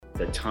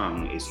the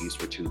tongue is used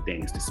for two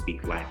things: to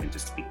speak life and to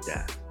speak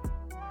death.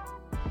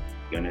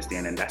 You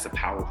understand? And that's a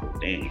powerful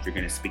thing. If you're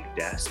going to speak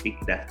death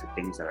to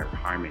things that are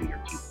harming your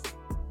people,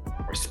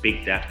 or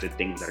speak death to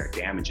things that are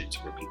damaging to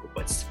your people,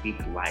 but speak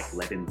life,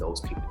 letting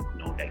those people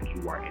know that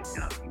you are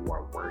enough, you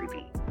are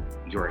worthy,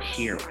 you're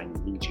here, I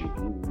need you,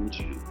 we need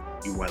you,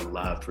 you are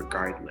loved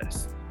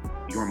regardless,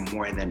 you're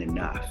more than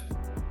enough,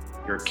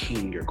 you're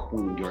king, you're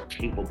queen, you're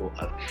capable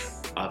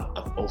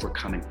of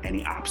overcoming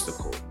any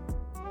obstacle.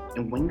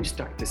 And when you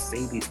start to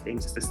say these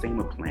things, it's the same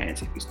with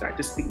plants. If you start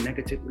to speak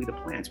negatively to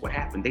plants, what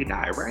happened? They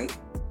die, right?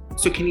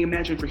 So can you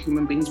imagine for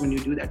human beings, when you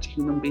do that to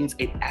human beings,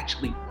 it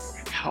actually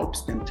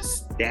helps them to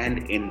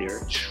stand in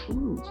their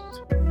truth.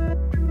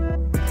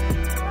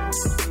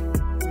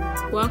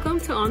 Welcome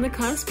to On the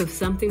Cusp of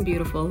Something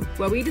Beautiful,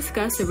 where we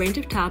discuss a range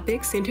of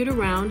topics centered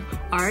around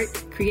art,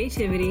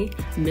 creativity,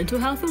 mental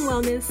health and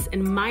wellness,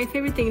 and my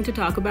favorite thing to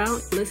talk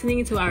about,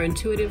 listening to our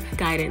intuitive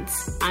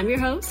guidance. I'm your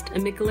host,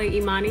 Amikale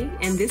Imani,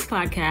 and this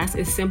podcast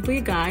is simply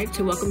a guide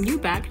to welcome you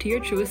back to your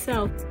truest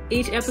self.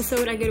 Each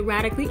episode, I get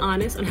radically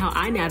honest on how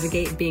I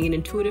navigate being an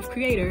intuitive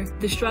creator,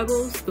 the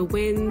struggles, the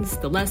wins,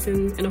 the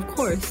lessons, and of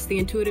course, the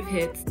intuitive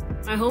hits.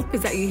 My hope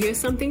is that you hear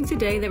something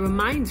today that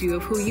reminds you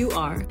of who you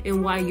are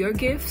and why your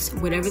gifts,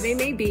 whatever they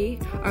may be,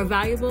 are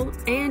valuable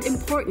and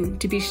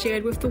important to be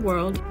shared with the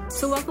world.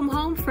 So welcome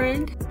home,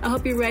 friend. I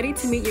hope you're ready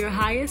to meet your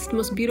highest,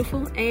 most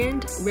beautiful,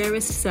 and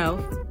rarest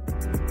self.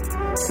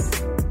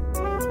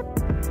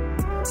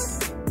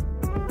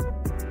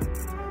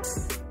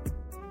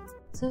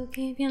 So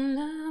keep your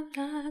love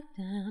locked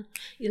down,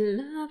 your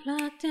love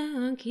locked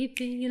down,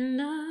 keeping your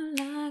love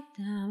locked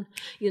down,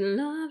 your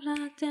love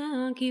locked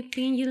down,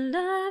 keeping your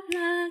love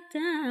locked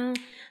down,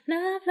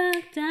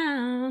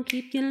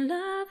 keep your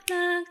love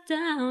locked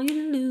down,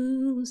 you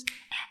lose,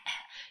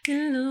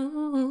 you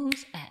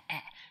lose,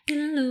 you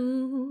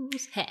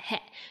lose,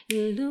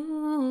 you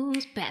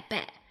lose,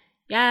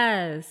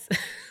 yes.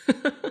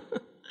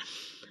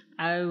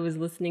 I was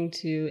listening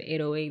to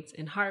 808s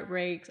and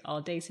Heartbreaks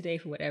all day today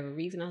for whatever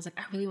reason. I was like,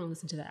 I really want to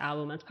listen to that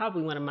album. That's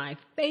probably one of my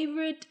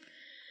favorite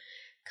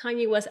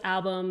Kanye West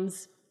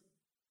albums.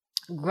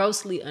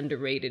 Grossly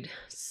underrated.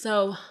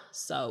 So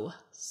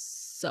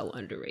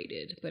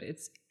underrated. But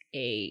it's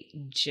a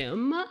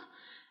gem.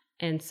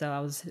 And so I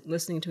was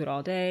listening to it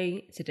all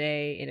day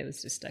today, and it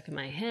was just stuck in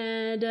my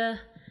head.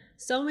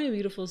 So many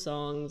beautiful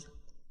songs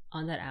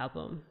on that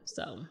album.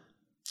 So,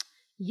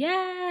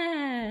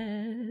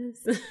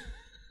 yes.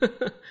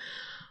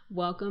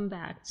 Welcome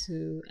back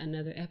to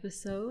another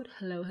episode.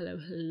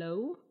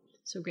 Hello.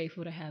 So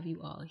grateful to have you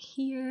all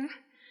here.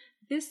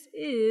 This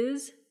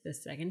is the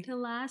second to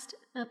last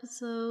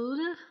episode.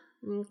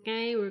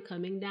 Okay, we're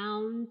coming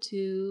down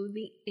to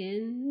the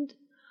end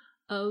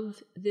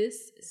of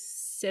this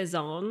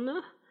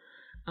season.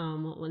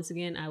 Once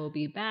again, I will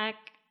be back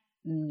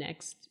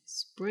next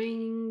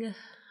spring.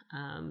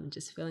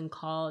 Just feeling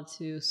called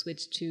to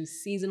switch to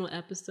seasonal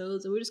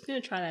episodes, and we're just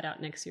going to try that out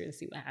next year and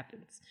see what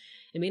happens.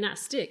 It may not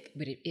stick,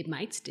 but it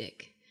might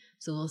stick.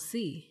 So we'll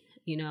see.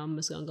 I'm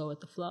just going to go with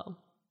the flow.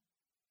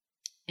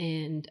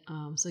 And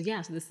so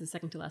this is the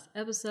second to last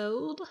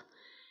episode.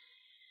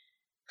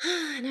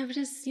 And I've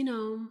just,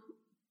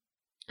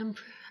 I'm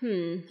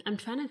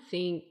trying to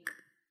think.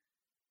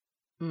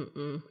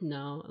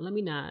 No, let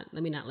me not.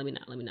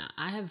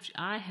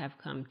 I have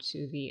come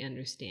to the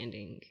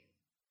understanding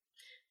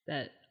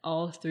that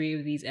all three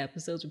of these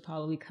episodes will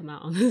probably come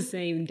out on the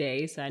same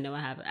day. So I know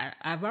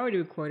I've already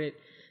recorded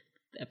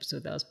the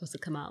episode that was supposed to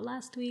come out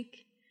last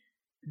week,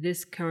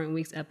 this current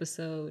week's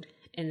episode,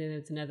 and then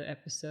there's another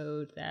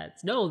episode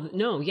that's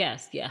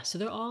yes. So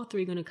they're all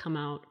three going to come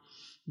out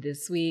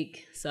this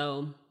week.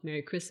 So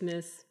Merry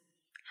Christmas,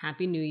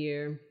 Happy New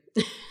Year.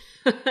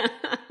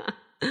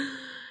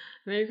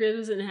 Merry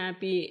Christmas and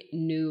Happy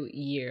New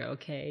Year,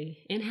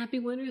 okay? And Happy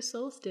Winter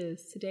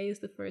Solstice. Today is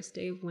the first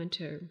day of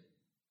winter.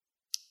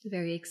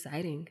 Very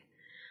exciting.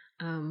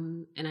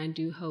 And I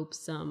do hope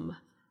some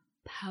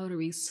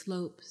powdery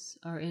slopes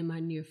are in my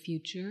near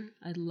future.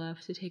 I'd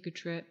love to take a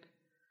trip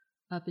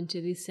up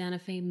into the Santa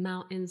Fe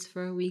mountains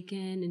for a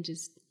weekend and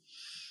just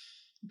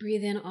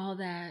breathe in all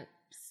that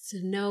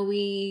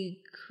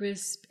snowy,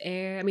 crisp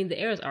air. I mean, the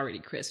air is already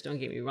crisp, don't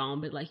get me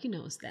wrong, but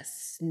it's that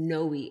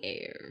snowy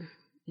air.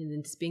 And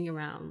then being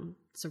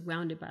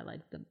surrounded by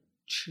the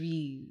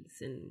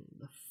trees and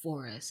the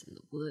forest and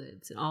the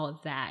woods and all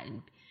of that,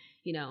 and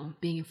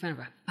being in front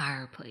of a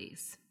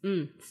fireplace.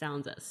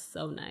 Sounds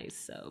so nice.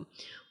 So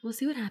we'll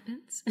see what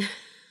happens.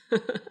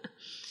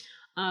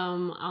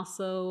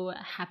 Also,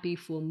 happy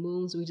full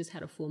moons. We just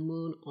had a full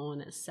moon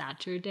on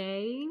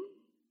Saturday.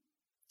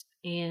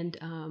 And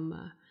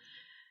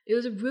it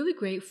was a really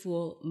great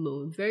full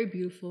moon. Very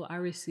beautiful. I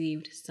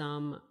received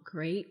some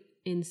great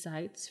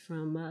insights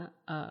from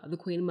the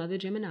Queen Mother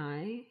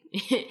Gemini.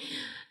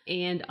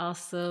 And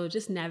also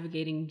just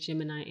navigating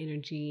Gemini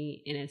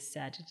energy in a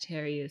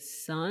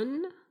Sagittarius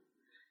sun.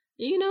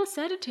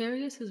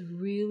 Sagittarius is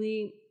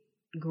really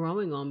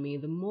growing on me.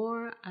 The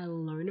more I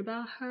learn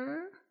about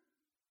her,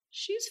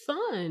 she's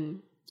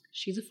fun.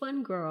 she's a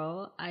fun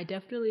girl. I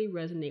definitely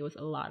resonate with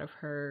a lot of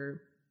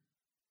her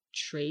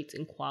traits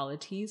and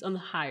qualities on the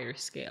higher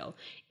scale.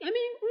 I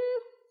mean,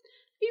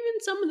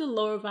 even some of the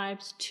lower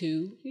vibes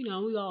too. You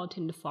know, we all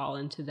tend to fall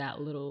into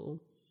that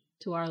little,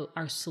 to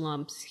our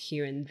slumps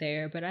here and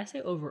there. But I say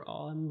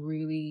overall, I'm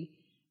really,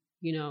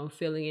 you know,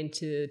 feeling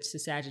into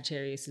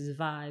Sagittarius's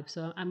vibe.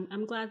 So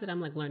I'm glad that I'm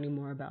like learning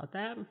more about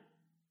that,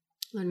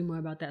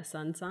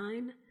 sun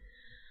sign,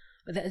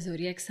 or that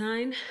zodiac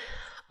sign.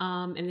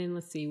 And then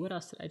let's see, what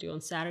else did I do on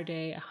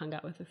Saturday? I hung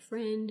out with a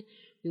friend.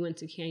 We went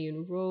to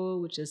Canyon Row,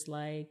 which is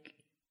like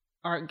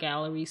art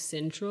gallery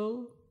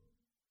central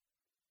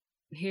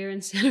here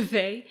in Santa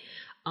Fe.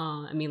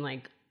 I mean,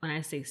 like when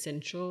I say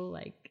central,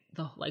 like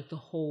the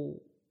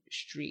whole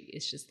street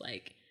is just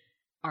like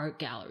art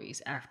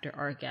galleries after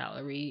art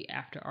gallery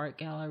after art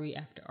gallery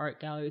after art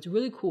gallery. It's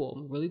really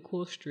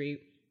cool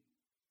street.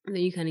 And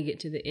then you kind of get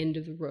to the end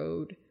of the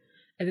road,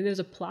 and then there's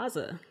a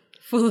plaza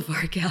full of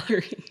art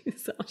galleries.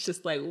 So I was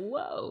just like,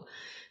 whoa,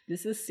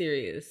 this is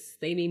serious.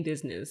 They mean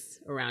business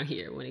around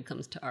here when it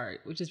comes to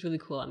art, which is really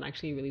cool. I'm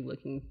actually really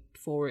looking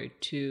forward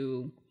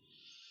to,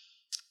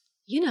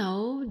 you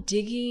know,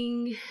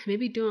 digging,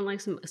 maybe doing like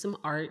some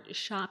art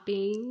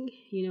shopping.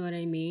 You know what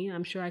I mean?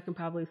 I'm sure I can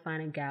probably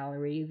find a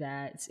gallery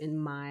that's in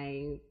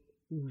my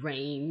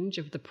range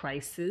of the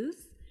prices.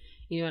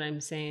 You know what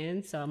I'm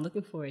saying? So I'm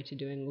looking forward to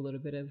doing a little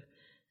bit of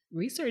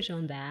research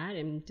on that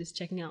and just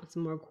checking out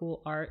some more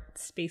cool art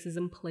spaces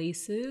and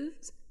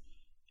places.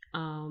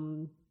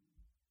 And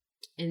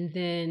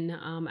then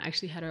I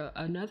actually had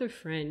another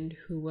friend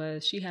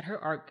she had her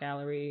art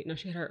gallery. No,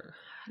 she had her,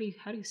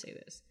 how do you say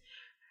this?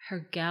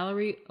 Her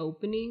gallery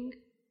opening.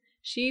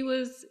 She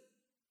was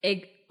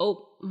I'm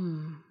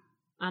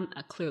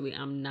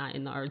not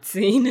in the art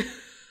scene.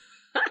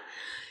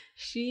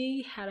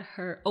 She had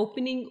her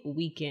opening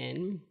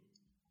weekend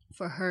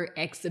for her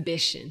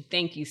exhibition.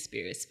 Thank you,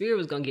 Spirit. Spirit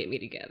was gonna get me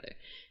together.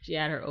 She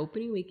had her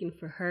opening weekend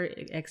for her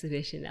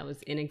exhibition that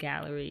was in a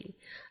gallery,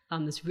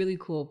 this really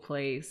cool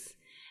place.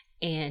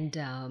 And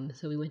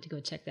so we went to go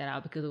check that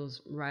out because it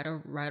was right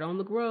on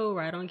the Row,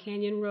 right on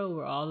Canyon Row,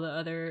 where all the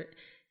other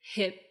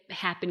hip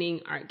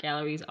happening art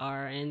galleries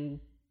are. And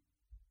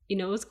you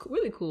know, it was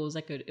really cool.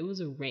 It was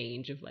a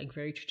range of like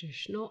very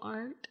traditional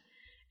art,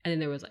 and then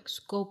there was like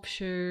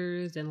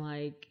sculptures and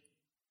like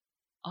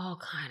all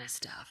kind of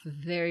stuff.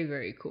 Very,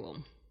 very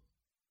cool.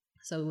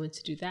 So we went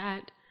to do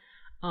that.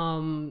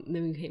 Then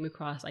we came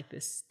across like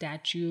this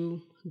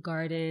statue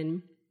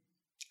garden.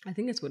 I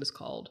think that's what it's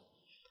called.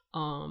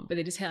 But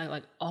they just had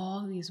like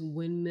all these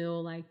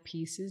windmill like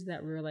pieces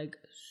that were like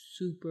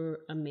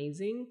super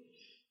amazing.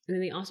 And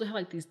then they also had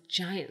like these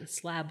giant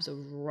slabs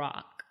of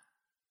rock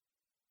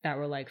that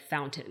were like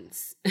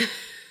fountains.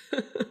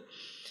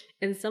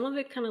 And some of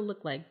it kind of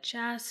looked like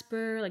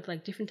jasper,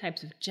 like different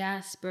types of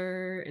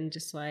jasper, and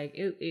just like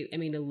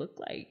it looked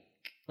like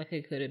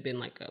it could have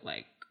been like a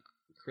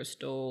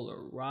crystal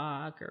or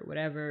rock or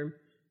whatever.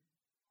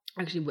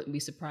 I actually wouldn't be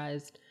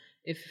surprised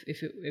if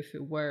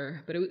it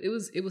were, but it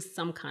was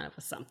some kind of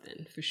a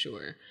something for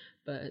sure.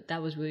 But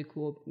that was really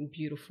cool and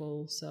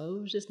beautiful. So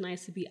it was just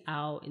nice to be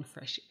out in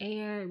fresh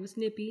air. It was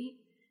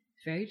nippy,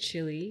 very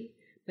chilly.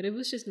 But it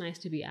was just nice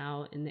to be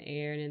out in the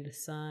air and in the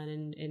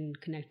sun and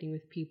connecting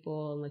with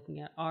people and looking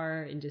at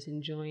art and just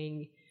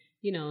enjoying,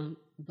 you know,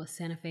 what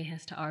Santa Fe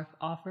has to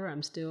offer.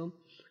 I'm still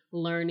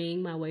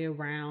learning my way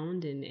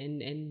around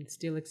and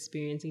still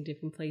experiencing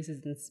different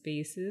places and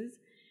spaces,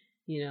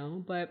 you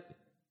know. But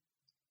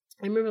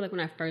I remember like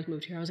when I first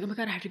moved here, I was like, oh my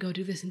God, I have to go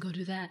do this and go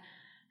do that.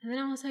 And then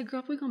I was like,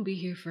 girl, we're going to be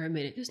here for a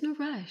minute. There's no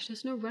rush.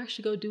 There's no rush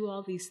to go do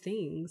all these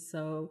things.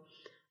 So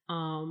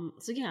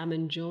yeah, I'm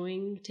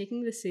enjoying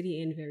taking the city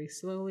in very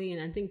slowly.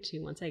 And I think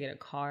too, once I get a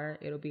car,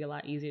 it'll be a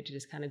lot easier to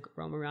just kind of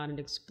roam around and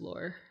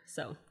explore.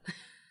 So,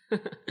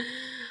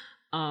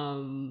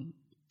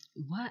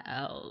 what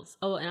else?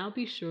 Oh, and I'll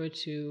be sure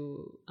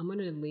I'm going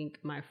to link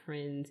my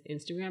friend's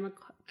Instagram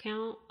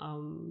account.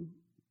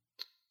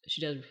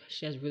 She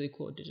has really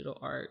cool digital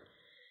art.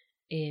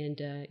 And,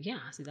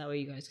 so that way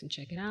you guys can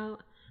check it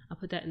out. I'll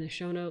put that in the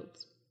show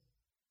notes.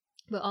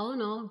 But all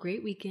in all,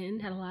 great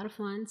weekend. Had a lot of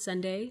fun.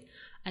 Sunday,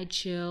 I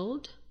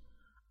chilled.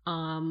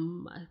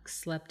 I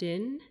slept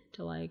in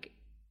till like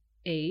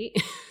 8.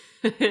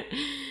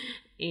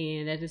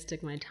 And I just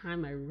took my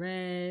time. I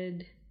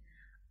read.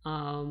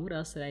 What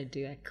else did I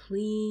do? I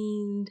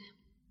cleaned.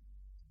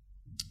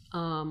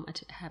 I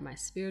had my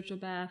spiritual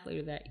bath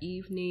later that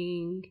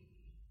evening.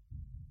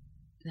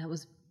 That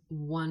was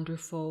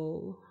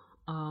wonderful.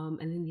 And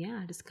then,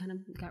 I just kind of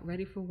got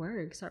ready for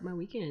work, start my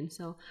weekend.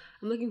 So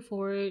I'm looking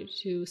forward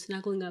to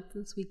snuggling up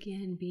this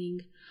weekend, being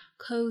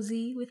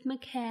cozy with my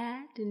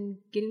cat and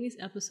getting these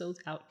episodes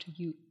out to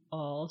you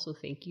all. So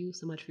thank you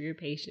so much for your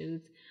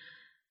patience.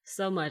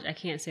 So much. I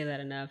can't say that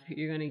enough.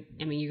 You're going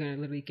to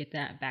literally get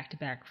that back to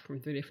back from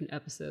 3 different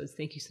episodes.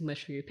 Thank you so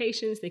much for your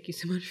patience. Thank you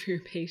so much for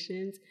your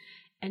patience.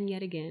 And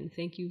yet again,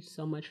 thank you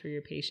so much for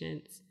your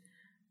patience.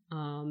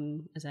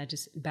 As I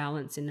just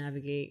balance and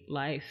navigate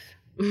life.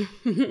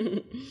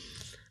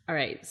 All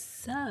right,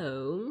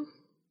 so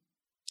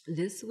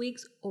this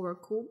week's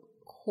Oracle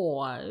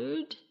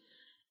card.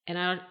 And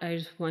I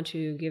just want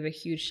to give a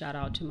huge shout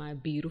out to my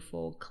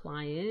beautiful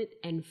client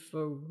and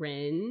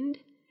friend.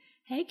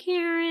 Hey,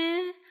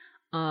 Karen.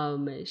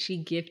 She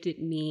gifted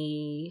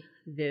me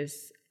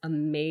this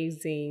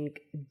amazing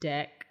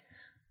deck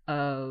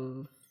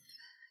of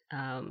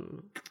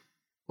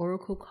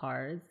Oracle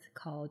cards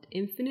called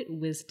Infinite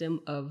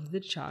Wisdom of the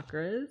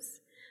Chakras.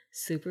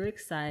 Super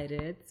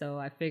excited. So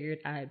I figured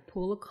I'd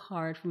pull a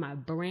card from my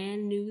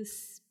brand new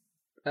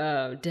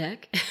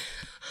deck.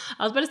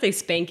 I was about to say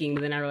spanking,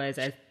 but then I realized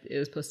it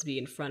was supposed to be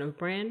in front of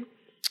brand.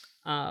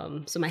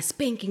 So my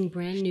spanking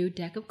brand new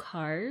deck of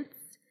cards.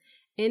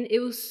 And it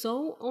was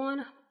so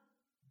on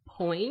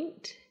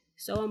point,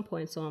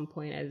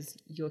 as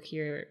you'll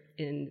hear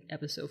in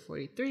episode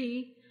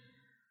 43,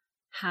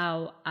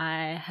 how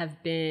I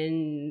have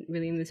been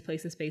really in this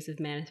place and space of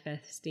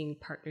manifesting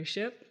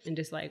partnership and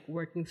just like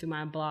working through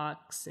my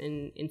blocks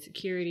and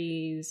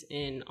insecurities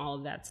and all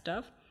of that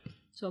stuff.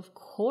 So of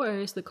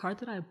course, the card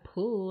that I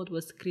pulled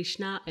was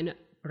Krishna and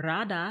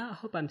Radha. I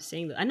hope I'm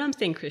saying that. I know I'm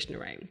saying Krishna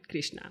right.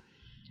 Krishna.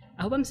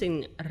 I hope I'm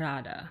saying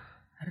Radha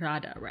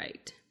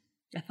right.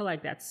 I feel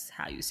like that's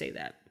how you say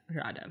that,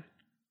 Radha.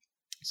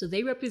 So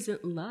they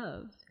represent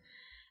love.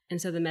 And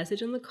so the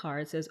message on the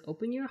card says,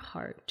 open your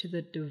heart to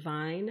the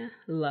divine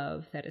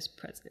love that is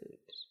present.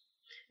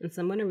 And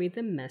so I'm going to read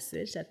the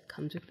message that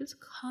comes with this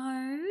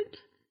card.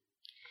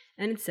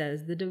 And it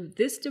says,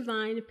 this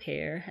divine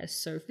pair has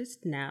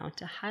surfaced now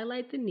to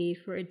highlight the need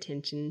for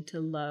attention to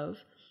love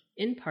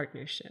in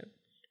partnership.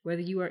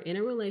 Whether you are in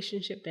a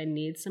relationship that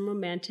needs some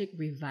romantic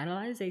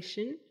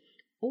revitalization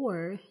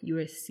or you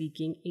are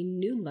seeking a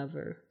new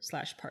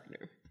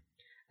lover/partner.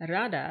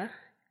 Radha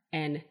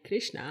and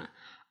Krishna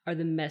are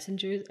the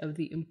messengers of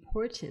the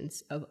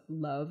importance of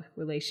love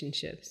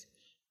relationships.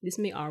 This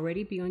may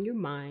already be on your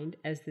mind,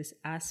 as this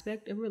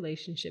aspect of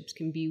relationships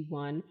can be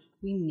one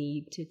we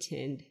need to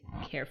tend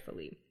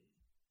carefully.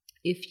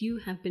 If you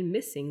have been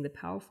missing the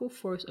powerful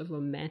force of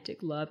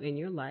romantic love in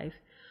your life,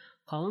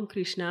 call on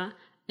Krishna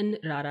and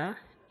Radha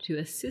to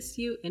assist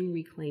you in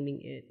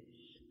reclaiming it.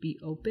 Be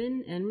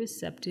open and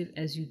receptive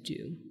as you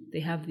do.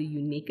 They have the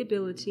unique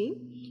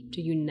ability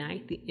to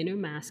unite the inner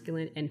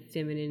masculine and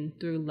feminine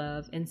through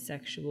love and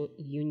sexual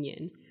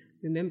union.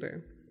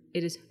 Remember,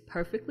 it is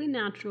perfectly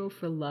natural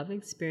for love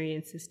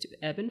experiences to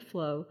ebb and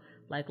flow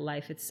like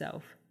life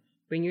itself.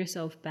 Bring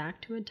yourself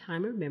back to a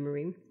time of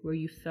memory where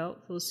you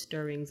felt those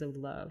stirrings of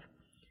love.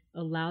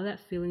 Allow that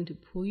feeling to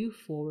pull you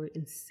forward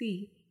and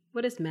see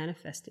what is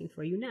manifesting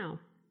for you now.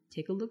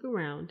 Take a look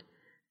around.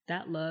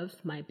 That love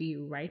might be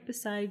right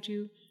beside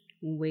you,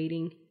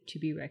 waiting to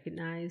be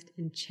recognized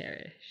and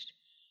cherished.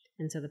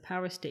 And so the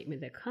power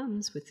statement that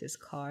comes with this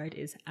card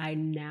is, I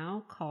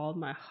now call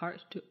my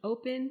heart to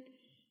open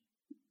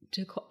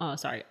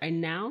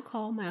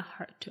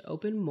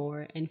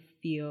more and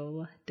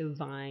feel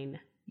divine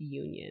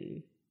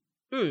union.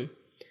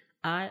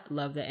 I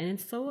love that. And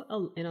it's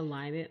so in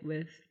alignment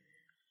with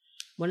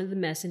one of the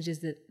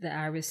messages that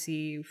I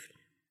received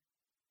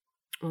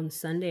on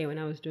Sunday when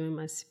I was doing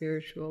my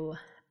spiritual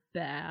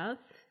bath.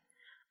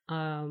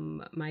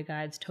 My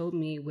guides told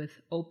me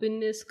with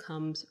openness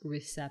comes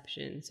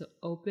reception. So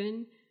hold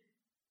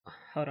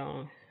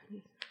on.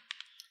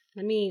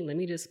 Let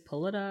me just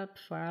pull it up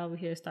before I over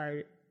here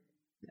start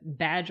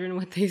badgering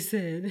what they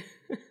said.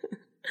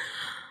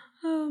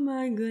 Oh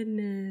my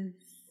goodness.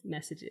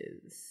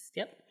 Messages.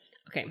 Yep.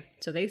 Okay.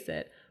 So they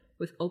said,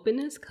 with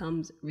openness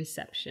comes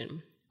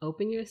reception.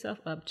 Open yourself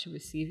up to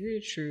receive your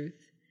truth,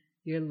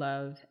 your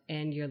love,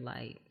 and your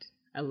light.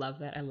 I love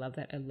that. I love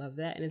that. I love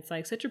that. And it's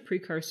like such a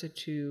precursor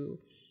to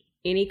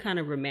any kind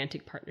of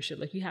romantic partnership.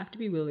 Like you have to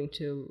be willing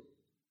to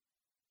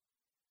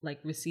like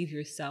receive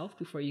yourself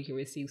before you can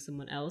receive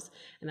someone else.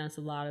 And that's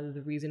a lot of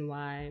the reason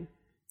why,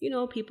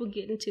 people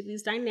get into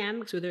these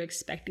dynamics where they're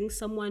expecting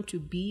someone to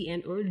be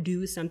and or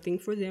do something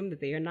for them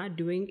that they are not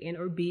doing and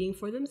or being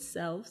for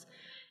themselves.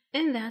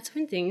 And that's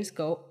when things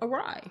go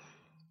awry.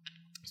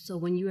 So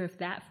when you have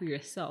that for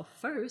yourself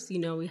first,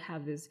 we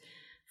have this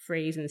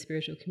phrase in the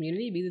spiritual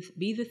community,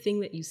 be the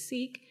thing that you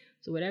seek.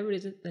 So whatever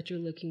it is that you're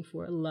looking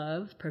for,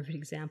 love, perfect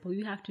example,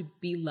 you have to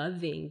be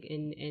loving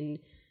and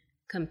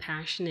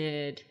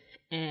compassionate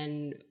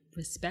and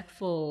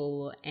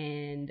respectful,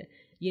 and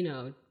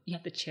you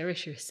have to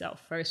cherish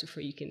yourself first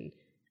before you can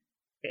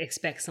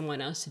expect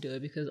someone else to do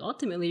it, because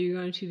ultimately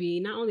you're going to be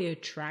not only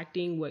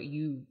attracting what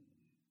you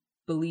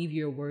believe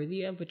you're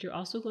worthy of, but you're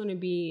also going to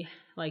be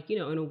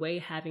in a way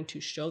having to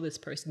show this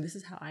person, this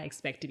is how I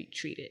expect to be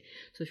treated.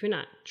 So if you're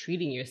not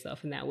treating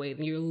yourself in that way,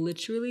 then you're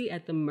literally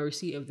at the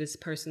mercy of this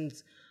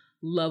person's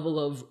level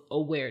of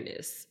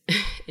awareness.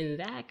 And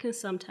that can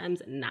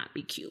sometimes not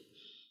be cute.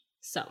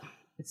 So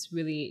it's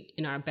really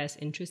in our best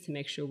interest to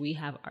make sure we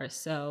have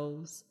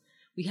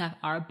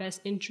our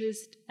best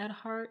interest at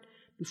heart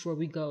before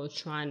we go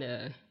trying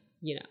to,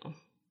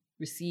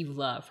 receive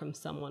love from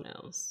someone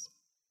else.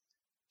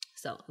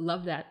 So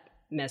love that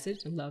message.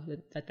 I love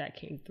that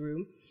came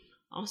through.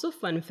 Also,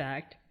 fun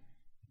fact,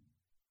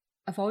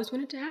 I've always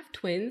wanted to have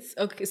twins.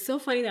 Okay, it's so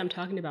funny that I'm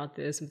talking about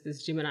this with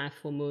this Gemini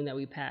full moon that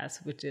we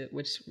passed, which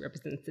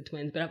represents the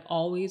twins. But I've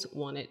always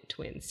wanted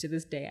twins. To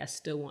this day, I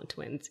still want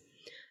twins.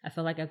 I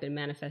feel like I've been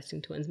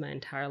manifesting twins my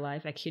entire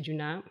life. I kid you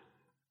not.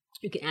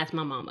 You can ask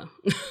my mama.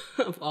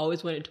 I've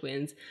always wanted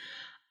twins.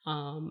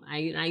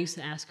 I used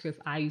to ask her if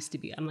I used to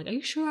be. I'm like, are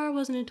you sure I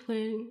wasn't a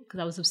twin? Because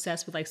I was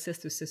obsessed with like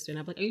sister. And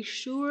I'm like, are you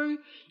sure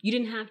you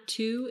didn't have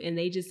two and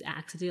they just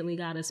accidentally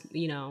got us,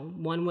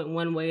 one went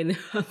one way and the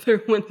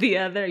other went the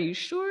other. Are you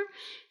sure?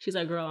 She's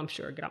like, girl, I'm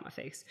sure. Get out my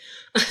face.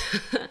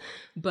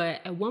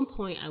 But at one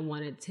point I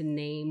wanted to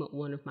name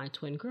one of my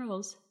twin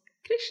girls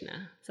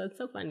Krishna. So it's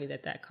so funny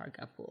that card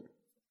got pulled.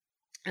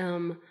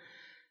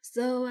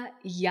 So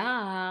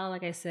yeah,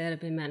 like I said,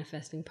 I've been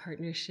manifesting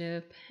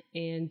partnership,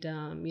 and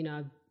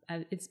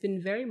it's been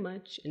very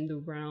much in the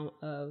realm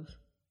of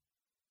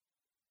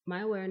my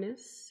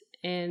awareness,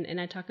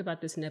 and I talked about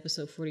this in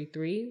episode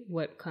 43,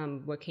 what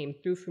came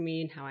through for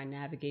me and how I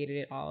navigated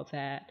it, all of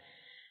that.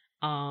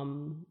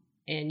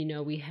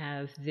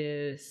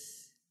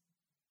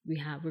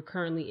 We're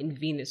currently in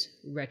Venus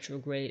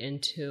retrograde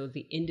until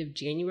the end of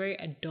January.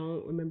 I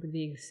don't remember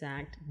the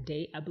exact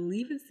date. I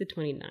believe it's the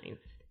 29th.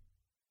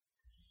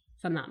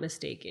 If I'm not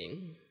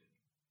mistaken.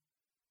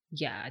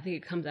 Yeah, I think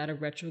it comes out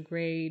of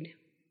retrograde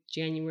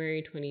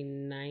January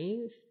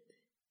 29th.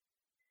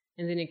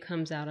 And then it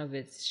comes out of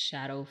its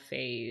shadow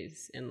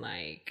phase in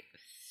like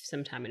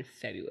sometime in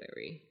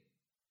February.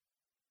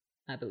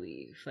 I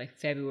believe. Like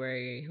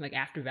February, like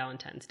after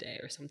Valentine's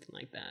Day or something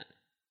like that.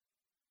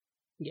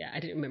 Yeah, I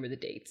didn't remember the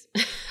dates.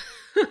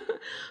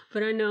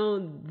 But I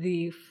know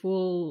the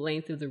full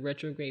length of the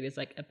retrograde is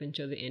like up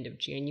until the end of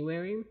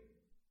January.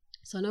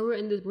 So I know we're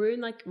in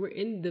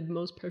the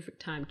most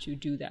perfect time to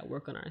do that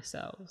work on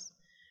ourselves,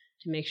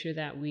 to make sure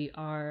that we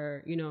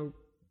are,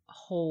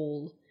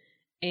 whole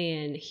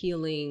and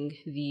healing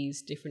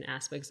these different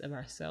aspects of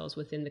ourselves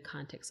within the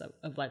context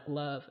of like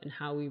love and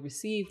how we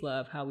receive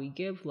love, how we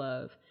give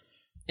love,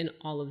 and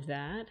all of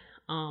that.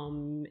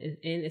 And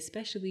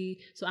especially,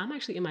 so I'm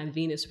actually in my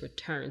Venus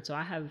return. So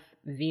I have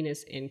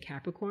Venus in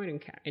Capricorn,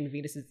 and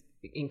Venus is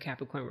in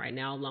Capricorn right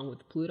now along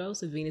with Pluto.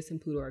 So Venus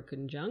and Pluto are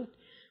conjunct,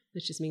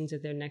 which just means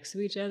that they're next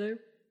to each other.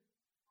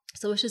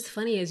 So it's just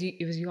funny as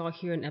you all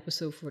hear in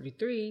episode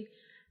 43,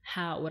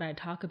 what I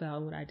talk about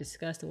and what I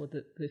discussed and what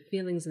the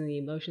feelings and the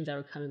emotions that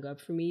were coming up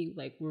for me,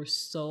 like were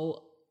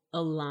so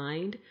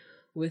aligned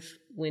with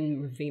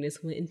when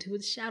Venus went into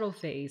its shadow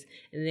phase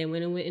and then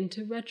when it went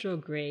into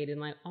retrograde and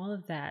like all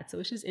of that. So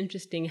it's just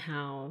interesting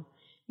how,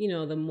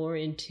 the more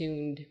in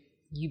tuned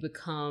you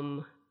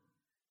become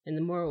and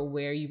the more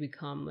aware you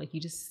become, like you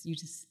just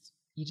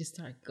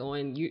start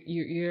going,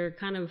 you're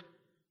kind of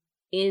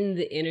in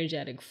the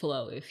energetic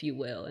flow, if you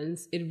will. And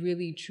it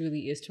really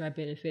truly is to our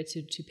benefit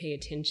to pay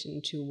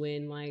attention to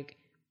when like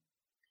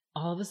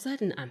all of a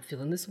sudden I'm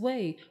feeling this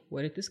way.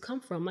 Where did this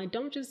come from? Like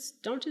don't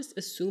just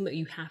assume that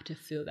you have to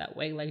feel that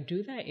way. Like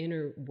do that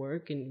inner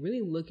work and really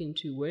look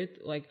into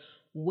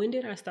when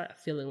did I start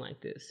feeling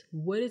like this?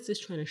 What is this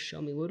trying to show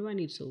me? What do I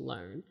need to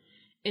learn?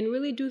 And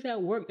really do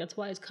that work. That's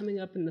why it's coming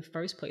up in the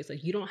first place.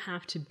 Like you don't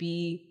have to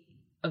be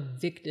a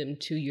victim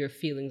to your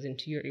feelings and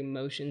to your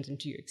emotions and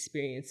to your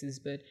experiences,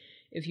 but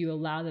if you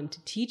allow them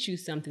to teach you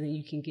something, then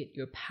you can get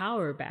your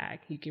power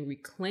back. You can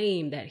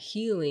reclaim that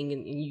healing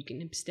and you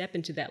can step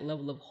into that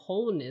level of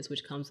wholeness,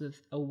 which comes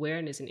with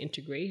awareness and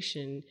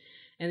integration.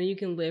 And then you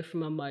can live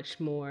from a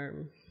much more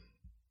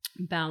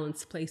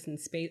balanced place and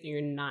space, and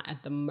you're not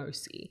at the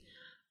mercy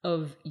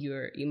of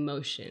your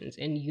emotions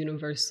and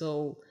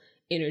universal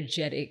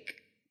energetic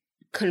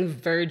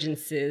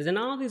convergences and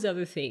all these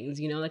other things.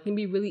 That can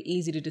be really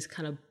easy to just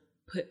kind of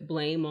put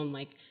blame on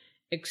like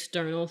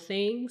external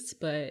things,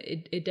 but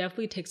it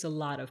definitely takes a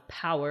lot of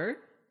power.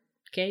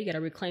 Okay, you got to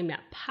reclaim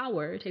that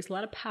power. It takes a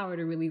lot of power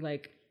to really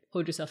like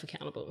hold yourself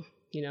accountable,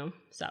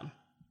 so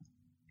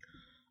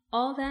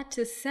all that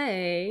to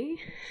say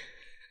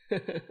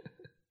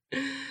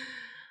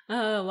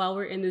while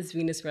we're in this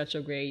Venus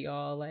retrograde,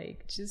 y'all,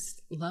 like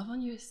just love on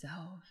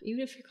yourself.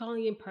 Even if you're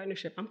calling in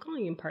partnership, I'm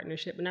calling in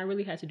partnership, and I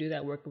really had to do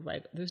that work of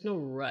like there's no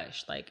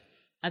rush. Like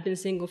I've been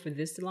single for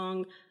this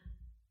long,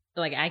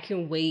 like I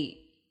can wait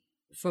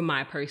for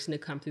my person to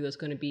come through that's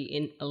going to be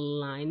in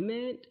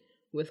alignment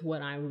with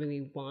what I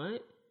really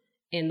want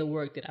and the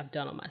work that I've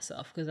done on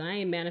myself. Because I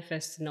ain't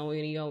manifesting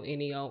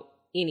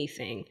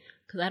anything,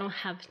 because I don't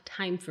have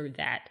time for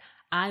that.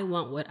 I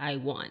want what I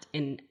want.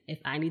 And if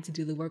I need to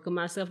do the work on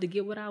myself to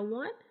get what I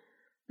want,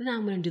 then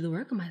I'm going to do the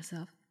work on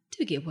myself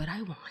to get what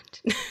I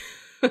want.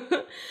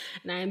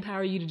 And I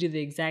empower you to do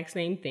the exact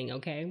same thing,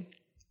 okay?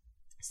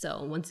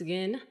 So once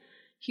again,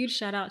 huge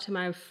shout out to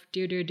my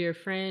dear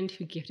friend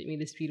who gifted me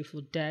this beautiful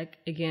deck.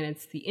 Again,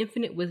 it's the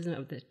Infinite Wisdom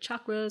of the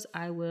Chakras.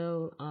 I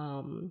will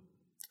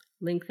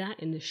link that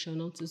in the show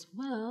notes as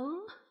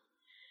well.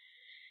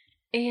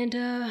 And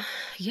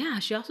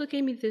she also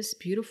gave me this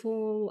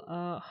beautiful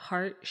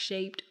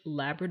heart-shaped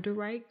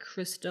labradorite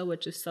crystal,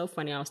 which is so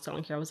funny. I was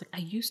telling her, I was like,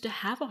 I used to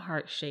have a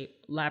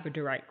heart-shaped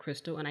labradorite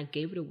crystal, and I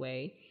gave it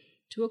away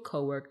to a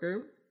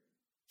coworker.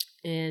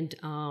 And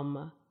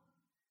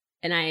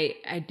And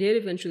I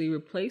did eventually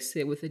replace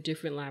it with a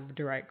different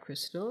labradorite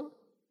crystal,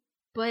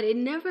 but it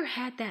never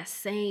had that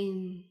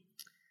same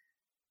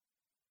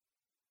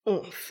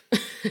oomph.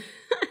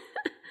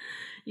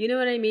 You know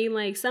what I mean?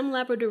 Like some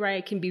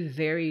labradorite can be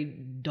very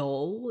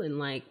dull and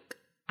like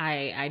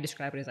I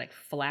describe it as like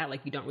flat,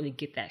 like you don't really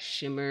get that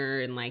shimmer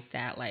and like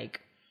that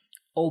like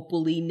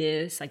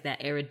opaliness, like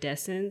that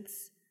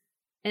iridescence.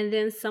 And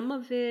then some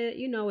of it,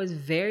 you know, is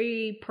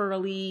very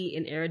pearly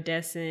and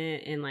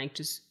iridescent and like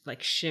just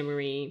like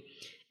shimmery.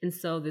 And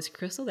so this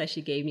crystal that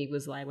she gave me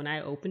was like, when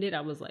I opened it,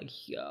 I was like,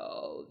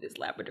 yo, this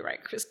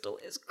labradorite crystal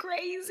is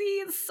crazy.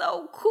 It's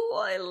so cool.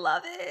 I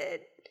love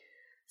it.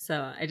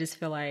 So I just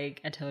feel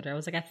like I told her, I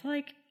was like, I feel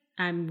like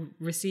I'm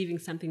receiving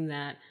something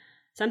like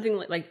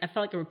I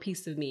felt like a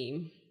piece of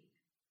me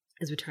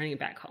is returning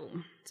back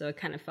home. So it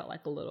kind of felt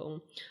like a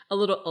little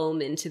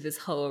omen to this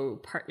whole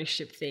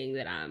partnership thing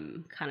that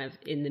I'm kind of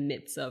in the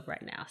midst of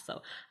right now.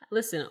 So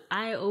listen,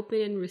 I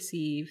open and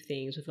receive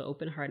things with an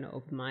open heart and an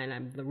open mind.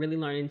 I'm really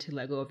learning to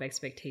let go of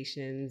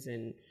expectations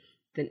and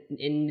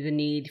the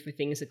need for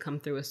things to come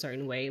through a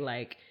certain way.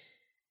 Like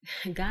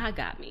God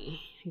got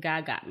me.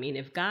 God got me. And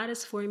if God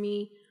is for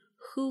me,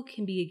 who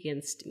can be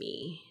against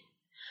me?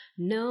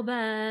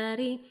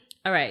 Nobody.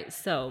 All right,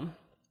 so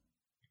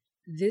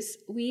this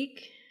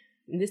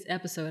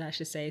episode, I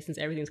should say, since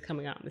everything's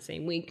coming out in the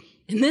same week,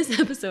 in this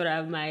episode, I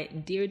have my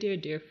dear, dear,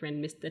 dear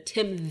friend, Mr.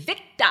 Tim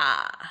Victor.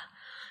 I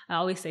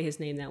always say his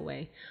name that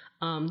way.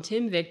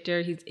 Tim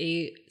Victor, he's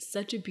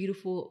such a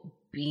beautiful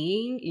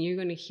being, and you're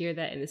going to hear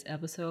that in this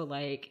episode.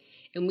 Like,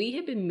 and we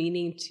have been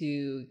meaning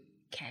to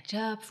catch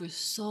up for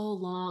so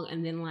long,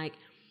 and then like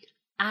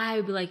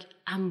I'd be like,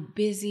 I'm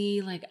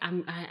busy, like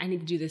I need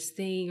to do this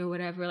thing or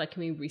whatever, like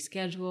can we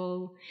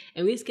reschedule?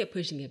 And we just kept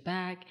pushing it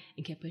back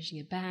and kept pushing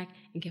it back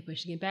and kept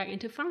pushing it back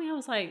until finally I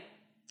was like,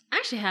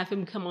 I should have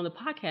him come on the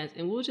podcast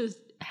and we'll just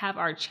have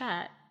our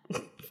chat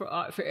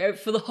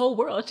for the whole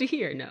world to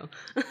hear. No.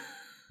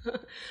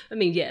 I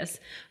mean, yes,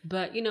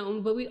 but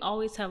but we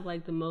always have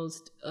like the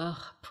most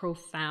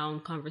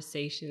profound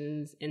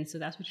conversations. And so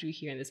that's what you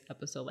hear in this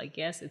episode. Like,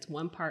 yes, it's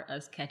one part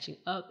us catching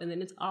up, and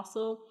then it's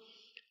also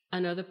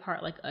another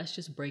part like us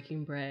just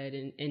breaking bread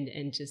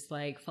and just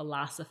like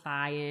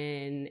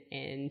philosophizing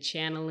and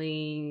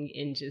channeling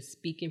and just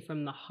speaking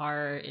from the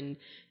heart and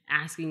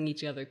asking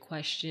each other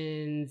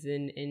questions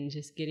and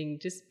just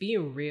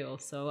being real.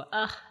 So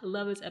I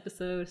love this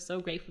episode.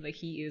 So grateful that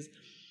he is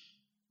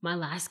my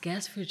last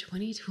guest for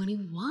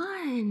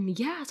 2021.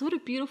 Yeah, so what a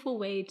beautiful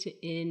way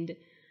to end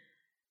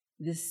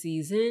this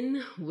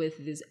season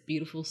with this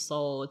beautiful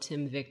soul,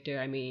 Tim Victor.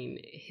 I mean,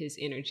 his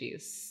energy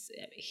is,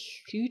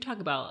 can you talk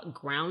about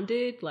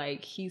grounded?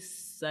 Like, he's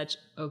such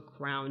a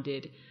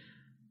grounded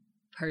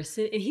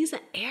person, and he's an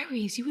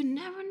Aries. You would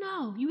never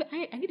know.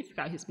 I need to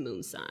figure out his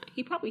moon sign.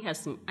 He probably has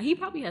some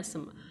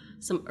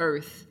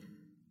earth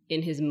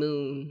in his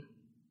moon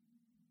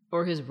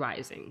or his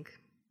rising.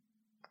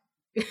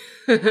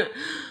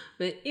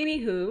 But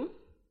anywho,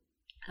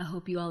 I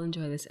hope you all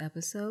enjoy this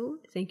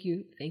episode. Thank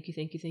you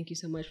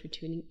so much for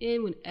tuning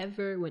in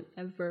whenever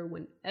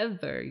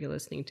you're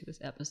listening to this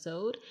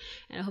episode.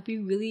 And I hope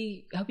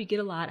you get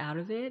a lot out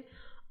of it.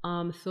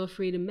 Feel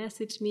free to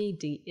message me,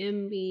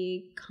 DM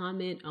me,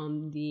 comment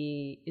on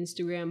the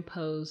Instagram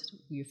post,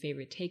 your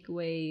favorite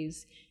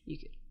takeaways.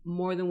 You're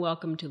more than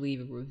welcome to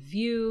leave a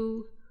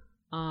review.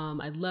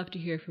 I'd love to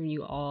hear from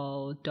you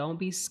all. Don't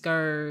be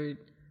scared.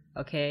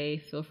 Okay,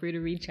 feel free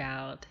to reach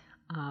out.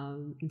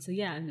 And so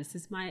yeah, this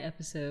is my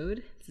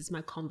episode. This is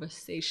my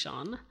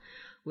conversation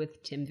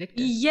with Tim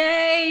Victor.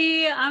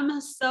 Yay!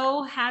 I'm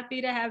so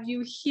happy to have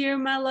you here,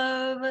 my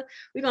love.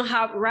 We're gonna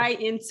hop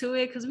right into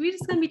it because we're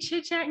just gonna be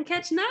chit-chatting,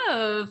 catching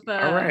up.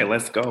 All right,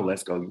 let's go.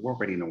 You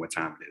already know what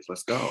time it is.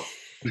 Let's go.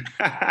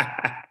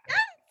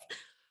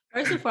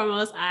 First and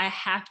foremost, I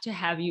have to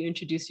have you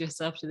introduce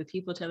yourself to the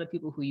people, tell the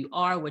people who you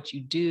are, what you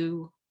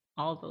do,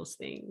 all those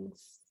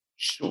things.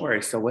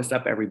 Sure. So what's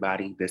up,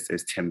 everybody? This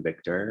is Tim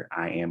Victor.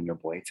 I am your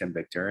boy, Tim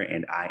Victor,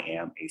 and I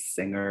am a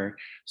singer,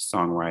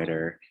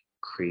 songwriter,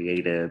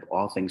 creative,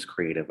 all things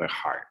creative at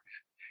heart.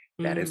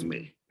 That is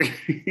me.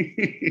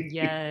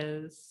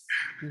 Yes.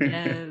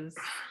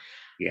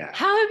 Yeah.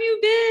 How have you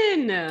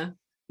been?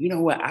 You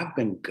know what? I've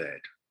been good.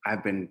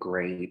 I've been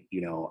great.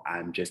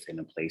 I'm just in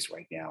a place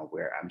right now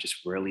where I'm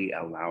just really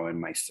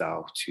allowing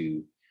myself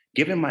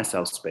giving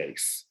myself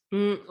space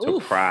to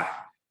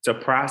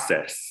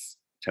process.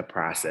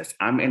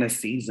 I'm in a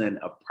season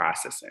of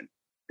processing.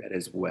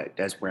 That's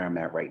where I'm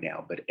at right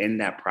now. But in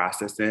that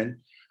processing,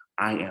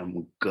 I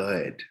am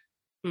good.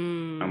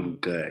 I'm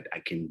good. I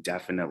can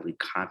definitely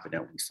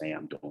confidently say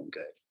I'm doing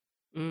good.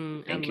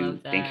 Thank you.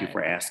 Love that. Thank you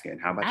for asking.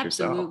 How about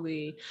yourself?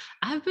 Absolutely.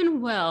 I've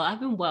been well. I've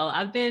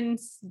been,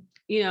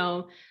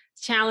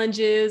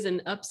 challenges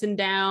and ups and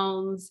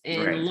downs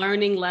and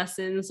learning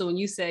lessons. So when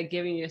you said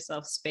giving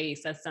yourself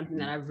space, that's something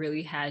that I've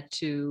really had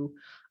to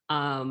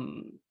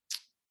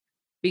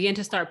began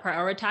to start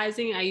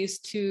prioritizing,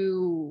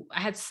 I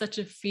had such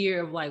a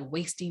fear of like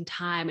wasting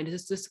time and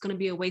is this going to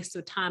be a waste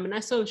of time? And I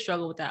still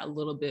struggle with that a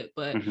little bit.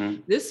 But Hmm.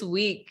 this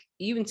week,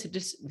 even to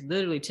just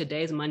literally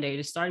today's Monday,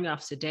 just starting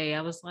off today,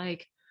 I was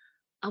like,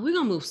 we're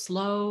gonna move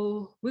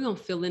slow. We're gonna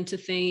feel into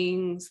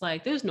things.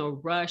 Like there's no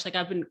rush. Like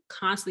I've been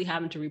constantly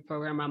having to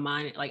reprogram my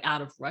mind, like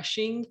out of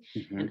rushing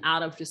and Hmm.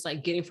 out of just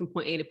like getting from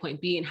point A to point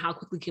B, and how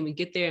quickly can we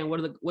get there, and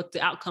what's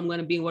the outcome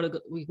going to be, and what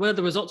are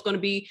the results going to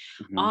be,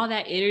 Hmm. all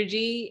that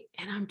energy.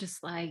 And I'm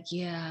just like,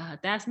 yeah,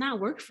 that's not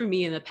worked for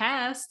me in the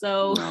past.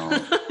 So, No.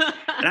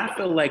 And I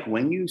feel like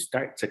when you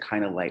start to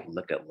kind of like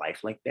look at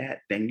life like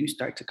that, then you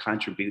start to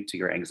contribute to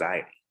your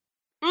anxiety.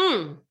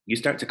 mm, You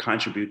start to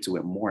contribute to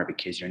it more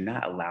because you're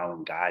not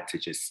allowing God to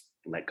just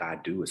let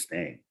God do his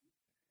thing.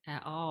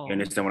 at You all.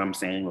 understand what I'm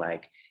saying?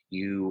 Like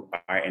you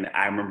are, and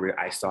I remember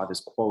I saw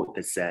this quote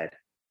that said,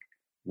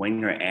 when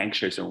you're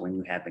anxious or when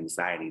you have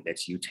anxiety,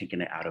 that's you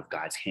taking it out of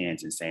God's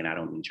hands and saying, I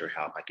don't need your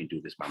help. I can do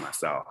this by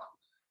myself.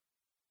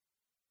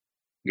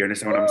 You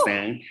understand what I'm Woo.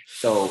 saying?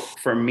 So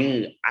for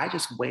me, I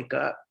just wake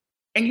up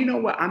and you know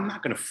what? I'm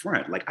not going to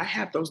front. Like I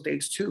have those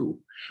days too.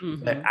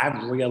 But Mm-hmm.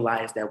 I've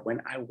realized that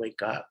when I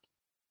wake up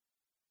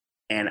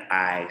and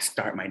I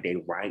start my day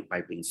right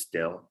by being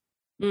still,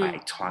 by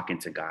Mm, talking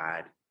to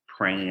God,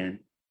 praying,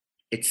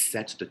 it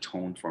sets the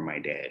tone for my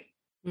day.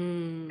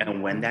 mm,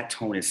 And when that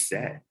tone is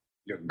set,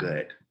 you're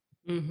good.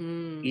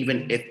 mm-hmm.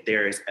 Even if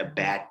there's a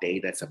bad day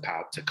that's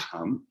about to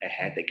come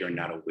ahead that you're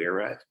not aware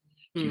of,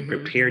 you Mm-hmm.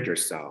 prepared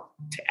yourself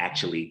to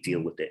actually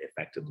deal with it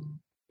effectively.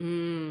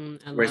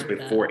 I Whereas love that.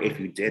 before, if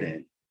you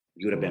didn't,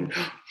 you would have been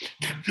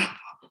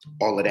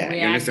all of that.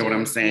 You understand what I'm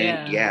Reactive. saying?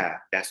 Yeah. Yeah,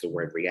 that's the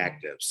word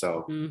reactive.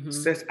 So, Mm-hmm.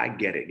 sis, I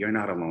get it. You're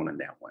not alone in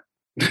that one.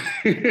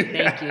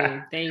 Thank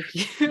you. Thank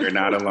you. You're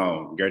not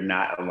alone. You're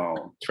not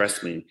alone.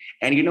 Trust me.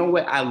 And you know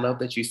what I love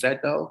that you said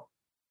though?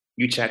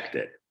 You checked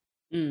it.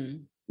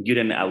 mm, You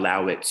didn't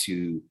allow it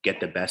to get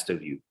the best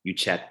of you. You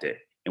checked it.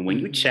 And when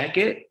you mm-hmm. check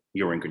it,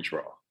 you're in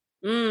control.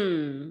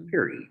 Mm.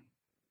 Period.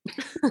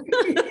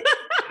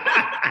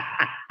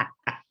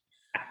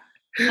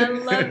 I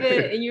love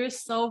it. And you're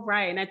so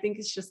right. And I think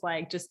it's just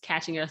like just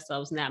catching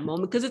ourselves in that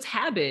moment because it's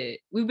habit.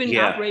 We've been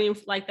Yeah. operating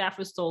like that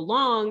for so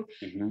long.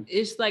 Mhm.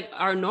 It's like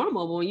our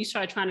normal. But when you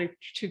start trying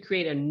to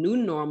create a new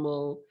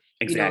normal,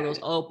 those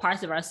Exactly. old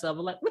parts of ourselves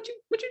are like, what you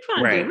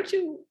trying to do? Right.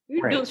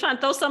 You Right. doing trying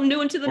to throw something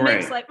new into the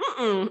mix? Right. Like,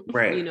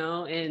 Right.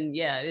 and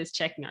yeah, it's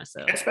checking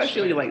ourselves for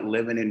Especially sure. like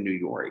living in New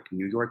York.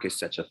 New York is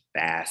such a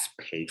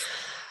fast-paced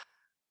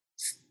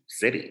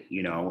city,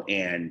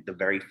 and the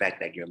very fact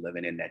that you're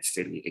living in that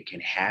city, it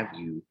can have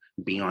you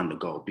be on the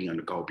go, be on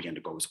the go, be on the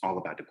go. It's all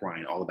about the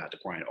grind, all about the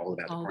grind, all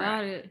about the All grind.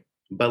 about it.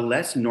 But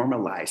let's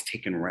normalize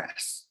taking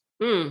rest.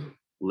 Mm,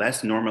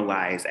 Let's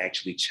normalize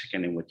actually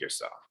checking in with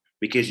yourself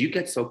because you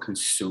get so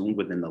consumed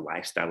within the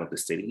lifestyle of the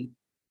city,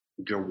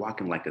 you're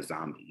walking like a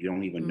zombie. You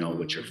don't even know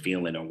what you're mm,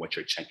 feeling or what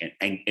you're checking.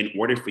 And in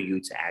order for you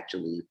to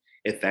actually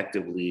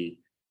effectively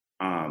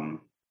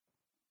um,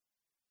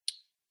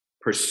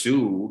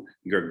 pursue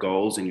your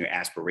goals and your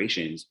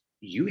aspirations,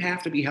 you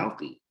have to be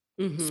healthy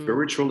mm-hmm.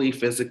 spiritually,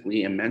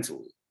 physically, and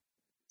mentally.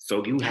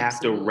 So you have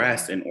to Absolutely.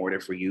 rest in order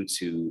for you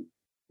to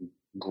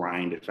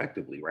grind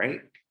effectively,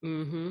 right?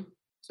 Mm-hmm.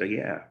 So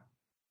yeah.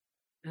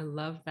 I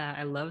love that.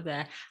 I love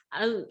that.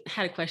 I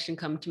had a question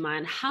come to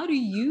mind. How have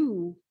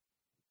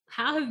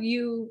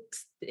you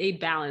stayed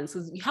balanced?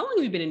 'Cause how long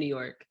have you been in New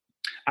York?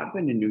 I've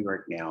been in New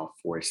York now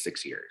for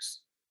 6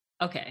 years.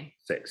 Okay.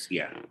 Six,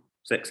 yeah.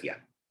 Six, yeah.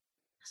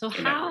 So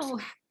In that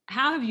verse.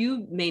 how have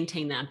you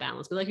maintained that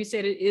balance? Because like you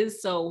said,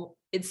 it's so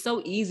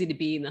easy to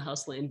be in the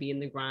hustle and be in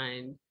the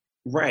grind.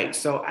 Right.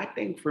 So I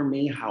think for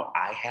me, how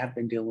I have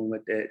been dealing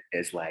with it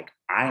is like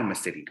I am a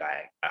city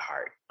guy at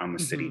heart. I'm a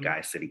city Mm-hmm.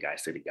 guy, city guy,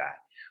 city guy.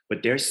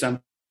 But there's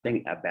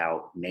something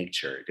about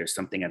nature. There's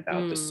something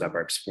about the Mm,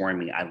 suburbs for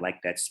me. I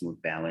like that smooth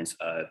balance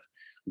of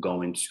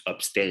going to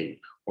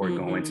upstate or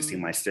going to see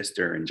mm-hmm. my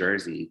sister in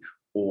Jersey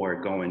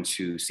or going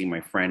to see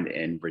my friend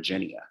in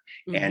Virginia.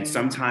 And Mm-hmm.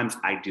 sometimes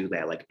I do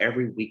that. Like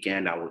every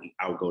weekend I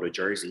will go to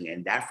Jersey.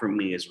 And that for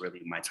me is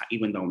really my time,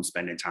 even though I'm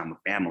spending time with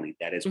family,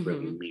 that is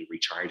really Mm-hmm. me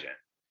recharging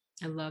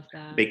I love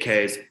that.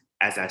 because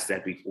as I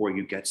said before,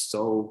 you get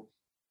so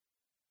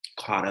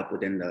caught up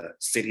within the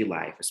city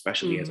life,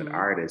 especially as an Mm-hmm.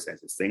 artist,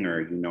 as a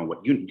singer, you know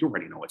what you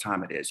already know what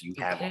time it is. You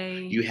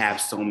Okay. have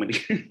so many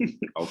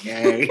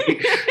okay.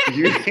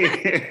 you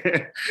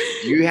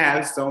you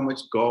have so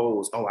much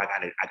goals. Oh, I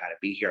gotta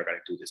be here, I gotta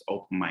do this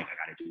open mic, I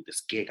gotta do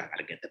this gig, I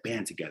gotta get the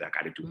band together, I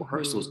gotta do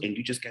rehearsals. Mm-hmm. And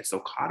you just get so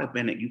caught up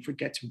in it, you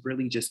forget to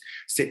really just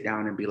sit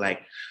down and be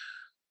like,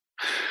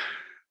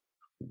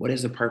 what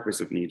is the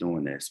purpose of me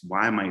doing this?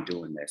 Why am I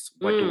doing this?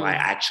 What do I Mm,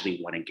 actually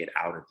want to get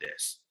out of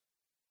this?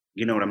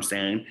 You know what I'm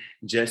saying?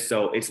 Just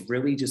so it's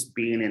really just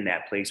being in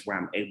that place where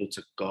I'm able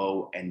to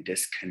go and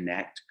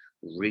disconnect,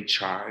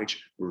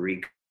 recharge,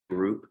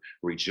 regroup,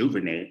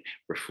 rejuvenate,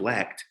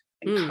 reflect,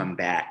 and mm. come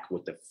back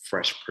with a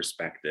fresh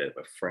perspective,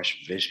 a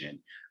fresh vision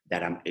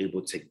that I'm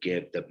able to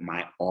give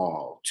my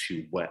all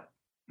to what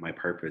my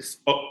purpose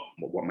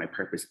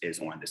is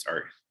on this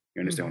earth. You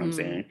understand what I'm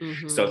saying?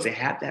 So to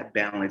have that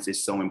balance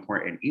is so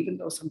important, even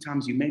though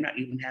sometimes you may not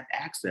even have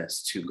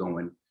access to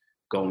going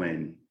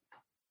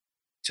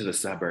to the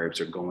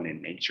suburbs or going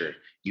in nature.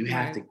 You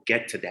have to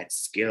get to that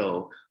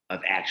skill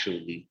of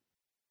actually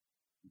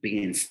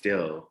being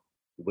still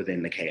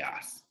within the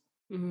chaos.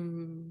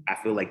 I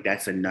feel like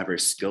that's another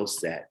skill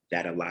set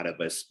that a lot of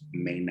us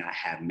may not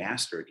have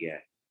mastered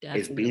yet.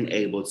 Definitely. Is being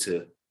able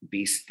to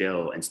be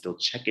still and still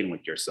check in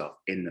with yourself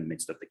in the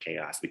midst of the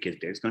chaos, because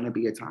there's going to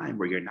be a time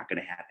where you're not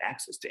going to have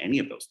access to any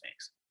of those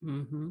things.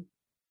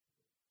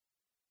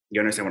 You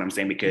understand what I'm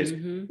saying? Because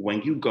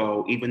when you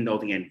go, even though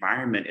the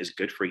environment is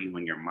good for you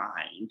in your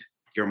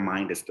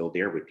mind is still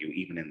there with you,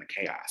 even in the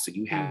chaos. So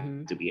you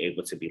have to be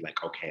able to be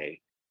like,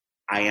 okay,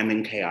 I am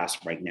in chaos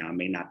right now. I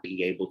may not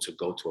be able to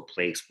go to a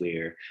place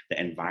where the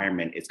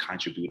environment is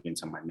contributing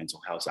to my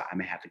mental health. So I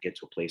may have to get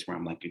to a place where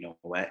I'm like, you know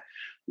what?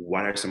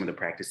 What are some of the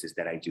practices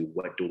that I do?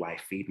 What do I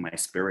feed my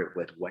spirit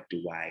with?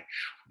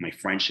 My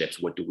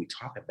friendships, what do we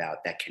talk about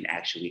that can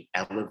actually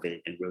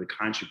elevate and really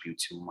contribute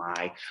to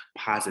my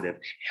positive,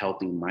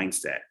 healthy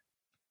mindset?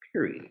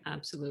 Period.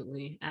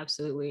 Absolutely.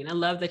 And I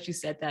love that you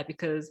said that,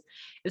 because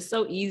it's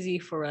so easy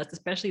for us,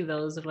 especially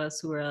those of us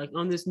who are like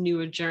on this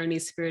newer journey,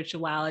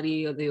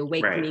 spirituality or the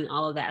awakening,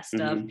 all of that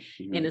stuff.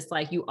 And it's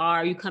like you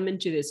come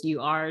into this,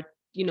 you are,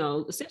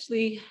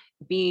 essentially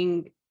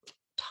being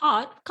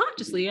taught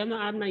consciously.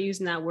 I'm not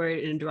using that word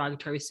in a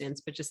derogatory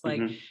sense, but just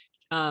like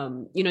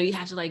you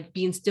have to like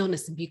be in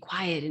stillness and be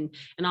quiet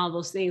and all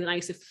those things. And I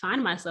used to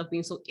find myself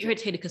being so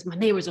irritated because my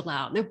neighbors are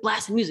loud and they're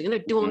blasting music and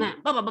they're doing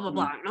that, blah, blah, blah, blah,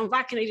 blah. And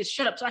why can't they just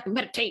shut up so I can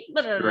meditate?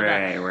 Blah, blah, blah, blah.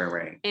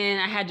 Right.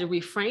 And I had to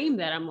reframe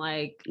that. I'm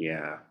like,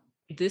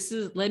 this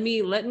is, let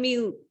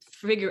me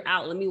figure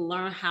out, let me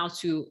learn how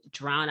to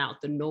drown out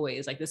the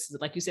noise. Like this is,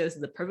 like you said, this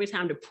is the perfect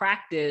time to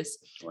practice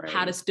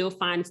how to still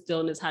find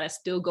stillness, how to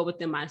still go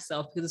within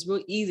myself, because it's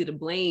real easy to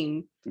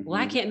blame. Well,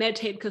 I can't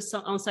meditate because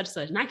on such,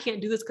 and I can't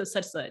do this because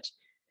such.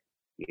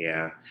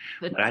 Yeah.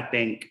 But I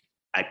think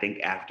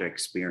after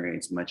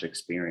much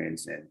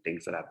experience and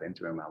things that I've been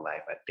through in my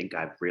life, I think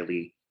I've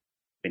really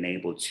been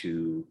able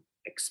to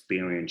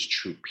experience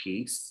true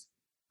peace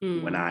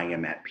when I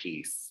am at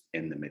peace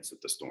in the midst of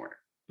the storm.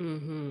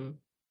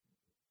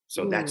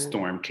 So that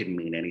storm can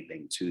mean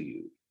anything to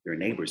you. Your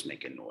neighbors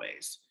making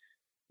noise,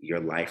 your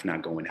life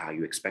not going how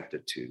you expect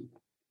it to,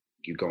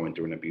 you going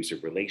through an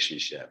abusive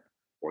relationship,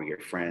 or your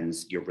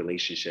friends, your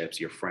relationships,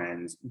 your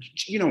friends,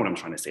 you know what I'm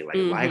trying to say, like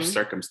life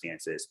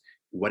circumstances,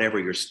 whatever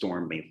your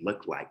storm may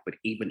look like. But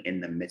even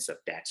in the midst of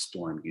that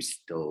storm, you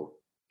still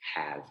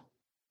have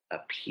a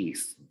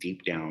peace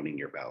deep down in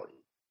your belly.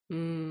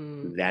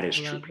 That is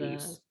true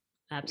peace.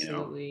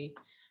 Absolutely.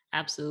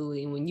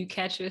 Absolutely. And when you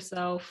catch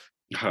yourself,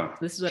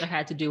 this is what I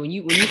had to do. When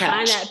you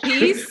find that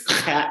peace,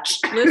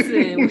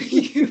 listen, when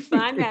you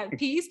find that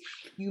peace,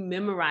 you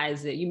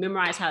memorize it. You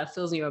memorize how it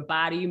feels in your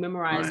body. You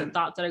memorize the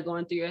thoughts that are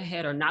going through your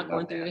head or not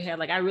going through your head.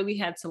 Like I really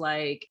had to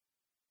like,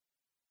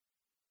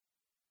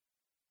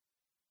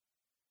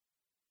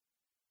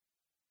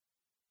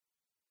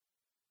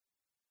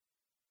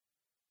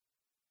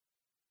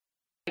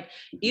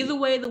 either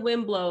way the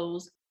wind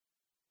blows,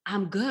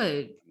 I'm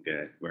good.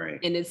 Right.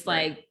 And it's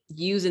like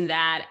using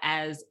that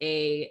as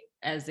a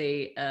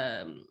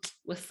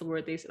what's the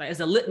word they say, like, as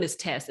a litmus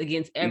test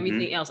against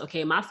everything else.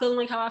 Okay, am I feeling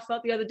like how I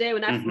felt the other day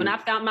when I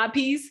found my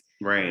peace?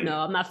 Right. No,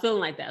 I'm not feeling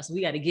like that. So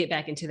we got to get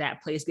back into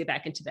that place, get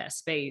back into that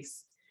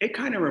space. It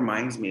kind of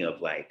reminds me of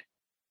like,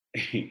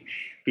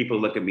 people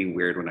look at me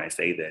weird when I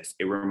say this.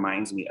 It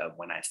reminds me of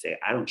when I say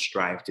I don't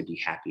strive to be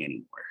happy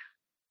anymore.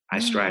 I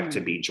strive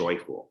to be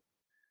joyful,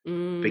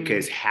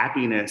 because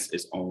happiness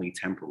is only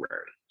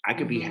temporary. I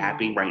could be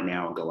happy right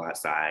now and go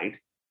outside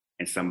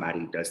and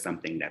somebody does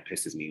something that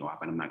pisses me off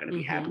and I'm not going to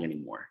be happy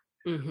anymore.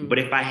 But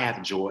if I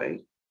have joy,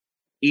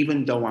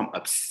 even though I'm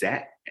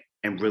upset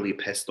and really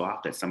pissed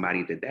off that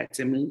somebody did that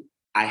to me,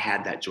 I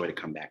had that joy to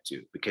come back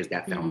to, because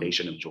that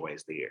foundation of joy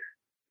is there.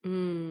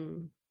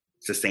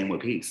 It's the same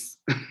with peace.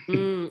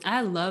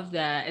 I love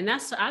that. And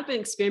I've been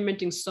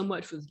experimenting so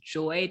much with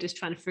joy, just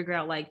trying to figure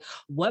out like,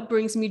 what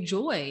brings me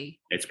joy?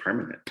 It's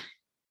permanent.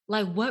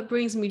 Like what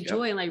brings me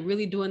joy, and like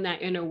really doing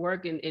that inner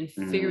work and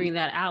figuring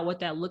that out, what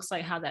that looks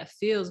like, how that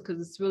feels. Because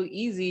it's really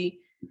easy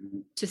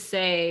to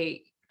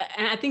say,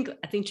 and I think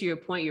to your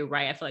point, you're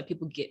right. I feel like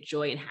people get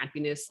joy and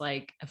happiness.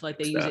 Like I feel like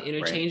they use it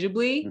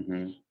interchangeably,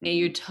 and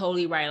you're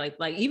totally right.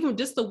 Like even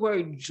just the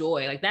word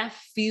joy, like that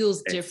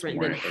feels different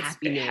than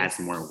happiness. It has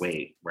more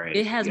weight, right?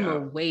 It has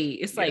more weight.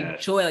 It's like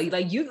joy.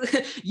 Like you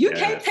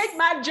can't take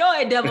my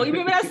joy, devil. You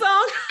remember that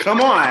song? Come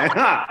on,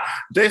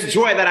 this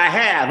joy that I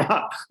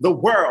have, the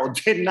world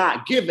did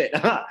not give it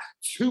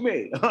to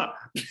me.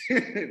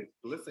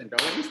 Listen,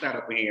 don't let me start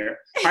up in here.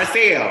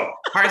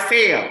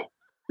 Parcel.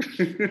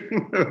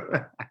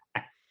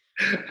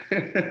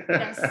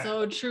 That's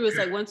so true. It's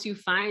like once you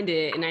find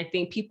it, and I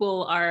think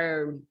people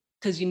are,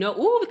 because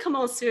come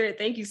on, Spirit,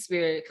 thank you,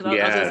 Spirit. Because I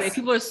was gonna say,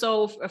 people are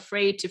so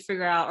afraid to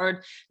figure out,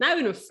 or not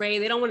even afraid,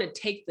 they don't want to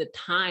take the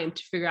time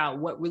to figure out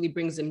what really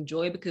brings them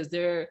joy, because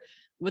they're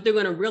what they're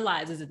going to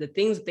realize is that the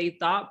things that they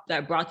thought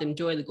that brought them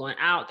joy, the going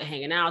out, the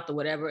hanging out, the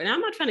whatever. And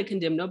I'm not trying to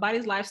condemn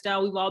nobody's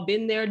lifestyle. We've all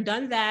been there,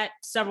 done that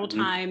several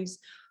times,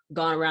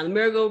 gone around the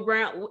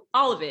merry-go-round,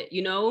 all of it,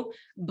 you know,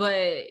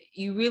 but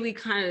you really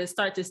kind of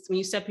start to, when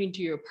you step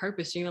into your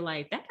purpose, you're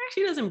like, that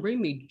actually doesn't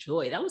bring me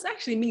joy. That was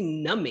actually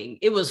me numbing.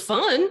 It was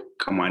fun.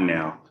 Come on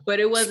now. But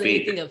it wasn't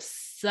anything of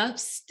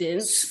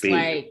substance.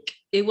 Like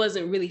it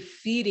wasn't really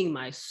feeding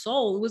my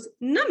soul. It was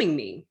numbing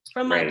me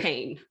from my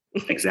pain.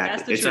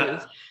 Exactly.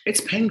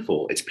 It's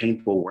painful. It's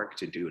painful work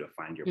to do, to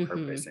find your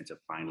purpose and to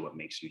find what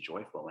makes you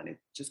joyful. And it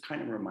just kind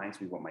of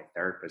reminds me what my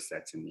therapist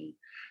said to me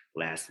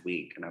last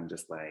week. And I'm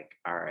just like,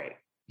 all right,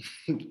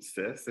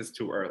 sis, it's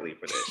too early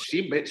for this.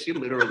 She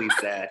literally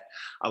said,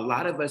 a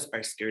lot of us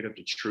are scared of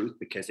the truth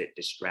because it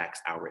distracts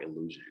our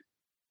illusion.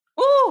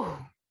 Ooh.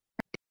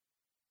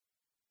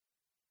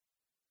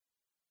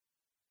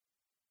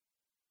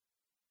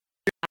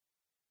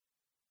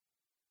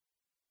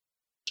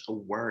 A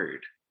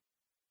word.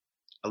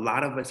 A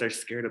lot of us are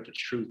scared of the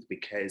truth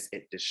because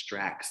it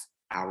distracts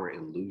our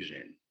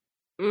illusion.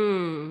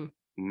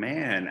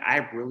 Man,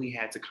 I really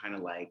had to kind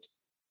of like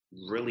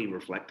really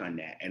reflect on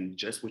that. And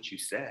just what you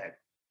said,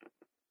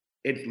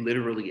 it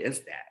literally is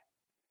that,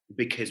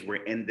 because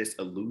we're in this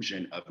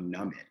illusion of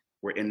numbing.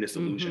 We're in this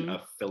illusion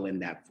of filling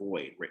that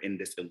void. We're in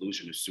this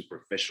illusion of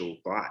superficial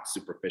thoughts,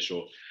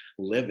 superficial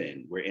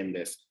living. We're in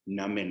this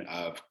numbing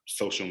of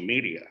social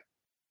media.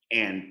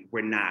 And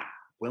we're not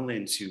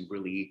willing to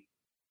really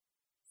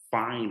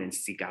find and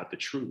seek out the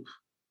truth.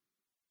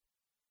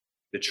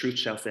 The truth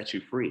shall set you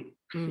free.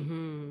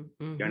 You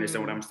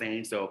understand what I'm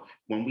saying? So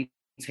when we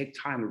take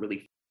time to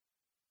really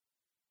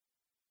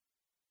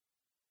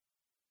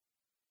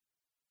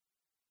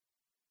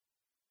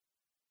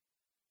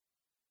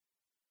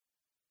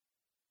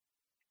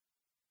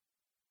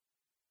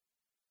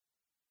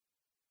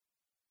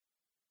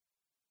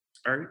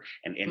earth,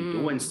 and in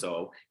doing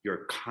so,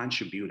 you're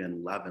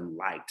contributing love and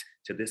light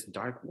to this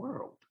dark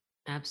world.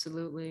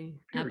 Absolutely.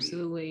 Period.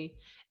 Absolutely.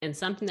 And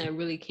something that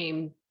really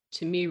came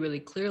to me really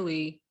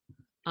clearly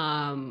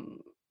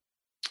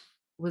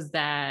was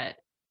that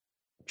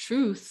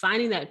truth,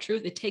 finding that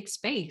truth, it takes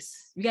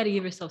space. You got to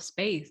give yourself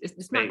space.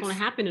 It's not going to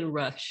happen in a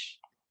rush.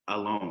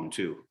 Alone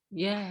too.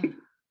 Yeah.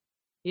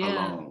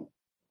 Alone.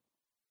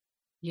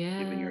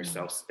 Yeah. Giving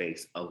yourself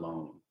space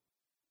alone.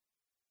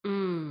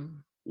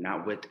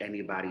 Not with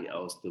anybody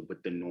else, but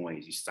with the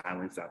noise. You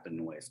silence out the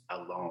noise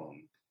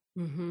alone.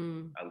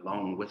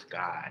 Alone with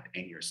God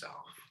and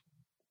yourself.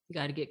 You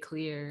got to get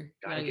clear.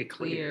 Gotta get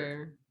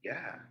clear.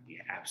 Yeah,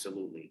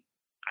 absolutely.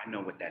 I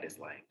know what that is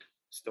like.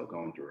 Still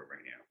going through it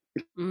right now.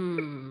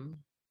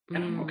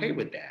 And I'm okay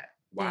with that.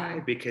 Why?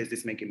 Yeah. Because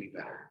it's making me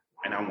better.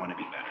 And I want to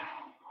be better.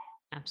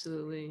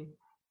 Absolutely.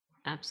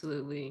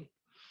 Absolutely.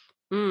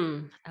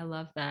 I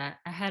love that.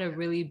 I had a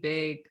really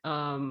big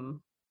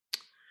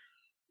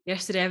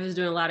yesterday I was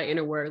doing a lot of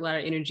inner work, a lot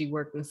of energy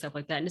work and stuff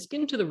like that. And it's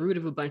getting to the root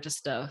of a bunch of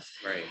stuff.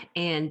 Right.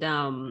 And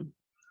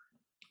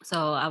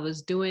so I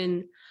was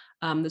doing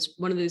this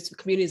one of these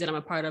communities that I'm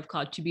a part of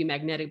called To Be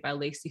Magnetic by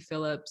Lacey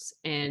Phillips.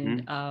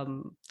 And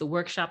the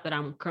workshop that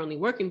I'm currently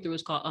working through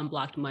is called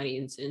Unblocked Money.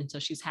 And so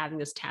she's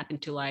having us tap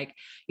into like,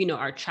 you know,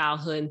 our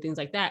childhood and things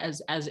like that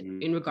as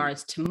in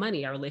regards to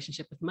money, our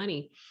relationship with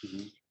money.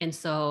 And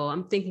so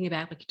I'm thinking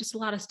about like just a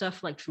lot of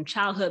stuff like from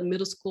childhood,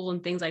 middle school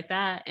and things like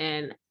that.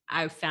 And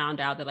I found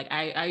out that like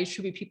I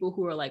attribute people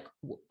who are like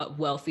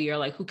wealthy or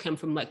like who come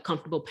from like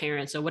comfortable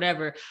parents or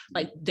whatever,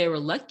 like they were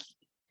lucky.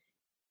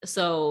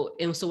 So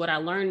what I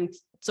learned,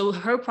 so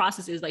her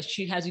process is like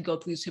she has you go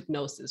through this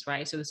hypnosis,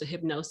 right? So there's a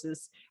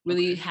hypnosis,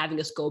 really having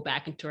us go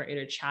back into our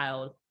inner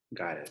child.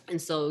 Got it.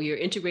 And so you're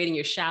integrating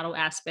your shadow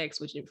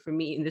aspects, which for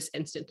me in this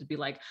instance would be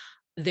like,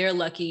 they're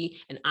lucky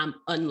and I'm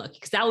unlucky.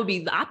 Because that would be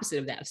the opposite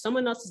of that. If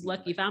someone else is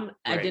lucky, if I'm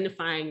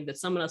identifying that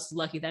someone else is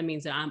lucky, that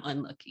means that I'm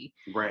unlucky.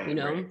 Right. You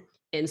know? Right.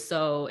 And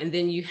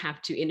then you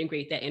have to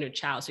integrate that inner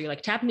child. So you're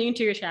like tapping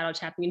into your shadow,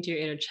 tapping into your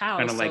inner child.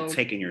 Kind of like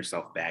taking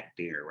yourself back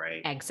there,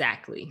 right?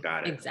 Exactly.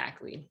 Got it.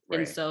 Exactly. Right.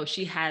 And so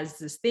she has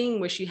this thing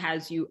where she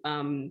has you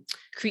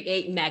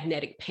create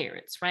magnetic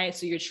parents, right?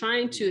 So you're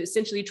trying to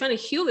essentially trying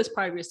to heal this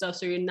part of yourself.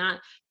 So you're not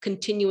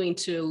continuing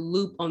to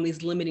loop on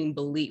these limiting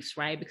beliefs,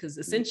 right? Because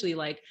essentially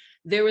like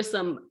there was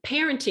some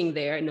parenting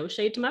there, no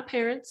shade to my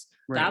parents,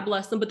 God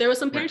bless them. But there was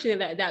some parenting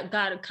that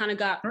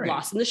got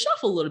lost in the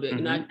shuffle a little bit.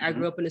 You know, I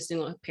grew up in a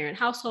single parent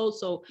household.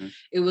 So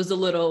it was a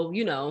little,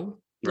 you know,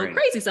 a little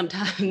crazy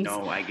sometimes.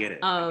 No, I get it.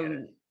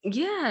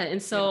 Yeah. And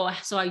so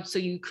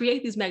you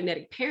create these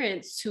magnetic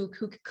parents who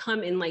could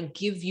come and like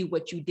give you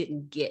what you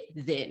didn't get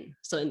then.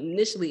 So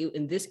initially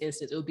in this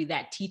instance, it would be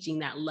that teaching,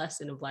 that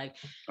lesson of like,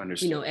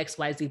 you know, X,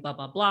 Y, Z, blah,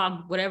 blah,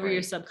 blah, whatever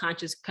your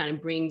subconscious kind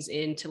of brings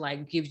in to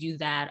like give you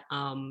that,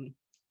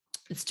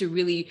 it's to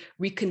really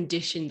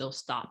recondition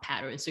those thought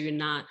patterns. So you're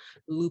not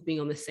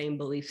looping on the same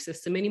belief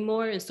system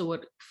anymore. And so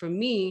for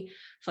me, I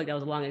feel like that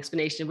was a long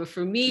explanation, but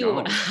for me,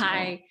 when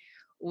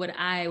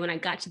I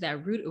got to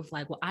that root of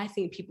like, well, I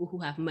think people who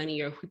have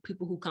money or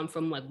people who come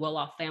from like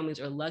well-off families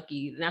are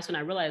lucky. And that's when I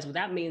realized, well,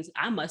 that means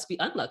I must be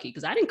unlucky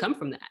because I didn't come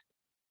from that.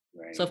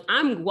 Right. So if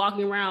I'm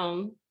walking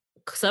around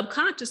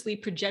subconsciously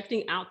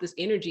projecting out this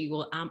energy,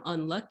 well, I'm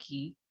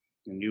unlucky.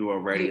 And you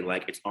already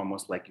like, it's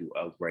almost like you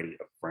already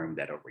affirmed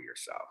that over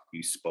yourself.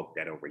 You spoke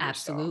that over yourself.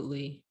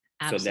 Absolutely.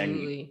 So then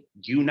Absolutely.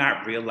 you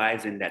not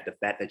realizing that the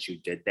fact that you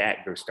did that,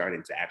 you're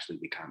starting to actually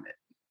become it.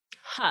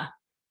 Huh.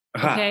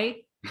 Ha.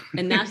 Okay.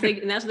 And that's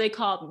what they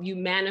call you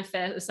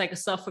manifest. It's like a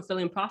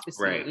self-fulfilling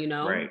prophecy, Right. you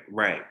know?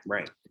 Right.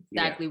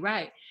 Exactly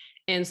right.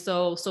 And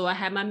so I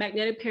had my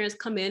magnetic parents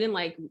come in and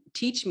like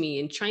teach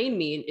me and train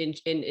me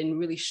and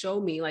really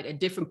show me like a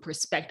different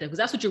perspective, because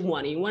that's what you're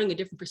wanting. You're wanting a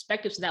different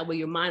perspective, so that way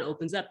your mind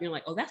opens up. You're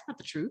like, oh, that's not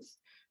the truth.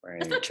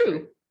 Right. That's not true.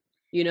 Right.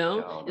 You know?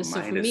 Yo, the And so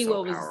mind for is me, so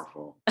what was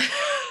powerful.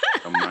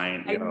 The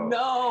mind, I yo.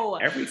 know.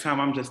 Every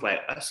time I'm just like,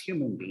 us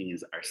human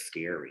beings are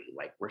scary.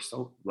 Like we're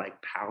so like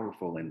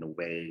powerful in the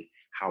way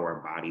how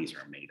our bodies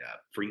are made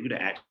up. For you to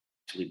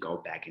actually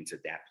go back into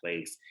that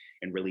place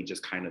and really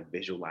just kind of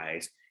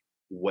visualize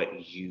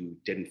what you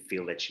didn't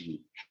feel that you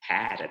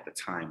had at the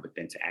time, but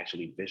then to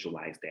actually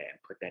visualize that and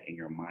put that in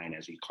your mind,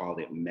 as we called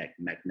it,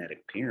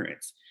 magnetic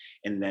parents.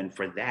 And then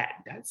for that,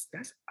 that's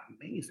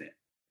amazing.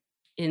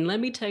 And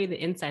let me tell you the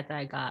insight that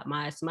I got.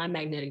 My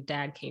magnetic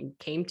dad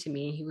came to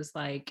me. He was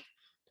like,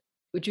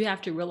 what you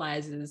have to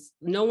realize is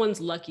no one's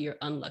lucky or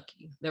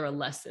unlucky. There are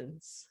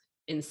lessons.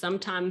 And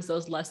sometimes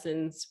those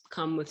lessons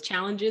come with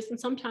challenges and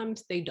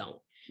sometimes they don't,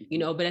 you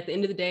know, but at the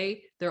end of the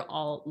day, they're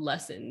all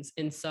lessons.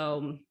 And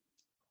so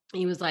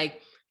he was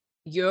like,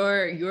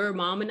 your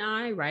mom and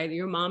I, right?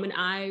 Your mom and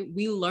I,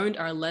 we learned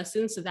our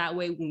lessons. So that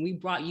way, when we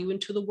brought you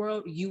into the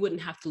world, you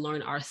wouldn't have to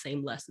learn our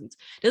same lessons.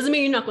 Doesn't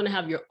mean you're not going to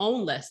have your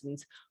own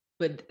lessons,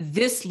 but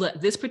this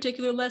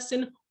particular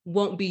lesson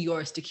won't be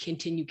yours to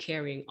continue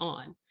carrying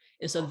on.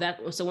 And so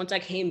once I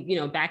came, you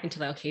know, back into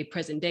like, okay,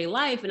 present day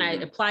life, and I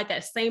applied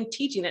that same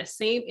teaching, that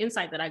same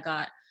insight that I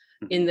got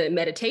in the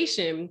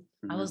meditation,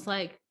 I was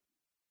like,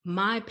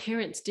 my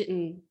parents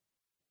didn't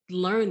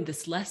learn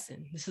this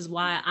lesson. This is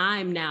why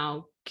I'm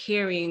now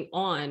carrying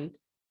on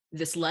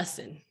this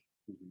lesson.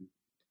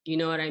 You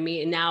know what I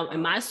mean? And now,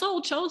 and my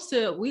soul chose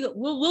to,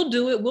 we'll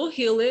do it, we'll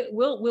heal it,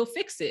 we'll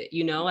fix it,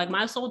 you know, like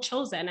my soul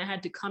chose that. And I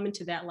had to come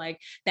into that, like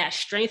that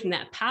strength and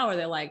that power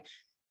that like,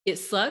 it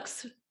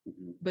sucks,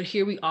 but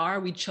here we are,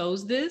 we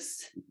chose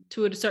this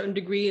to a certain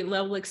degree and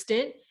level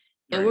extent.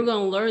 And we're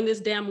going to learn this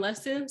damn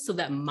lesson so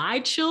that my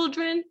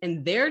children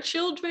and their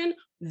children,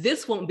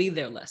 this won't be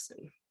their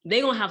lesson.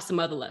 They're going to have some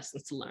other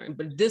lessons to learn,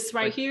 but this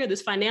right here,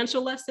 this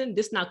financial lesson,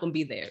 this not going to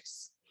be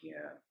theirs.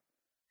 Yeah.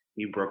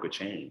 You broke a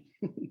chain.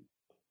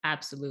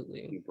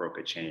 Absolutely. You broke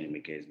a chain,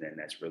 because then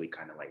that's really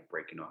kind of like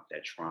breaking off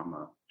that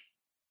trauma.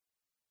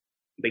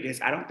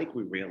 Because I don't think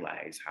we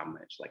realize how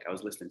much, like I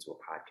was listening to a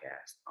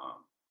podcast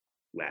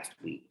last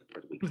week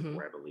or the week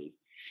before, I believe.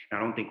 And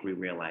I don't think we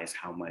realize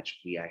how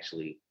much we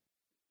actually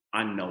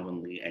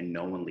unknowingly and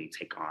knowingly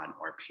take on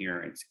our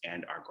parents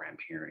and our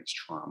grandparents'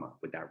 trauma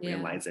without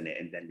realizing it.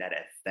 And then that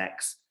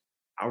affects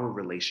our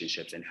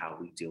relationships and how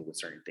we deal with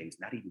certain things,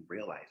 not even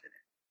realizing it.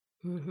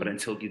 But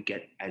until you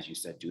get, as you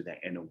said, do that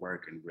inner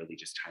work and really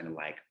just kind of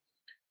like,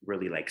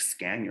 really like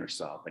scan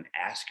yourself and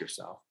ask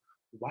yourself,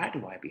 why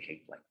do I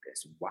behave like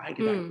this? Why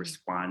did I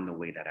respond the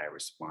way that I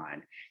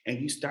respond? And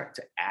you start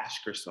to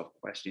ask yourself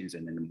questions.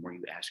 And then the more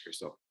you ask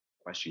yourself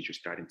questions, you're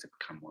starting to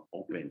become more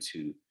open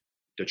to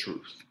the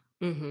truth.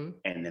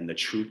 And then the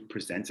truth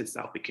presents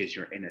itself because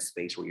you're in a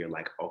space where you're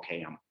like,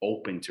 okay, I'm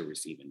open to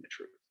receiving the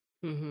truth.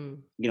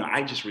 You know,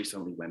 I just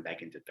recently went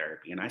back into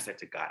therapy and I said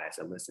to God, I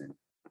said, listen,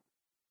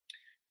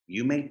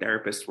 you made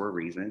therapists for a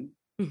reason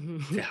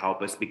to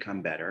help us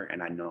become better.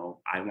 And I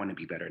know I want to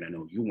be better and I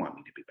know you want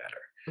me to be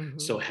better.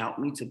 So help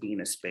me to be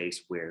in a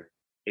space where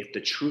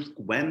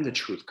when the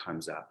truth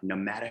comes up, no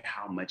matter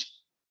how much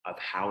of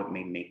how it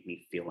may make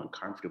me feel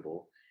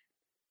uncomfortable,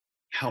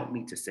 help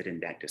me to sit in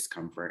that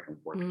discomfort and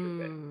work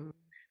through it.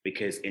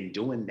 Because in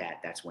doing that,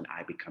 that's when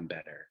I become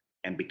better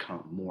and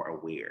become more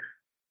aware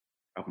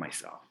of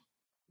myself.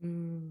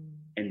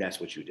 And that's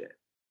what you did.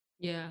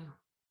 Yeah.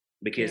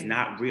 Because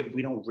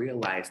we don't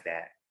realize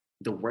that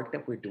the work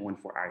that we're doing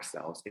for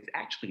ourselves is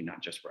actually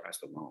not just for us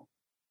alone.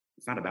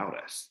 It's not about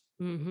us.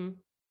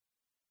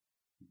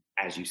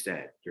 As you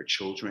said, your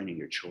children and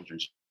your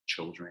children's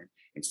children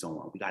and so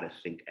on. We got to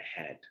think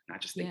ahead, not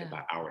just think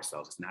about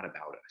ourselves. It's not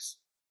about us.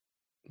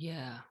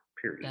 Yeah.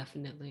 Period.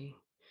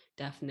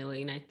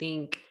 Definitely. And I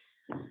think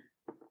I'm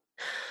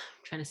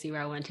trying to see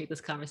where I want to take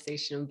this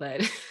conversation,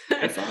 but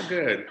it's all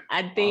good.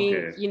 I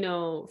think, you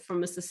know,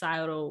 from a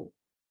societal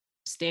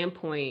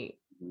standpoint,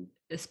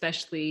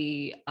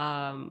 especially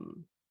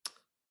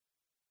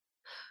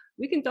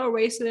we can throw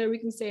race in there, we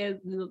can say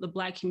the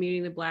Black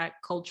community, the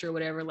Black culture,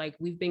 whatever, like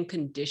we've been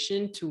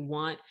conditioned to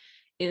want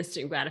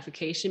instant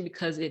gratification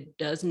because it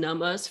does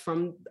numb us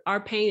from our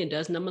pain, it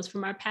does numb us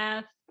from our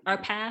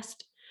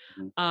past.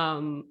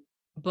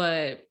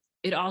 But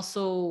it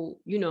also,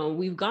 you know,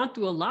 we've gone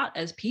through a lot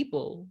as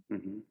people.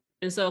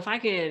 And so if I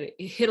can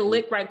hit a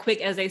lick right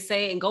quick, as they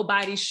say, and go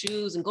buy these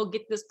shoes and go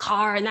get this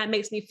car, and that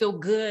makes me feel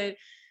good,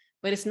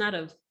 but it's not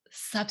of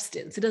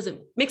substance. It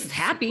doesn't makes us It's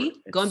super, happy.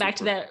 it's Going back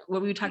to super, that,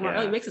 what we were talking about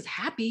earlier, it yeah, makes us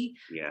happy,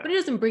 yeah, but it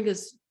doesn't bring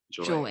us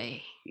joy.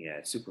 joy. Yeah,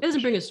 it's It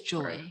doesn't bring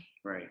superficial. us Right, joy.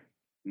 right.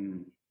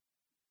 Mm,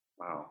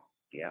 wow.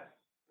 Yeah,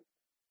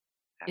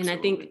 And I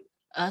think absolutely.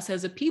 us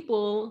as a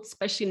people,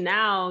 especially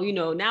now,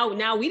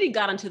 now we did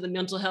got onto the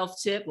mental health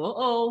tip. We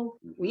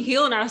Hmm.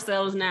 healing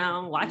ourselves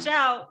now. Watch Hmm.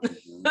 out.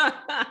 Hmm.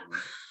 Hmm.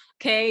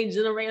 Okay,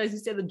 generate, as you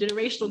said, the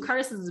generational Hmm.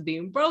 curses is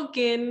being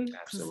broken because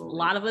a Absolutely.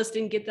 lot of us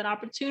didn't get that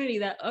opportunity,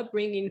 that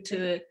upbringing I think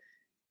to,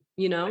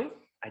 you I, know.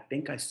 I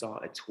think I saw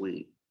a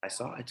tweet. I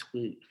saw a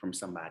tweet from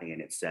somebody,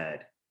 and it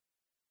said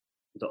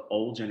the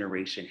old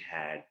generation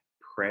had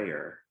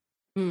prayer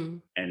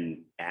Mm,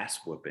 and ass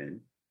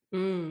whooping,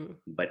 mm.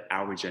 but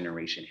our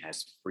generation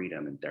has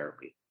freedom and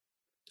therapy.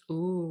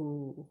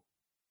 Ooh,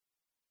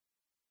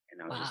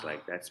 And I was just wow,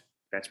 like,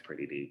 that's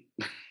pretty deep.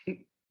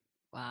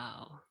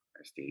 wow,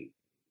 That's deep.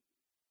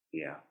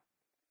 Yeah,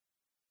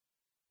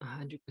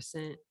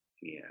 100%,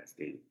 yeah, it's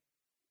deep.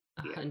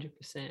 a Yeah,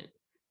 100%.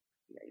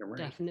 yeah, you're right.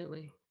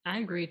 Definitely. I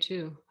You're agree right.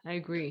 too. I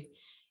agree.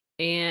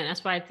 And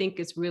that's why I think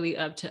it's really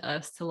up to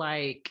us to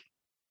like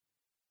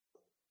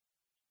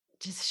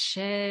just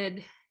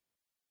shed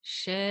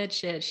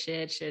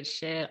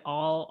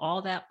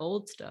all that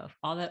old stuff,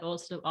 all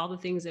the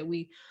things that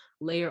we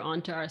layer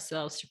onto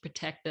ourselves to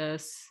protect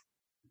us,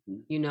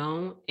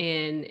 Mhm.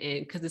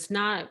 and because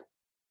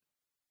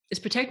it's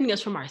protecting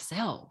us from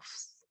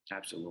ourselves. We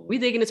Absolutely.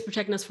 thinking it's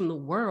protecting us from the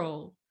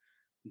world,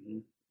 Hmm.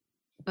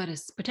 but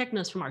it's protecting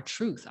us from our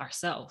truth,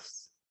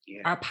 ourselves,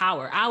 Yeah, our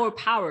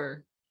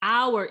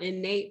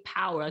innate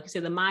power. Like you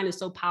said, the mind is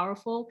so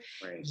powerful.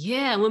 right.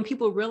 Yeah, when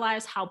people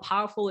realize how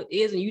powerful it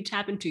is and you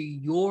tap into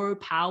your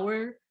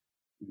power,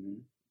 Hmm.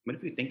 But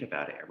if you think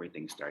about it,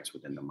 everything starts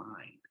within the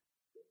mind.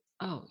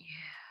 oh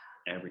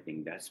yeah.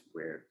 Everything, that's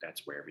where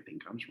everything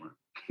comes from.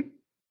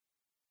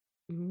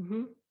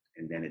 Hmm.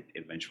 And then it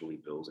eventually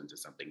builds into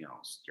something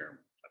else. Your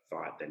a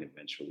thought then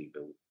eventually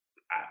build.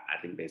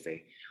 I think they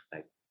say,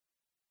 like,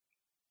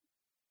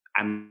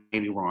 I may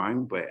be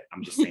wrong, but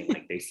I'm just saying,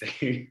 like they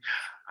say,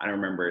 I don't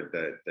remember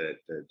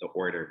the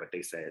order, but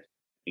they said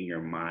in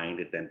your mind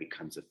it then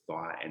becomes a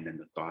thought, and then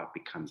the thought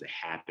becomes a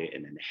habit,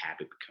 and then the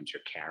habit becomes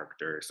your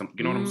character. Some,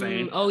 you know what I'm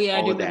saying? Oh yeah, I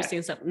All do of remember that.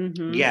 seeing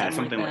something, Yeah,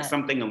 something like that.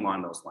 something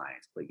along those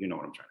lines. But you know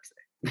what I'm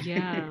trying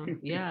Yeah, to say.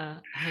 yeah,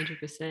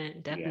 100%,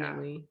 Yeah,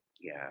 definitely.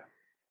 yeah.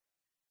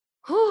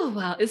 Oh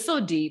wow, it's so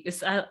deep.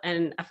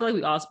 And I feel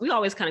like we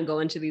always kind of go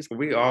into these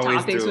We always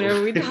topics do.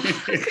 whenever we talk.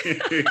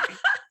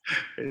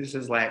 It's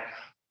just like,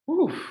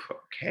 whew,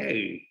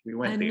 okay, we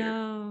went there.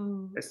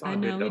 It's I all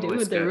good know, though. we It's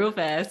went there good. real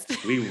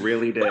fast. We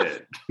really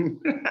did.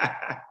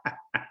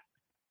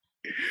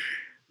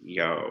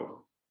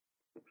 Yo,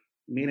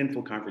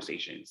 meaningful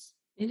conversations.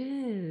 It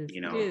is. You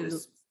It know, is.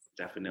 this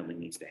definitely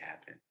needs to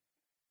happen.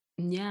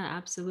 Yeah,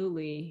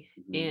 absolutely.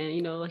 Mhm.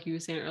 And like you were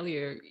saying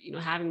earlier,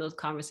 having those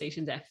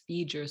conversations that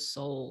feed your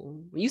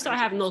soul. When you start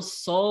having 100%. those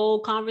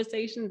soul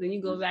conversations, then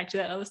you go Mhm. back to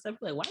that other stuff.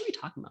 Like, why are we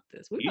talking about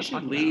this? What are You we should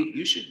talking about? leave.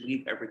 You should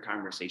leave every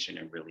conversation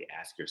and really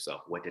ask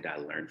yourself, what did I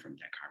learn from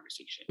that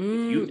conversation?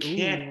 Ooh. If you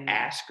can't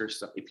answer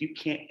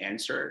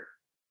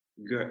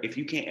if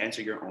you can't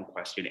answer your own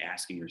question,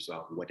 asking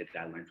yourself, what did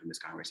I learn from this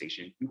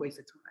conversation? You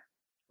wasted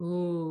time.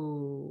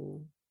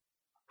 Ooh.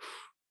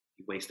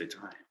 You wasted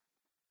time.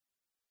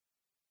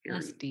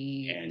 That's Period.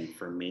 deep. And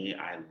for me,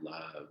 I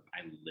live,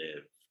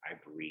 I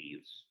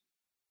breathe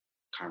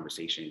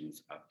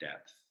conversations of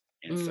depth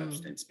and Mm,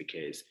 substance,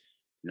 because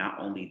not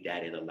only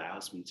that, it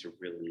allows me to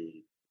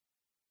really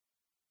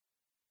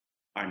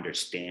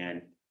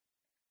understand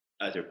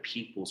other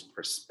people's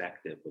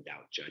perspective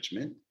without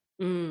judgment.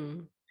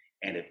 mm,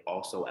 And it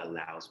also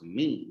allows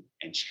me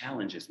and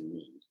challenges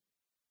me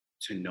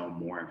to know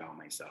more about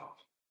myself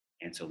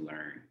and to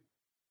learn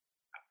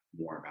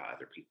more about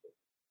other people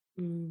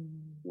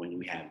mm, when you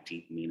have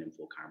deep,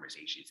 meaningful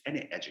conversations, and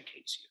it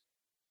educates you.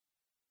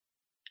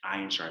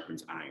 Iron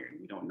sharpens iron.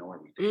 We don't know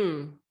everything,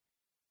 mm,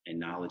 and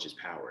knowledge is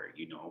power.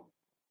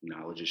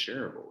 Knowledge is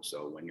shareable.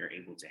 So when you're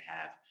able to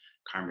have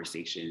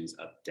conversations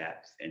of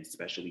depth, and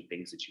especially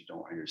things that you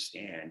don't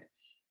understand,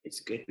 it's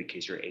good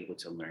because you're able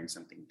to learn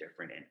something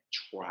different and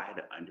try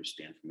to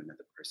understand from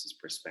another person's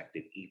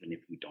perspective, even if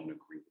you don't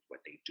agree with what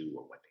they do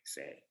or what they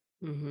say.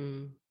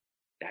 mm-hmm,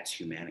 That's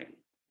humanity.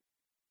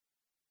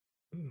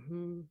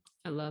 mm-hmm.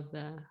 I love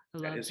that. I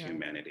That love is that.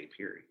 humanity,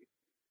 period.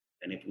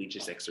 And if we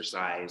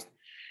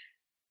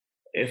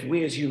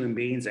as human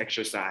beings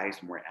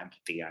exercised more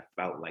empathy, I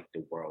felt like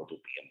the world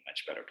would be a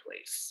much better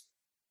place.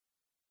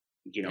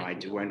 I do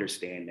Definitely.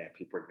 understand that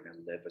people are going to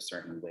live a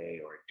certain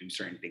way or do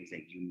certain things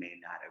that you may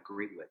not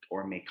agree with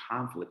or may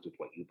conflict with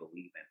what you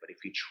believe in. But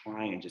if you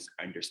try and just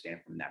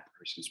understand from that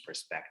person's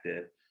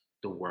perspective,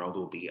 the world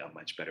will be a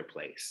much better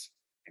place,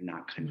 and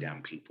not condemn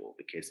Mm, people,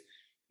 because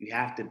you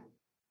have to,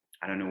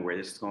 I don't know where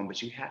this is going,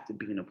 but you have to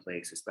be in a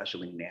place,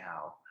 especially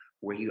now,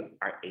 where you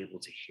are able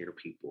to hear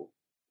people.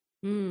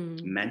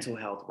 mm, Mental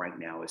health right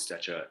now is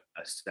such,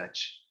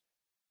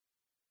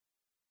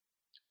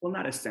 well,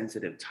 not a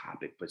sensitive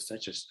topic, but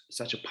such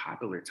a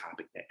popular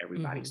topic that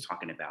everybody's mm-hmm.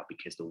 talking about,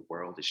 because the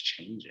world is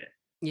changing.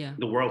 Yeah.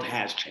 The world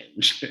has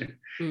changed.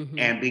 Mm-hmm.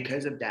 And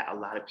because of that, a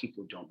lot of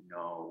people don't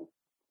know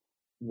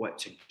what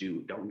to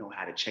do, don't know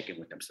how to check in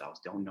with themselves,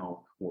 don't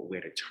know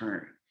where to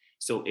turn.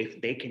 So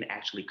if they can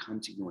actually come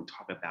to you and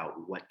talk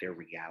about what their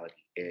reality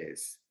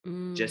is,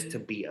 just to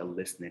Mm, be a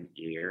listening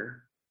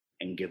ear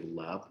and give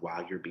love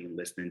while you're being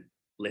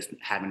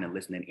having a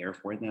listening ear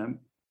for them,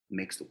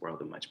 makes the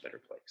world a much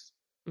better place.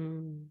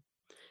 mm.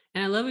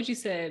 And I love what you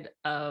said.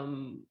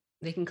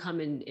 They can come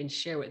in and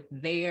share what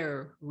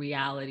their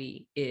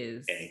reality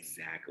is,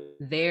 Exactly.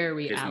 their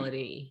Because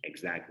reality.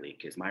 exactly,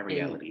 because my And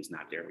reality is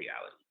not their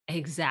reality.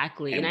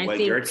 exactly. And And I what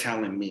you're think,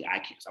 telling me, I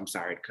can't, I'm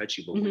sorry to cut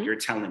you, but what mhm, you're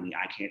telling me,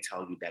 I can't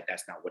tell you that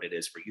that's not what it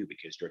is for you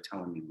because you're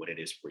telling me what it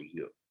is for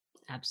you.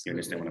 You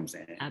understand what absolutely. I'm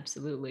saying?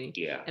 Absolutely.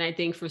 Yeah. And I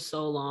think for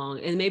so long,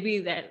 and maybe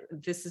that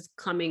this is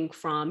coming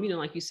from,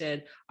 like you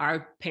said,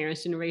 our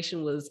parents'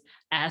 generation was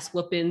ass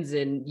whoopings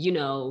and,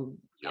 all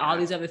Yeah.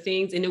 these other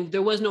things. And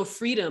there was no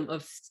freedom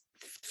of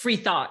free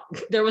thought.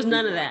 There was Free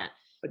none of thought. that,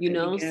 But you then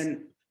know?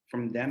 again,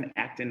 from them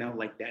acting out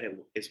like that,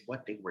 it's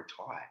what they were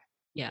taught.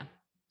 Yeah.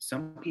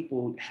 Some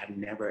people have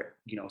never,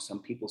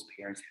 some people's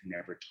parents have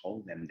never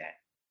told them that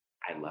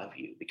I love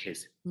you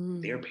because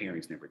their Mm,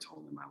 parents never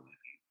told them I love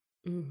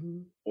you.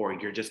 hmm. Or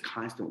you're just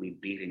constantly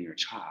beating your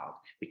child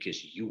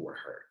because you were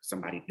hurt.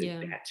 Somebody did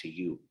Yeah. that to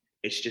you.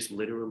 It's just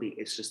literally,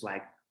 it's just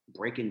like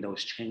breaking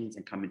those chains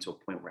and coming to a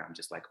point where I'm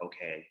just like,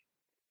 okay,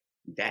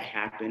 that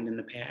happened in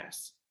the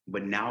past.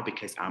 But now,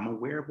 because I'm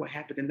aware of what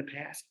happened in the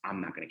past,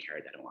 I'm not going to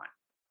carry that on.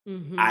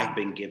 I've Hmm.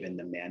 been given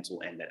the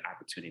mantle and that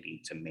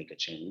opportunity to make a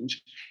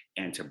change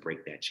and to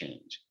break that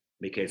change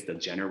because the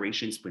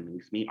generations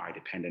beneath me are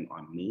dependent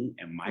on me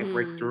and my Mm,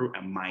 breakthrough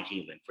and my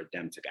healing for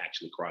them to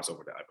actually cross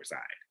over the other side.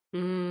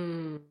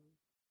 mm.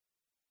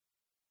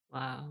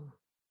 Wow.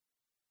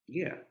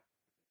 Yeah,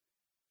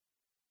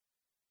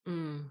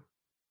 Mm,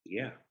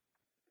 yeah,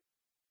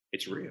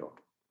 it's real.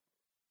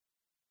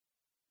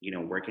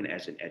 Working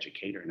as an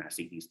educator and I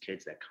see these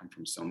kids that come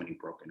from so many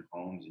broken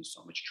homes and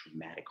so much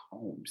traumatic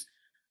homes.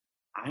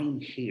 I'm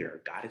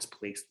here. God has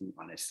placed me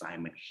on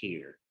assignment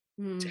here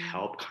to mm,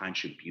 help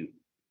contribute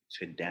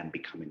to them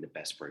becoming the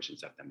best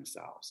versions of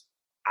themselves.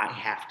 I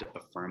have to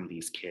affirm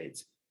these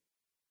kids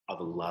of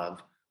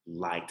love,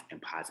 light,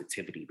 and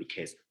positivity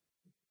because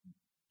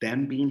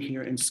them being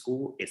here in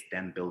school is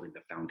them building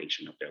the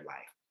foundation of their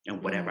life.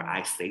 And whatever mm,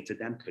 I say to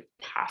them could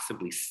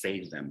possibly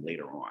save them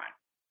later on,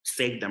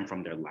 save them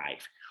from their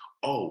life.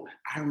 Oh,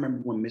 I remember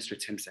when Mr.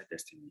 Tim said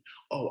this to me.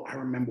 Oh, I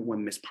remember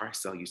when Miss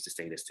Parcell used to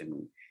say this to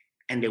me.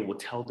 And they will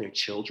tell their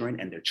children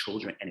and their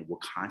children, and it will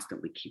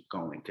constantly keep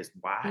going. Because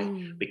why?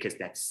 mm. Because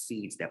that's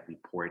seeds that we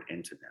poured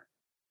into them.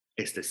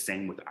 It's the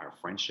same with our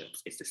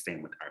friendships, it's the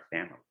same with our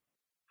family.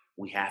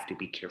 We have to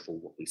be careful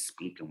what we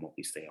speak and what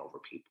we say over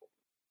people.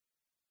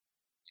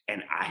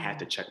 And I had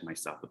to Mm. check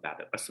myself about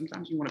it. But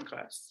sometimes you want to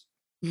cuss.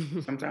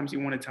 Sometimes you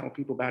want to tell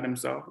people about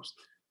themselves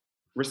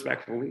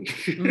respectfully.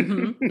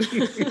 Mhm.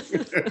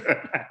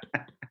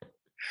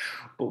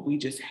 But we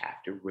just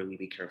have to really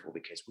be careful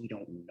because we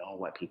don't know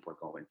what people are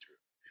going through.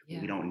 We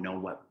Yeah. don't know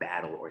what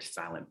battle or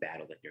silent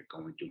battle that they're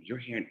going through. You're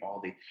hearing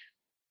all the,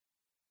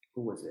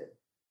 who was it?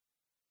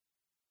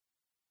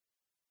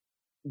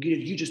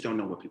 You just don't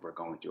know what people are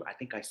going through. I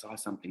think I saw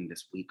something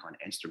this week on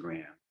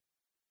Instagram.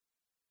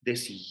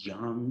 This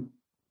young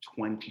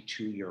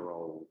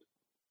 22-year-old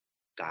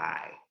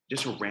guy,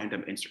 just a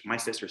random my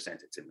sister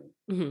sent it to me,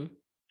 Mhm.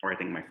 or I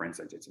think my friend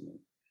sent it to me.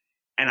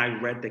 And I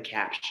read the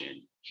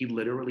caption. He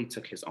literally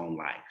took his own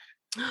life.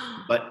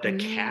 But the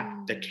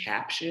No.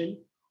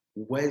 caption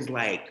was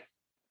like,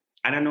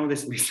 I don't know,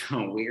 this may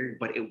sound weird,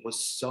 but it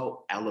was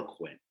so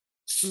eloquent.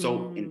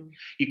 Mm.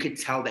 You could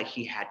tell that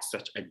he had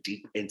such a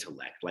deep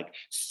intellect, like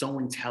so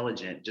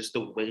intelligent, just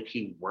the way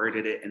he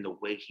worded it and the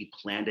way he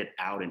planned it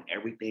out and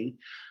everything.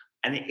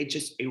 And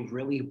it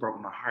really broke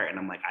my heart. And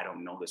I'm like, I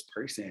don't know this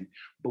person,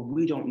 but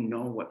we don't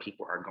know what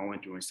people are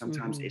going through. And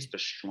sometimes it's Mhm. the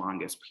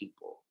strongest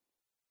people.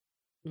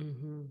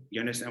 Mhm. You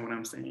understand what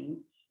I'm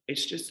saying?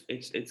 It's just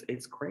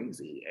it's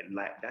crazy. And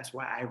like that's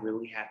why I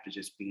really have to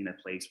just be in a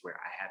place where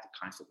I have to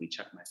constantly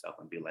check myself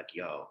and be like,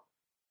 yo,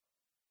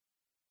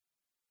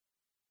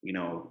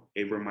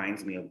 it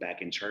reminds me of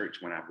back in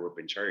church when I grew up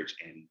in church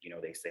and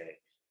they say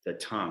the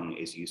tongue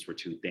is used for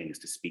two things,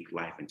 to speak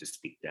life and to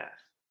speak death.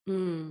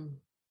 Mm.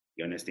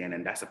 You understand?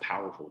 And that's a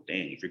powerful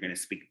thing. If you're going to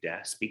speak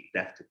death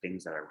to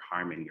things that are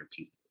harming your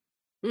people,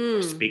 or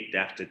Mm. speak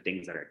death to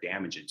things that are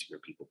damaging to your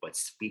people, but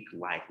speak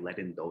life,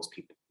 letting those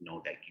people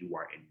know that you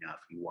are enough,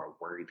 you are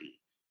worthy,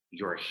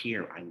 you're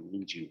here, I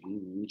need you, we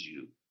need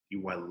you,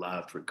 you are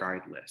loved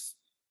regardless,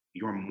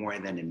 you're more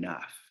than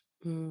enough,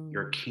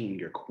 you're Mm. king,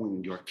 you're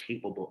queen, you're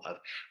capable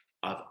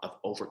of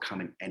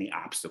overcoming any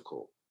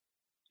obstacle.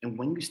 And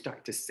when you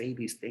start to say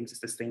these things,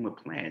 it's the same with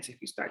plants.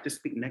 If you start to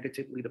speak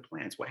negatively to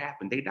plants, what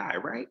happened? They die,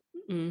 right?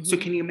 So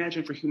Mhm. can you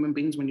imagine for human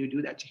beings, when you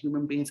do that to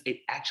human beings,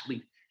 it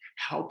actually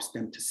helps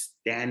them to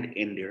stand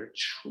in their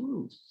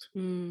truth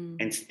Mm.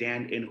 and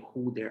stand in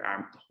who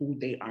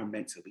they are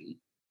meant to be.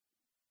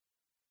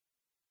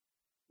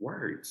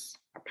 Words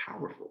are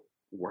powerful.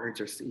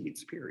 Words are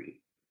seeds,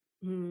 period.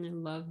 I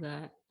love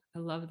that. I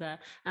love that.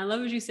 I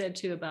love what you said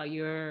too about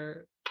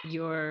your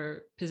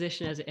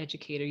position as an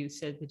educator. You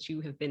said that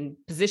you have been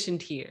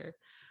positioned here.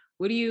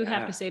 What do you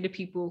have to Yeah. say to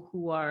people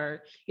who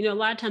are, a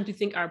lot of times we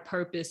think our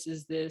purpose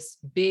is this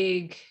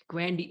big,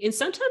 grandiose, and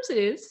sometimes it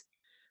is,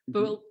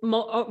 Mhm.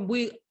 but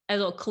we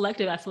as a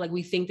collective, I feel like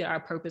we think that our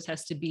purpose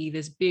has to be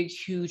this big,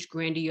 huge,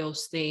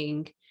 grandiose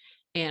thing.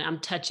 And I'm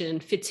touching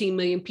 15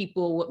 million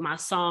people with my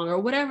song or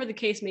whatever the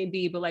case may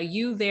be. But like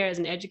you there as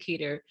an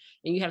educator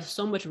and you have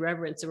so much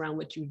reverence around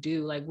what you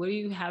do, like what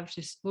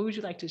would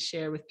you like to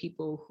share with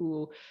people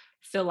who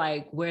feel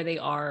like where they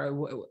are,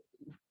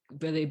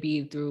 whether it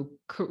be through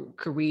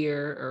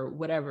career or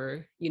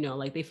whatever,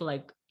 like they feel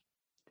like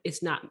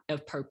it's not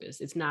of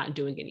purpose, it's not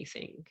doing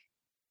anything.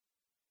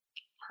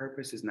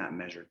 Purpose is not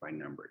measured by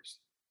numbers.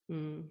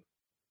 Mm.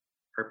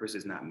 Purpose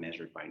is not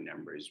measured by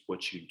numbers.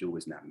 What you do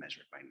is not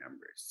measured by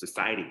numbers.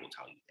 Society will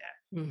tell you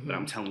that. But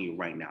I'm Mm-hmm. telling you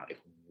right now,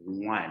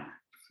 one,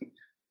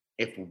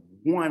 if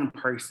one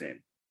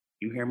person,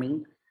 you hear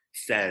me,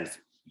 says,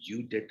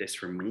 you did this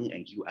for me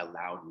and you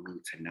allowed me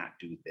to not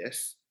do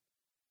this,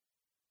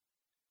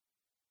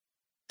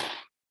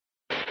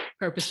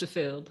 Purpose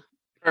fulfilled.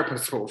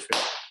 purpose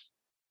fulfilled.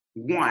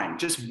 One,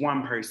 just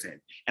one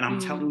person. And I'm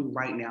telling Mm. you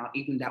right now,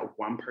 even that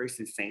one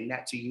person saying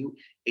that to you,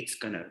 it's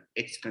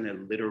gonna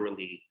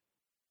literally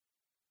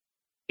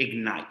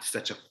ignite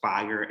such a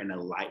fire and a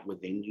light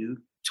within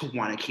you to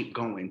want to keep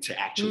going to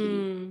actually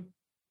Mm.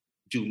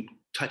 do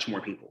touch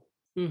more people.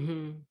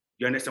 Mm-hmm.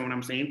 You understand what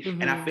I'm saying?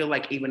 And I Mm-hmm. feel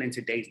like even in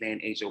today's day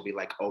and age, it'll be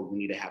like, oh, we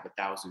need to have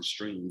 1,000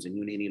 streams and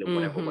you need a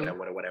whatever, Mm-hmm. whatever,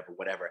 whatever, whatever,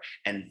 whatever.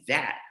 And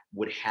that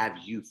would have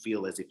you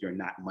feel as if you're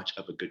not much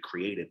of a good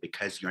creative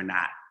because you're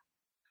not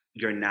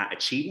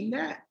achieving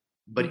that.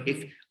 But if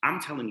Mm-hmm. I'm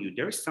telling you,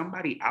 there's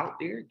somebody out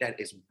there that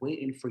is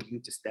waiting for you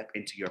to step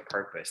into your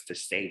purpose to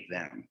save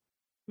them.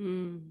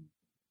 Mm.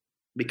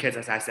 Because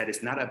as I said,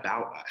 it's not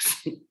about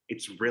us.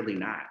 It's really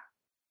not.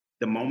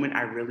 The moment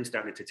I really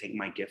started to take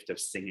my gift of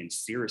singing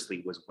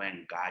seriously was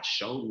when God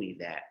showed me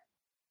that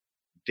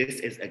this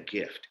is a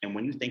gift. And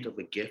when you think of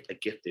a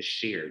gift is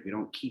shared. You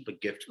don't keep a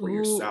gift for Ooh,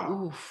 yourself.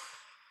 oof.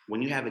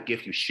 When you have a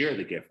gift, you share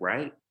the gift,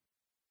 right?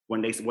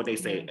 When what they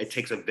say, it Yes.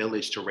 takes a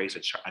village to raise a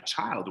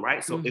child,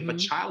 right? So if a Mm-hmm.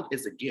 child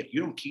is a gift, you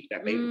don't keep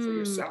that baby for Mm.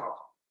 yourself.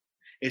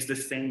 It's the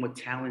same with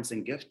talents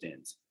and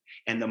giftings.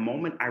 And the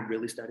moment I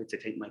really started to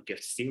take my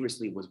gift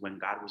seriously was when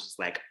God was just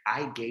like,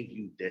 I gave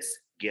you this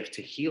gift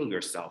to heal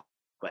yourself.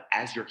 But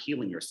as you're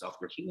healing yourself,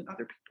 you're healing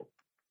other people.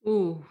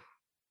 Ooh.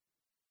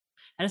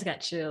 I just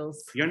got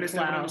chills. You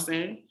understand what I'm Wow.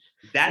 saying?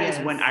 That is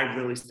when Yes. I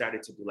really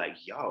started to be like,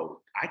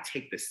 yo, I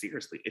take this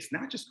seriously. It's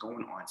not just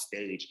going on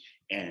stage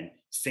and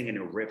singing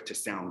a riff to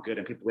sound good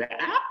and people be like,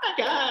 oh my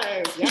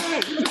God,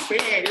 yes, you're gonna sing,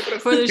 you're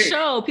For gonna the sing.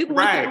 show, people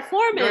want the Right.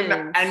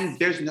 performance. And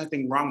there's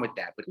nothing wrong with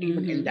that. But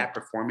even in Mm-hmm. that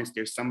performance,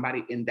 there's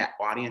somebody in that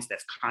audience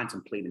that's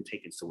contemplating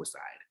taking suicide.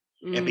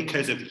 And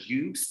because Mm. of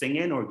you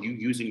singing or you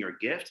using your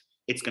gift,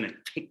 it's going to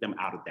take them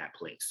out of that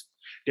place.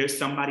 There's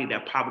somebody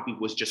that probably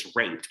was just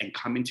raped and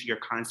coming to your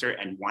concert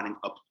and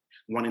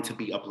wanting to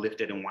be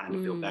uplifted and wanting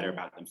to feel better Mm.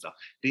 about themselves.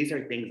 These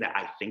are things that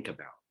I think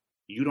about.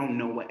 You don't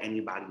know what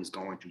anybody is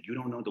going through. You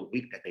don't know the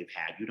week that they've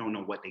had. You don't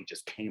know what they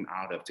just came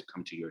out of to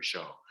come to your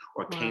show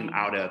or came Wow.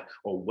 out of,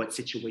 or what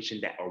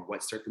situation that, or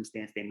what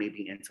circumstance they may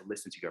be in to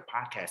listen to your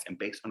podcast. And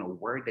based on a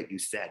word that you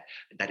said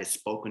that is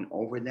spoken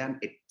over them,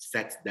 it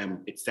sets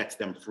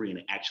them free. And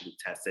it actually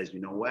says, you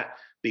know what?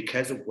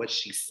 Because of what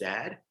she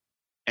said,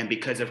 and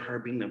because of her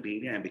being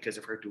obedient and because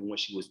of her doing what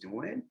she was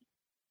doing,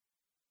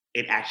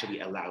 it actually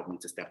allowed me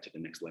to step to the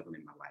next level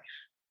in my life.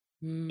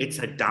 It's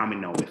a Mm.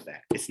 domino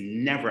effect. It's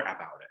never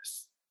about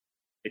us.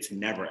 It's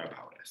never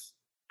about us.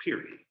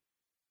 Period.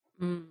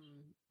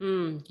 Mm.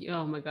 Mm.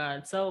 Oh my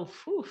God. So,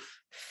 whew,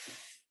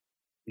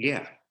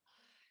 Yeah.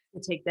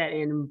 take that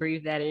in and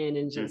breathe that in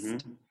and just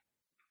Hmm.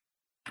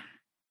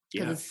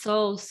 because Yeah. it's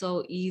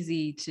so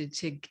easy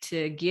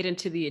to get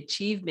into the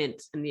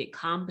achievements and the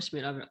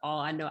accomplishment of it all.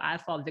 I know I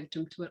fall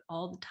victim to it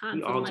all the time,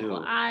 We feeling all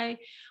like,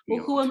 do. We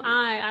who all am do.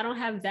 I don't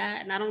have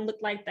that, and I don't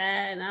look like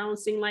that, and I don't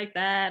sing like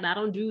that, and I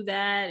don't do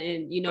that,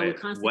 and we But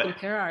constantly what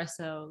compare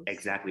ourselves.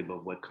 exactly?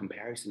 But what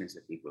comparison is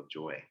the thief of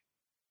joy?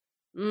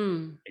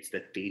 Mm. It's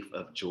the thief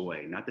of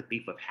joy, not the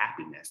thief of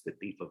happiness, the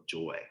thief of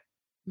joy.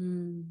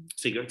 Mm.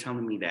 So you're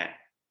telling me that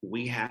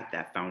we have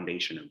that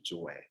foundation of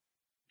joy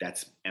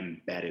that's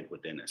embedded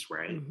within us,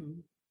 right?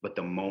 Hmm. But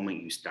the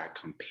moment you start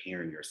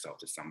comparing yourself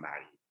to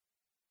somebody,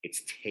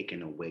 it's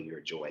taken away your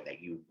joy that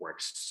you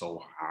worked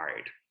so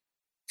hard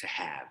to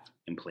have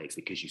in place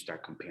because you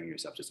start comparing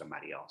yourself to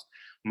somebody else.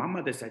 My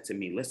mother said to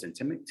me, listen,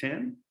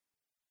 Tim,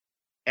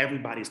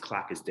 everybody's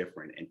clock is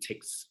different and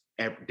ticks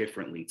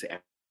differently to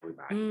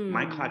everybody.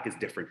 My Mm. clock is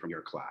different from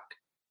your clock.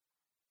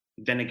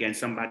 Then again,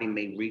 somebody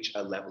may reach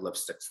a level of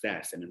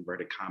success in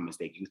inverted commas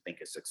that you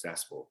think is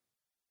successful,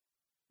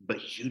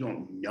 but you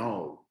don't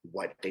know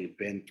what they've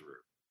been through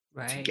to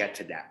Right. get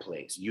to that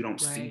place. You don't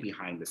see Right.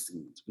 behind the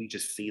scenes. We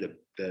just see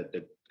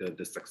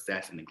the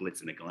success and the glitz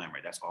and the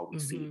glamour. That's all we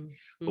see. Hmm.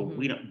 But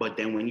we Hmm. don't. But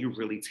then when you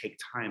really take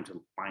time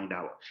to find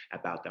out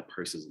about that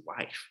person's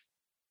life,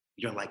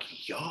 you're like,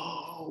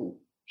 yo,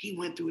 he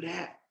went through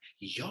that.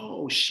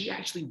 Yo, she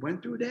actually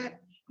went through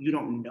that. You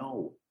don't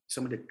know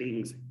some of the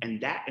things.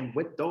 And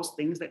with those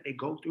things that they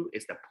go through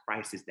is the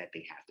prices that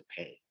they have to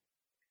pay.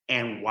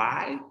 And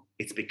why?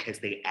 It's because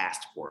they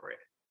asked for it.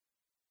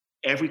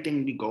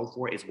 Everything we go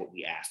for is what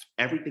we asked.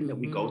 Everything that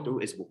we go Mm-hmm. through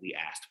is what we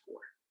asked for.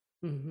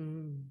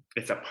 Mm-hmm.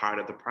 It's a part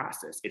of the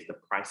process. It's the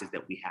prices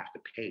that we have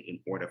to pay in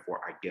order for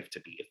our gift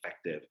to be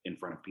effective in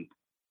front of people.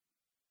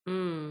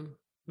 Mm.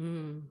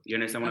 Mm. You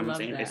understand I what I'm love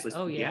saying? It's that. just,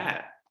 Oh yeah.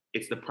 yeah,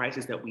 it's the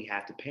prices that we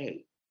have to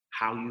pay.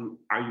 How you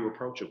are you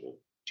approachable?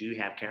 Do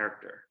you have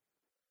character?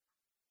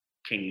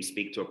 Can you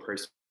speak to a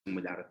person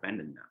without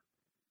offending them?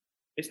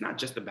 It's not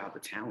just about the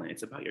talent,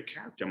 it's about your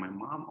character. My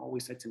mom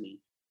always said to me,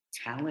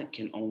 talent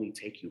can only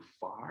take you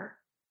far,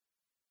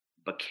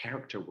 but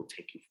character will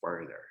take you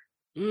further.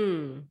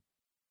 Mm.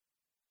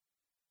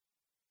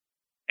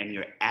 And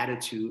your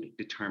attitude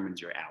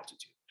determines your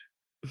altitude.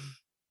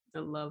 I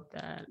love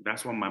that.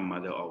 That's what my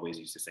mother always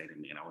used to say to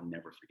me, and I will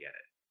never forget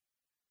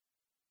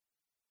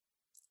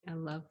it. I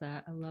love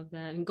that. I love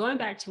that. And going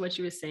back to what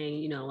you were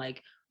saying,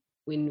 like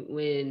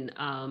when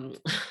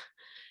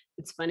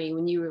it's funny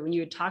when you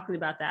were talking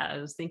about that, I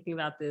was thinking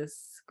about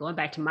this going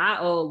back to my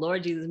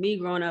Lord Jesus, me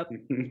growing up,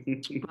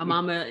 my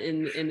mama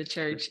in the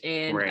church,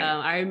 and Right.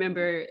 I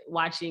remember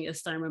watching a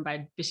sermon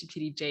by Bishop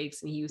T.D.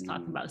 Jakes, and he was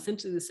talking about Mm.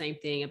 essentially the same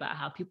thing about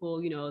how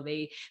people,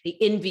 they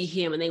envy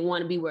him and they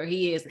want to be where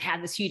he is and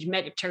have this huge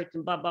mega church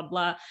and blah blah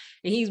blah.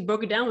 And he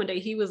broke it down one day.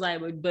 He was like,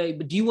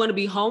 but do you want to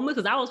be homeless?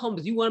 Because I was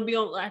homeless. You want to be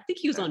on? I think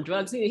he was on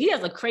drugs. He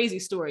has a crazy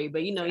story,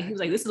 but he was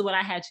like, this is what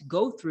I had to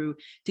go through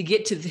to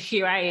get to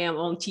here I am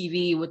on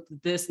TV with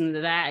this and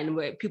that, and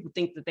what people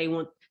think that they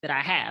want that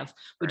I have.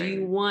 But do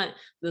you want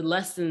the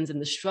lessons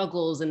and the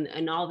struggles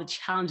and all the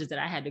challenges that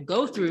I had to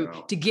go through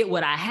to get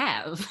what I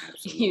have?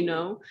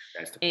 Absolutely.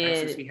 That's the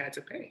prices he had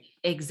to pay.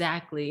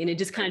 Exactly. And it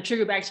just kind of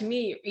triggered back to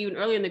me even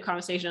earlier in the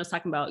conversation. I was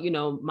talking about,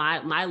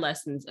 my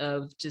lessons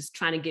of just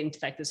trying to get into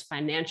like this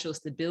financial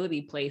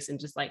stability place, and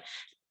just like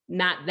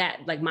not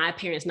that, like my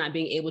parents not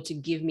being able to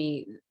give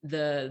me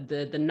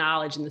the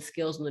knowledge and the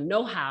skills and the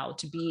know-how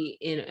to be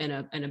in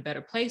a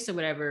better place or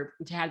whatever,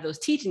 to have those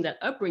teachings, that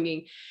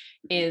upbringing.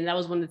 And that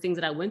was one of the things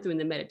that I went through in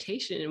the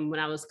meditation. And when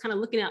I was kind of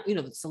looking at,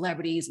 the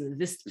celebrities and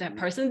this, that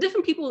person,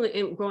 different people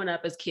growing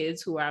up as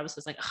kids who I was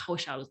just like, oh, I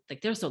wish I was like,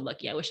 they're so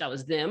lucky. I wish I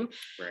was them.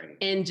 Right.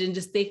 And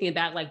just thinking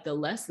about like the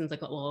lessons,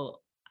 like,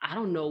 well, I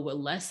don't know what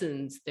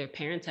lessons their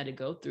parents had to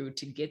go through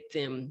to get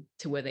them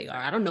to where they are.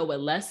 I don't know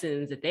what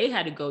lessons that they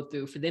had to go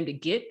through for them to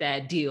get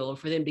that deal or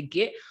for them to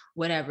get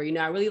whatever.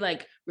 I really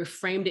like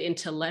reframed it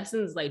into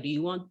lessons. Like, do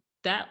you want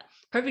that?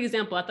 Perfect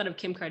example, I thought of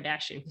Kim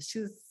Kardashian.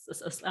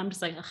 I'm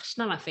just like, she's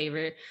not my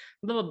favorite,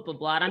 blah, blah, blah,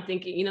 blah. And I'm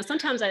thinking,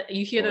 sometimes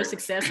you hear their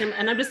success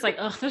and I'm just like,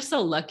 oh, they're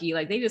so lucky.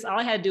 Like all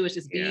I had to do was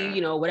just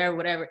be,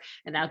 whatever.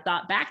 And I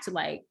thought back to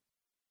like,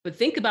 but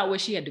think about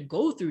what she had to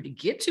go through to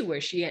get to where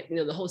she had,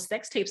 the whole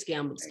sex tape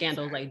scandal.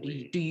 Exactly.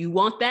 Like, do you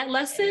want that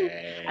lesson?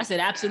 Exactly. I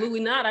said, absolutely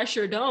not. I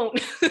sure don't.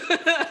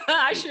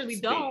 I surely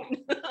don't.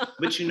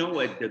 But you know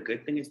what? The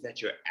good thing is that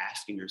you're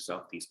asking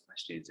yourself these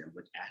questions, and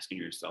with asking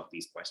yourself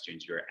these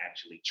questions, you're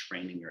actually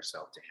training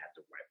yourself to have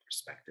the right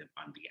perspective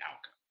on the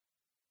outcome.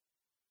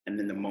 And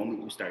then the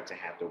moment you start to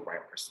have the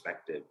right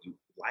perspective,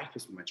 life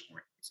is much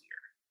more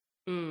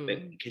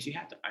easier. Because you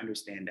have to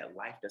understand that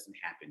life doesn't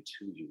happen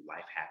to you,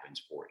 life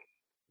happens for you.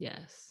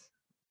 Yes.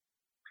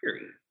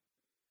 Period.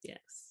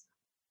 Yes.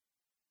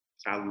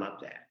 So I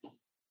love that.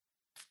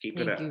 Keep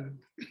it up.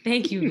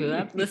 Thank you,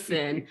 boo.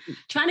 Listen,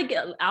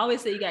 I always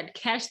say you got to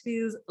catch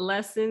these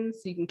lessons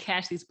so you can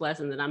catch these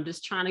blessings. And I'm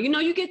just trying to,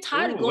 you get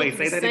tired of going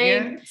through the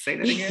same. Again. Say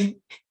that again.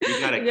 You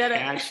got to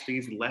catch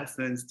these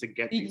lessons to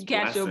get these blessings. You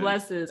can catch your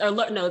blessings.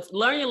 Or it's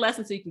learn your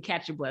lessons so you can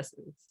catch your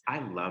blessings. I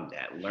love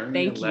that. Learn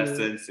your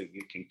lessons so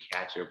you can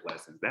catch your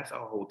blessings. That's a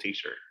whole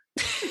t-shirt.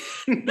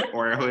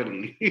 Or a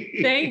hoodie.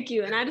 Thank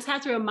you. And I just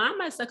have to remind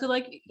myself, because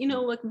like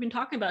we've been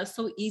talking about, it's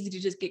so easy to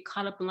just get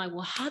caught up in like,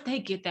 well, how'd they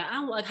get that?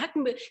 I'm like, how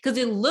can, because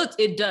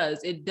it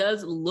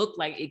does look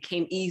like it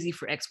came easy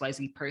for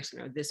XYZ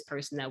person or this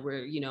person that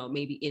we're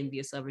maybe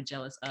envious of or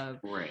jealous of.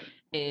 Right.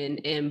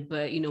 And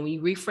but when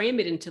you reframe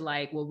it into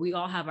like, well, we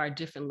all have our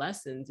different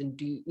lessons, and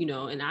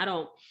and I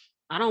don't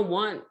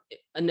want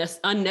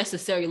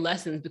unnecessary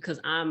lessons because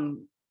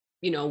I'm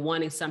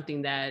wanting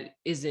something that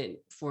isn't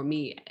for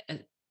me,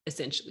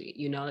 essentially.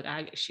 Like I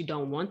actually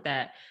don't want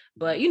that.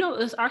 But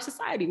it's our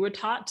society. We're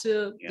taught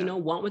to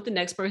want what the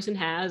next person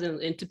has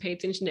and to pay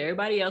attention to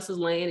everybody else's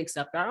lane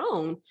except our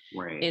own.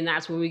 Right. And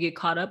that's when we get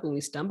caught up and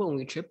we stumble and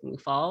we trip and we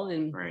fall.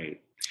 And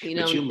right.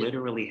 But you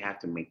literally have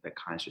to make that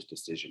conscious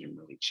decision and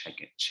really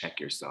check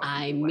yourself.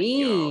 I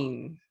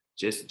mean,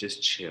 just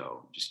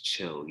chill. Just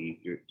chill.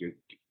 You're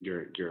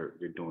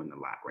doing a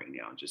lot right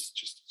now.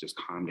 Just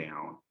calm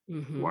down.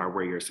 Mm-hmm. You are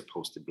where you're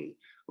supposed to be.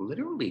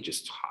 Literally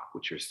just talk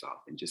with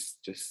yourself and just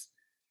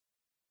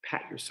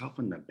pat yourself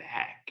on the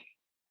back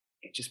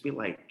and just be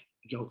like,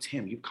 yo,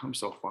 Tim, you've come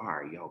so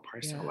far. Yo,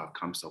 Parcell, I've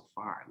come so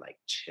far. Like,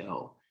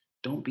 chill.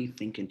 don't be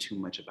thinking too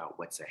much about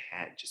what's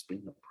ahead. Just be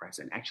in the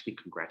present. Actually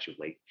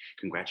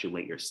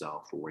congratulate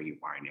yourself for where you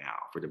are now.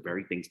 For the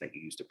very things that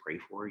you used to pray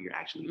for, you're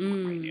actually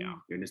doing right now.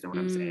 Mm, You understand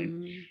what I'm saying?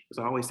 mm,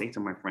 Because I always say to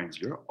my friends,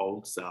 your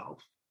old self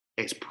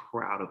is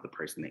proud of the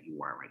person that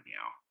you are right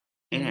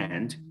now.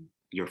 And mm.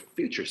 your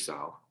future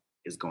self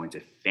is going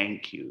to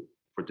thank you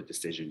for the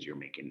decisions you're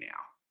making now.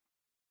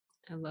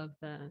 I love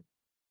that.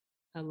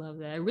 I love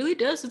that. It really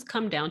does just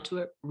come down to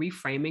it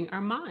reframing our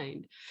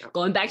mind. Yep.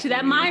 Going back to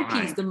that Renewing your mind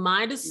piece, mind. the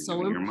mind is so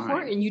Renewing your mind.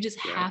 important. You just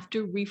Yeah. have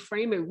to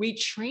reframe it,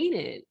 retrain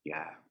it.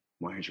 Yeah.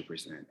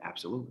 100%.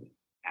 Absolutely.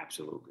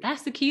 Absolutely.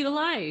 That's the key to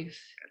life.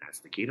 That's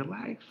the key to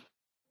life.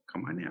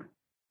 Come on now.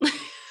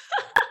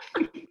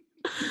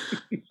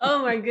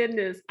 Oh my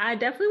goodness. I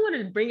definitely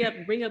wanted to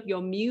bring up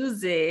your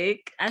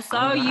music. I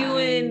saw All you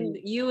and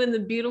the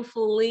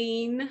beautiful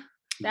Lean.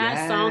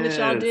 That song that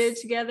y'all did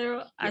Yes.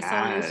 together. I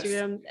saw on Yes.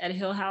 Instagram at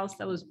Hill House.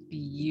 That was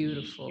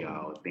beautiful.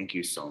 Yo, thank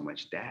you so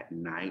much. That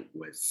night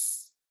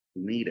was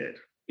needed.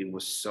 It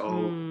was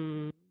so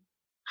Mm,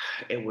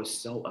 it was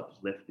so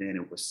uplifting.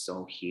 It was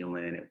so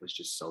healing. It was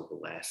just so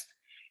blessed.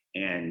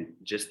 And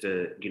just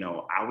to,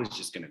 I was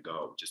just gonna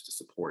go just to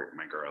support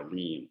my girl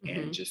Lean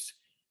and mhm. just,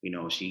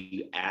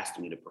 she asked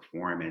me to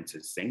perform and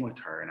to sing with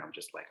her. And I'm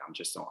just like, I'm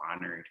just so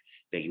honored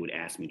that you would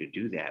ask me to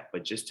do that.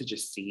 But just to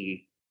just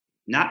see,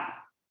 not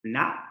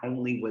not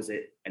only was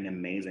it an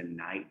amazing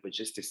night, but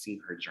just to see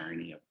her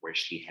journey of where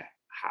she had,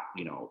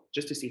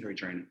 just to see her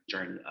journey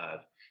of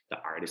the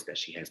artist that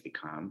she has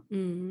become,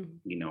 Mm.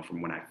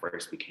 from when I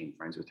first became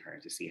friends with her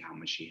and to see how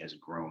much she has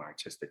grown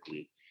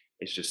artistically,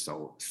 it's just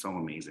so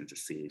amazing to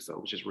see. So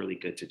it was just really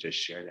good to just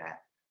share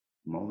that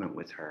moment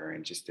with her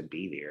and just to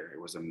be there. It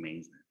was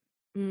amazing,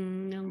 I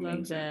love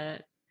amazing,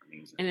 that.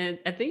 amazing. And then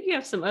I think you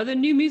have some other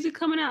new music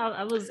coming out.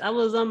 I was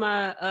on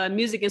my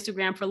music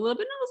Instagram for a little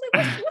bit, and I was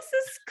like, what's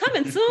this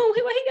coming soon?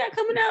 What he got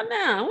coming out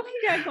now? What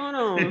he got going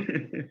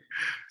on?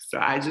 So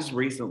I just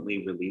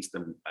recently released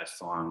a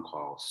song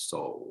called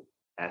Soul,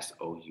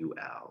 Soul,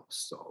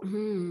 Soul,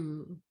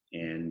 Mm,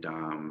 and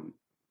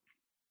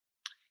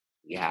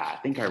yeah, I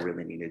think I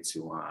really needed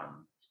to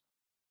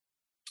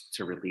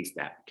release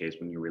that because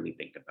when you really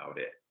think about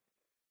it,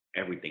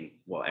 everything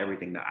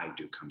that I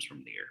do comes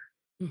from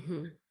there,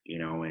 mhm,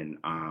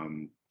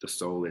 and the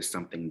soul is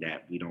something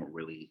that we don't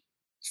really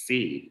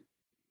see,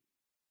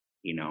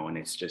 and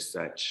it's just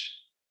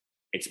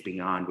it's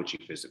beyond what you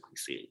physically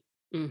see.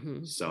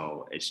 mhm.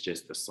 So it's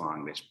just a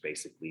song that's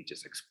basically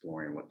just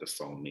exploring what the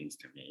soul means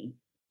to me.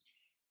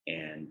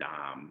 And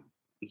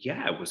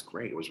yeah, it was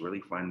great. It was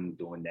really fun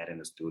doing that in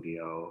the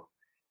studio.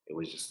 It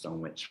was just so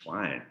much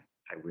fun.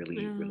 I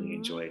really, really Aw.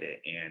 enjoyed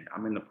it. And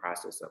I'm in the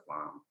process of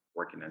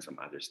working on some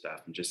other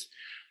stuff and just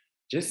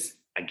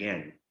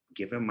again,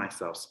 giving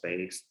myself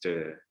space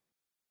to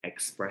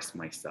express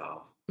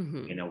myself in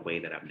Mhm. a way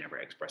that I've never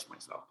expressed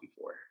myself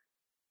before.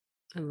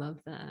 I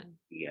love that.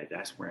 Yeah,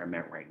 that's where I'm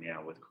at right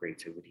now with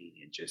creativity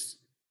and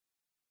just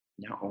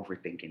not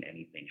overthinking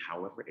anything.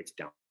 However, it's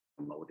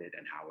downloaded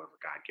and however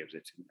God gives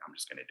it to me, I'm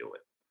just going to do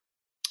it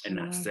I and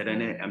not love sit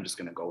in it. that. I'm just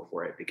going to go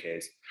for it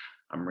because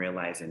I'm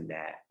realizing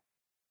that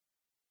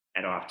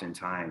at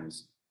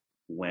oftentimes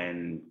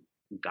when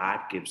God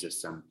gives us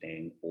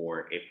something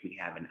or if we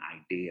have an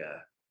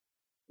idea,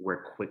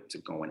 we're quick to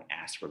go and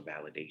ask for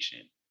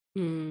validation,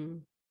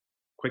 Mm,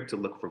 quick to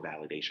look for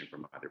validation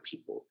from other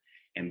people.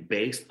 And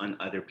based on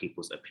other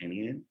people's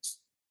opinions,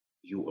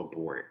 you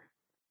abort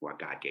what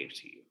God gave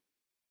to you.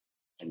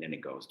 And then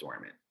it goes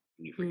dormant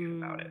and you forget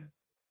about it. mm,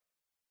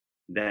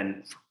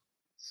 Then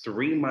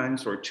 3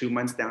 months or 2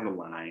 months down the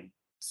line,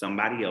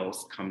 somebody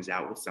else comes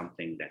out with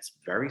something that's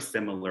very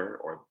similar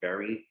or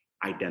very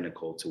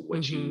identical to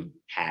what you mhm.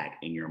 had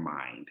in your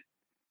mind.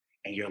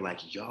 And you're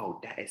like, yo,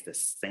 that is the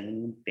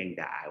same thing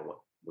that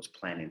was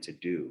planning to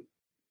do.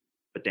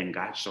 But then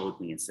God showed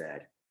me and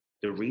said,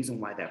 the reason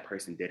why that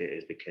person did it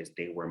is because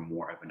they were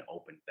more of an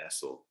open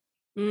vessel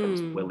that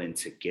was Mm, willing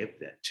to give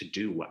that, to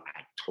do what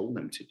I told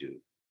them to do,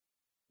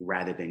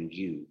 rather than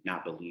you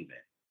not believing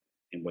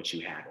in what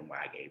you had and what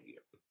I gave you.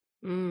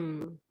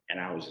 mm. And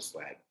I was just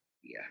like,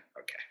 yeah,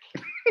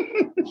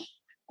 okay.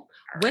 All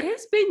What right.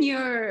 has been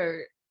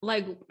your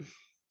like?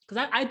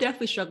 Because I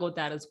definitely struggle with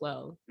that as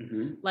well.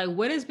 Mhm. Like,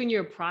 what has been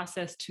your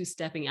process to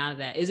stepping out of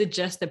that? Is it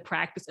just the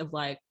practice of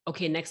like,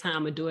 okay, next time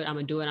I'm gonna do it, I'm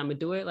gonna do it, I'm gonna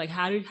do it? Like,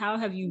 how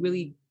have you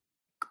really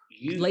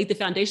You laid the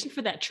foundation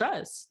for that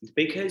trust?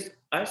 because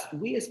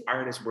we as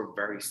artists, we're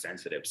very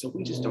sensitive. So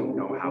we just don't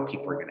know how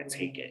people are gonna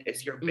take it.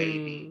 It's your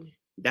baby. Mm,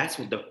 That's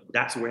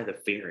where the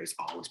fear is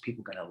always.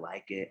 People gonna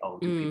like it. Oh,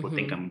 do people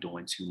think mm-hmm, I'm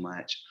doing too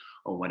much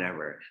or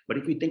whatever? But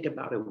if you think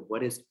about it,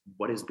 what is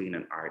being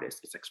an artist?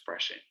 It's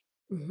expression.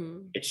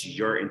 mm-hmm, It's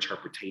your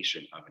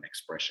interpretation of an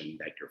expression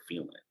that you're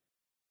feeling.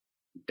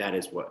 That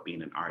is what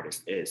being an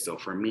artist is. So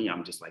for me,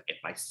 I'm just like, if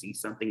I see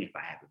something, if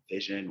I have a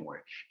vision, or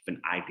if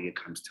an idea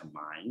comes to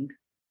mind,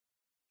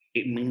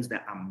 it means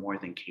that I'm more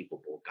than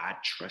capable. God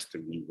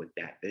trusted me with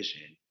that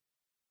vision.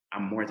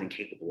 I'm more than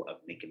capable of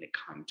making it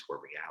come to a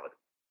reality.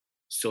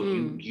 So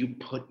you mm, you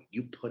put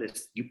you put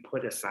us you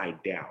put aside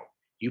doubt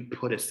You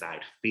put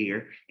aside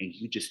fear and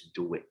you just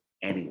do it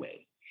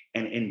anyway.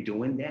 And in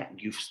doing that,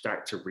 you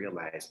start to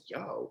realize,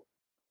 yo,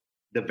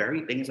 the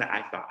very things that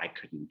I thought I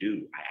couldn't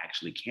do, I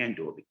actually can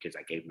do it because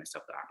I gave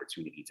myself the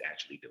opportunity to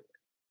actually do it.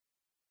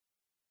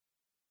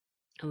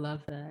 I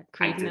love that. I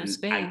Creating that didn't,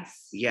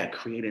 space. yeah,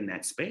 creating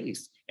that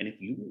space. And if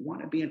you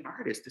want to be an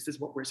artist, this is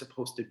what we're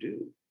supposed to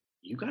do.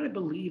 You got to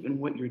believe in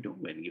what you're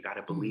doing. You got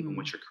to believe in Mm-hmm.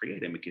 what you're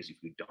creating because if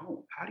you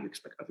don't, how do you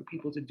expect other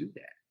people to do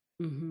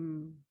that?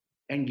 Mm-hmm.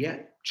 And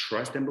yet,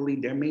 trust and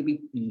believe there may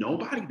be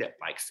nobody that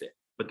likes it.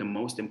 But the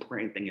most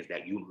important thing is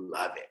that you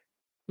love it.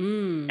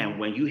 And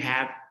when you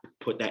have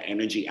put that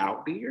energy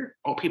out there,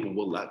 oh, people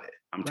will love it.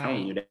 I'm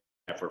telling you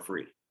that for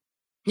free.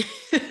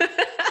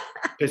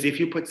 Because if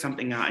you put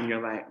something out and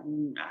you're like,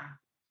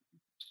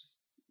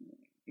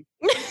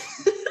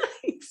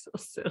 so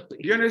silly.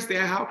 You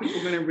understand how people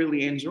are going to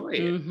really enjoy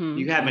it. Mm-hmm.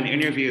 You have an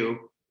interview.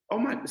 Oh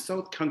my,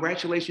 so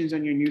congratulations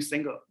on your new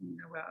single.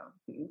 Well,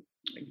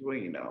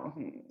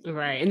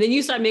 Right. And then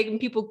you start making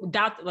people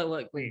doubt,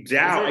 like, wait.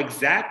 Doubt,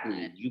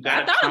 exactly. You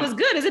got. I thought it was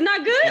good. Is it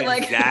not good?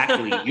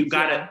 Exactly. Like, you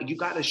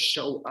gotta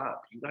show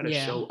up. You gotta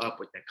Yeah. show up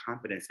with that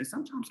confidence. And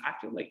sometimes I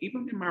feel like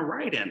even in my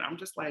writing, I'm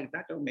just like,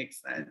 that don't make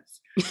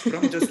sense. But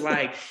I'm just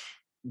like,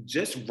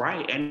 just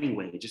write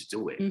anyway. Just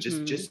do it.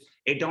 Mhm. Just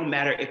it don't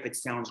matter if it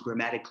sounds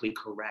grammatically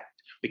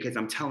correct, because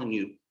I'm telling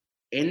you,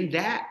 in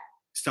that,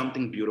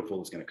 something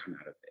beautiful is going to come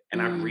out of it.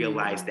 And I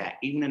realized that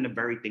even in the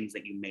very things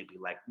that you may be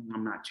like,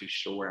 I'm not too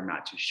sure,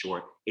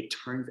 it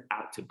turns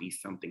out to be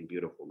something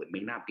beautiful. It may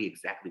not be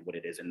exactly what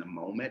it is in the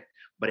moment,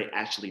 but it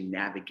actually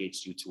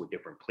navigates you to a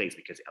different place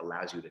because it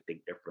allows you to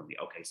think differently.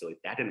 Okay, so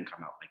if that didn't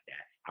come out like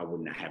that, I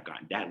wouldn't have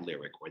gotten that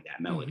lyric or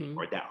that melody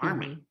or that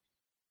harmony.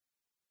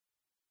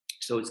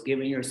 So it's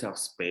giving yourself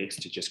space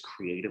to just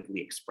creatively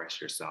express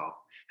yourself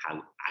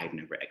how I've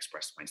never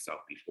expressed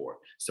myself before.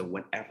 So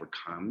whatever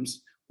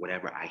comes,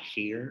 whatever I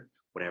hear,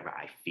 whatever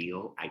I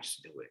feel, I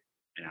just do it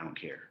and I don't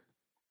care.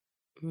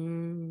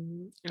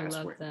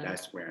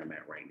 That's where I'm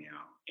at right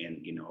now. And,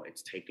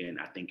 it's taken,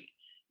 I think,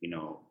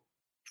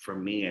 for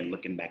me and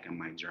looking back on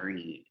my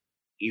journey,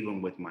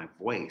 even with my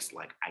voice,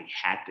 like I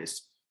had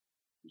this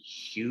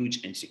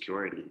huge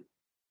insecurity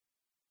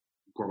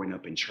growing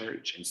up in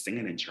church and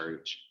singing in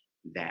church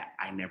that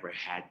I never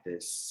had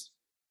this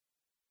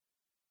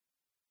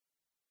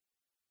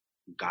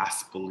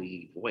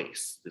gospel-y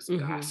voice,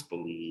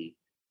 gospel-y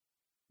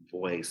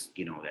voice,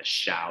 that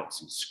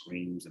shouts and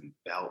screams and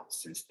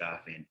belts and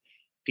stuff. And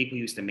people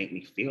used to make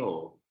me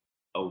feel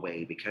a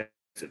way because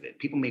of it.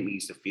 People made me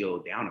used to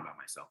feel down about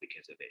myself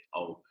because of it.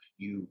 Oh,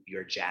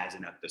 you're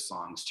jazzing up the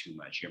songs too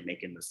much. You're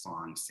making the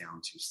song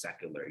sound too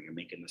secular. You're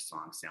making the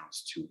song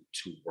sounds too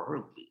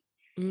worldly.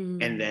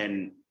 And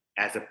then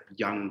as a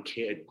young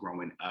kid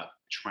growing up,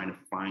 trying to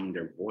find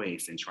their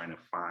voice and trying to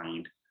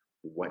find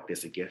what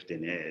this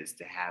gifting is,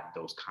 to have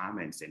those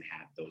comments and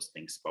have those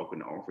things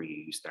spoken over you,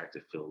 you start to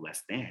feel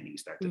less than. You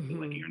start to feel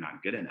like you're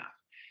not good enough.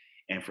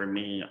 And for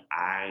me,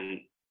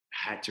 I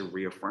had to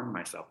reaffirm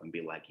myself and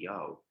be like,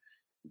 yo,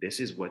 this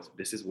is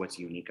what's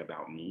unique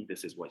about me.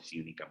 This is what's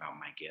unique about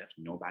my gift.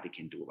 Nobody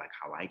can do it like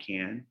how I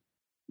can.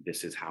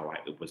 This is how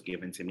it was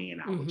given to me,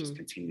 and I will just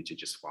continue to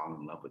just fall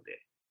in love with it.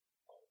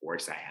 Of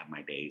course, I have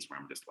my days where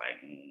I'm just like,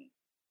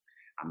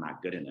 I'm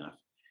not good enough.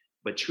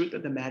 But truth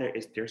of the matter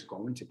is there's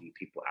going to be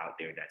people out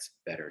there that's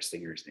better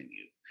singers than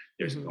you.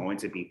 There's going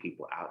to be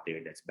people out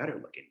there that's better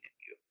looking than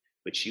you.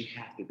 But you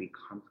have to be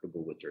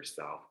comfortable with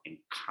yourself and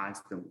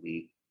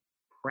constantly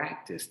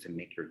practice to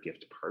make your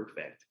gift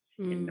perfect.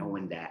 And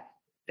knowing that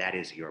that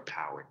is your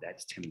power.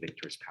 That's Tim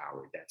Victor's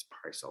power. That's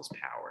Parcel's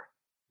power.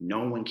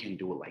 No one can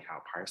do it like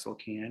how Parcel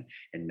can,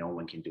 and no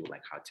one can do it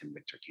like how Tim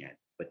Victor can.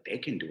 But they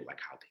can do it like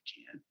how they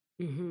can.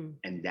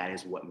 And that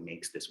is what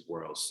makes this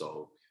world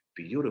so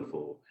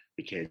beautiful,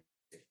 because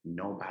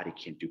nobody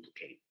can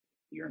duplicate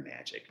your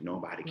magic.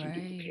 Nobody can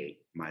duplicate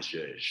my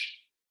zhuzh.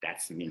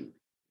 That's me.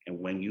 And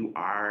when you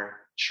are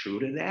true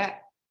to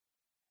that,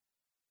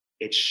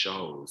 it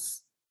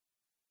shows.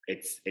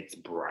 It's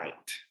bright.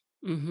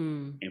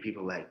 And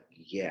people are like,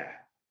 yeah,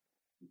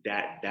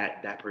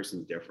 that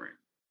person's different.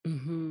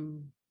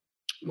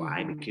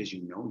 Why? Because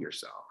you know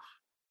yourself.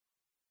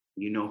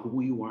 You know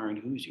who you are and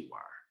whose you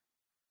are.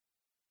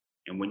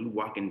 And when you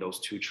walk in those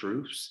two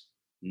truths,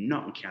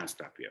 nothing can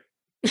stop you.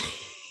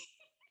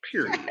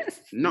 Period.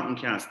 Yes. Nothing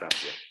can stop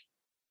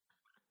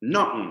you.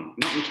 Nothing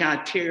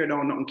can tear you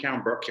down. Nothing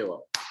can break you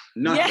up.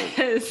 Nothing.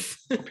 Yes.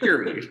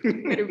 Period.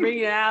 To bring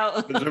it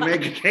out.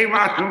 Jamaica came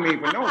out to me,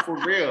 but no,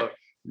 for real,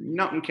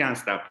 nothing can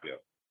stop you.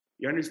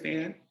 You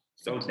understand?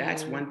 So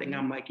that's one thing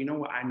I'm like, you know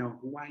what? I know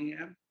who I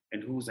am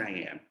and whose I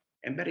am.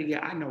 And better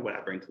yet, I know what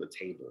I bring to the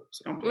table.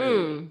 So don't play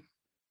with me.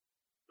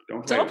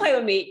 Don't play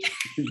with me.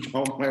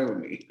 Don't play with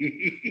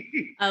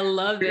me. I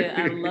love it.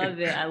 I love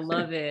it. I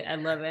love it. I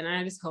love it. And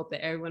I just hope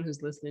that everyone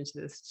who's listening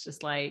to this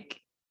just like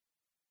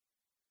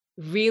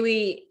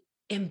really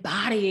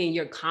embodying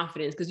your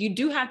confidence, because you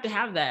do have to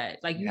have that.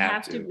 Like you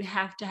have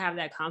to have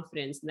that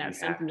confidence. And that's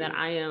something that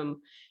I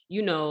am,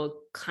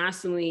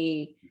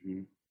 constantly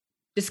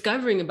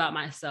discovering about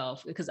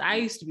myself, because I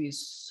used to be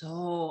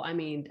so, I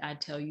mean, I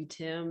tell you,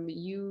 Tim,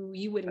 you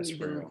wouldn't That's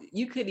even, real.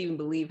 you couldn't even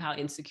believe how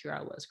insecure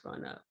I was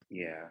growing up.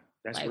 Yeah,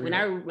 that's Like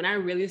real. when I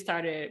really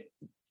started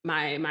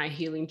my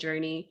healing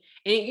journey,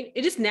 and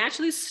it just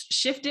naturally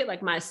shifted,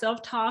 like my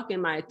self-talk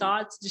and my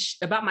thoughts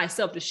about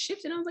myself just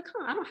shifted. I was like,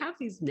 huh, I don't have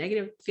these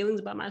negative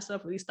feelings about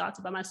myself or these thoughts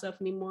about myself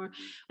anymore.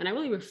 And I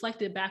really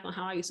reflected back on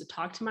how I used to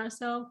talk to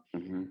myself.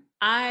 Mm-hmm.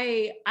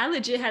 I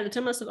legit had to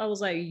tell myself, I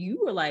was like,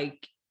 you were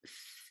like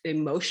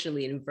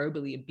emotionally and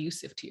verbally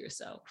abusive to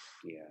yourself.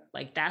 Yeah.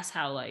 Like that's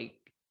how like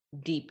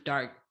deep,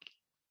 dark,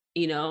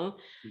 you know?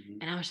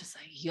 Mm-hmm. And I was just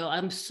like, yo,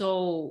 I'm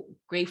so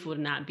grateful to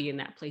not be in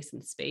that place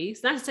and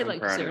space. Not to say, I'm like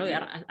you proud said of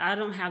earlier, you. I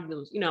don't have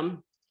those, you know,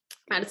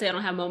 not to say I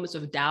don't have moments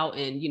of doubt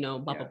and, you know,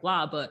 blah, Yeah.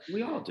 blah, blah, but,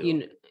 We all do. you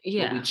know, But we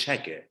yeah.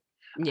 check it.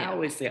 I Yeah.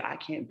 always say I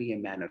can't be a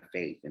man of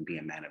faith and be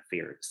a man of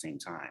fear at the same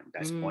time.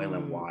 That's oil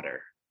and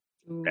water.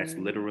 That's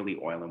literally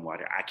oil and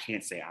water. I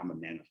can't say I'm a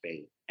man of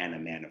faith and a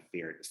man of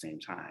fear at the same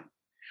time.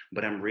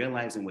 But I'm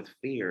realizing with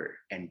fear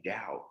and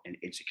doubt and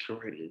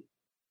insecurity,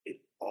 it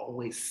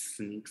always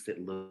sneaks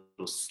in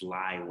little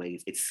sly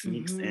ways. It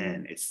sneaks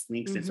in. It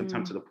sneaks in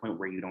sometimes to the point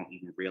where you don't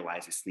even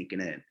realize it's sneaking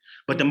in.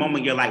 But the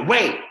moment you're like,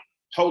 wait,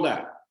 hold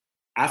up.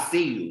 I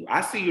see you.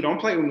 I see you. Don't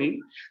play with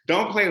me.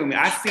 Don't play with me.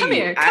 I see Come you.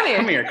 here. Come here.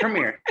 Come here. Come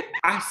here.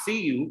 I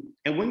see you.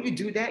 And when you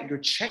do that, you're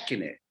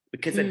checking it.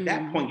 Because at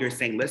that point, you're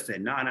saying,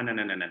 listen, no.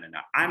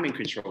 I'm in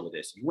control of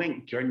this.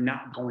 You're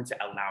not going to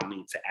allow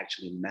me to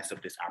actually mess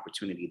up this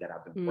opportunity that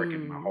I've been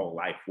working my whole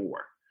life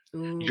for.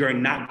 You're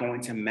not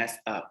going to mess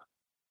up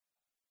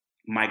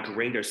my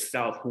greater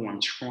self, who I'm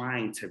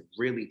trying to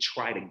really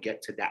try to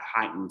get to that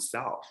heightened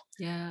self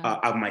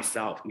of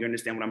myself. You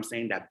understand what I'm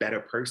saying? That better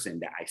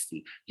person that I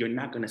see. You're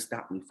not going to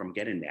stop me from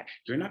getting that.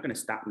 You're not going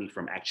to stop me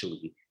from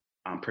actually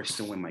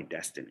pursuing my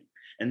destiny.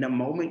 And the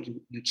moment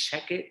you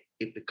check it,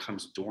 it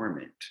becomes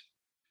dormant.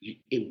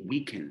 It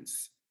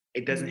weakens.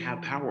 It doesn't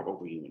have power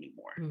over you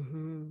anymore.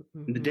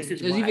 This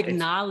is why you've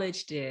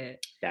acknowledged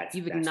it.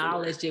 You've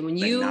acknowledged it. When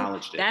you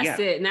acknowledged it. That's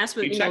it. And that's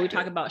what we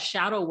talk it. about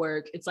shadow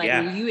work. It's like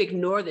when you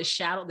ignore the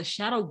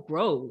shadow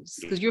grows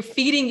because you're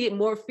feeding it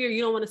more fear.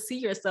 You don't want to see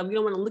yourself. You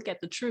don't want to look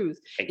at the truth.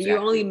 Exactly.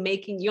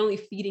 And you're only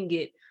feeding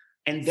it,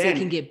 and then so it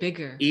can get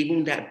bigger.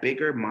 Even that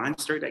bigger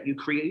monster that you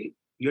create,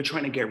 you're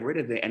trying to get rid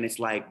of it. And it's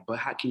like, but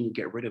how can you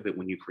get rid of it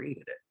when you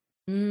created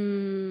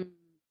it?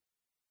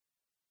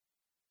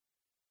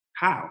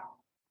 How?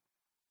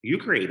 You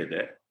created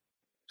it.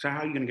 So how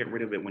are you going to get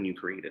rid of it when you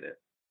created it?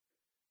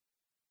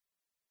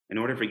 In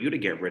order for you to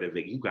get rid of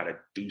it, you got to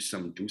do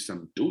some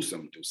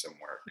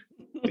work.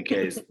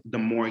 Because the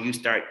more you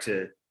start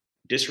to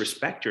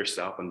disrespect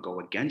yourself and go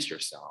against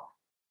yourself,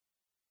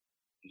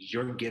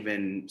 you're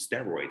giving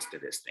steroids to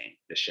this thing,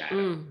 the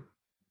shadow.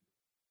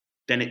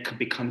 Then it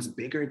becomes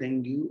bigger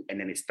than you, and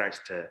then it starts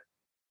to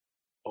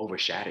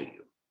overshadow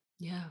you.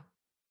 Yeah.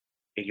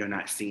 And you're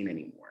not seen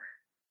anymore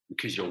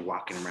because you're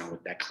walking around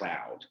with that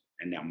cloud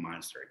and that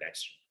monster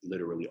that's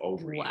literally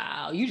over you.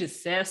 Wow, you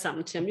just said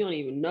something, Tim. You don't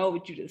even know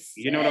what you just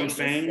said. You know what I'm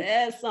saying? You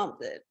said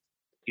something.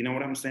 You know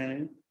what I'm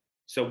saying?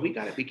 So we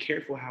got to be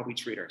careful how we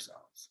treat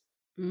ourselves.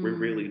 We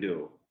really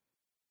do.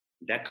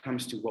 That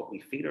comes to what we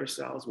feed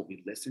ourselves, what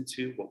we listen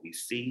to, what we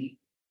see,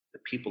 the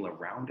people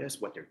around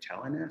us, what they're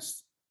telling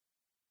us.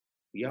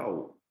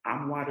 Yo,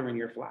 I'm watering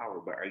your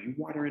flower, but are you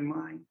watering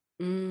mine?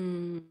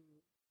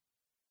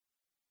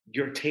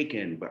 You're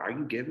taking, but are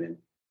you giving?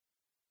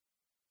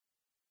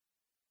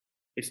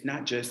 It's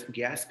not just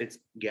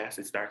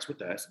it starts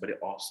with us, but it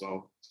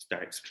also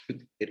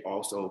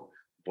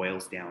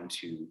boils down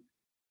to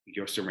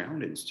your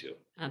surroundings too.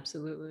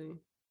 Absolutely.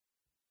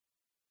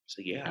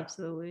 So yeah.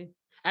 Absolutely.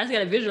 I just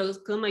got a visual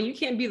because I'm like, you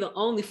can't be the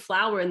only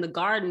flower in the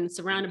garden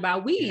surrounded by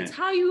weeds.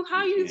 How you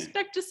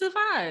expect to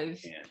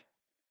survive?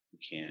 You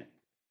can't.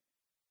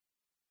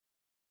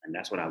 And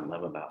that's what I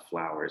love about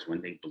flowers.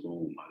 When they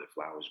bloom, other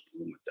flowers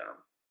bloom with them.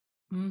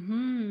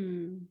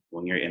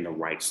 When you're in the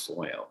right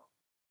soil.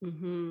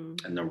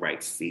 And the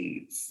right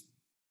seeds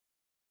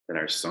that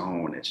are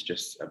sown, it's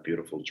just a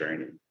beautiful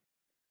journey.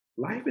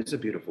 Life is a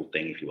beautiful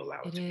thing if you allow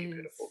it to be a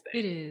beautiful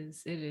thing. It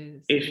is.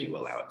 If you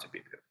allow it to be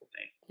a beautiful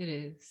thing. It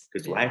is.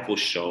 Because life will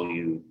show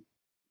you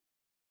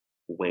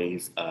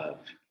ways of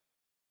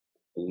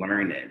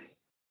learning.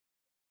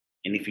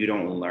 And if you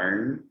don't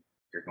learn,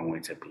 you're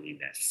going to be in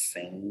that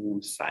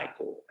same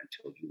cycle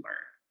until you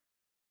learn.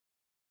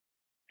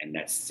 And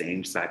that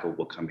same cycle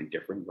will come in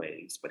different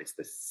ways, but it's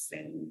the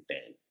same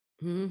thing.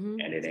 And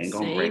it ain't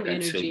gonna break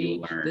until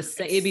you learn.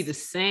 It'd be the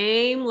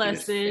same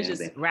lesson,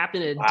 just wrapped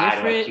in a different.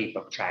 Why do I keep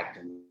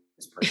attracting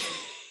this person?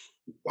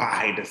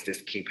 Why does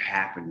this keep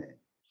happening?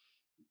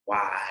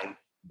 Why?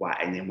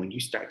 And then when you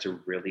start to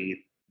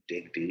really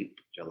dig deep,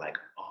 you're like,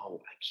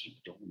 oh, I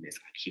keep doing this.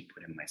 I keep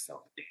putting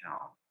myself down.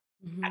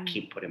 I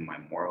keep putting my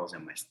morals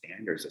and my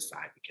standards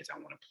aside because I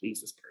want to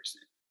please this person.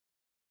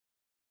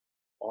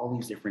 All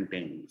these different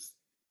things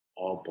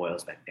all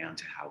boils back down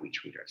to how we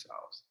treat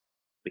ourselves.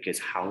 Because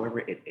however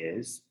it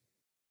is,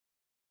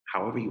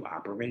 however you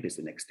operate is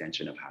an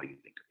extension of how you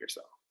think of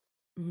yourself.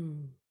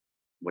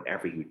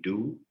 Whatever you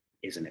do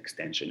is an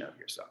extension of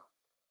yourself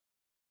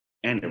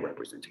and a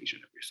representation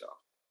of yourself.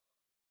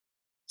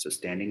 So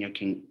stand in your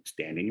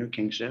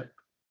kingship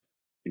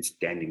and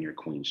stand in your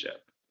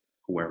queenship,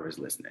 whoever is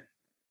listening.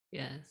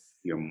 Yes.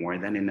 You're more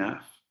than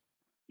enough.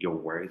 You're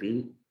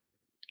worthy.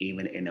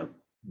 Even in a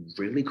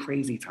really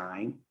crazy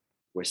time,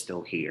 we're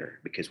still here.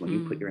 Because when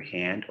you put your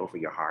hand over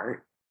your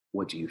heart,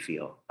 what do you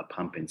feel? A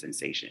pumping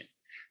sensation.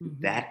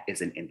 That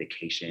is an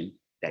indication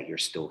that you're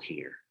still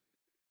here.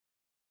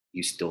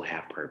 You still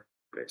have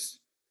purpose.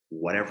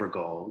 Whatever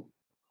goal,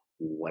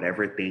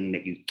 whatever thing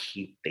that you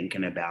keep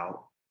thinking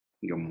about,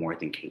 you're more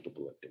than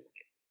capable of doing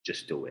it.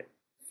 Just do it.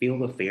 Feel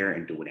the fear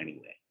and do it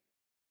anyway.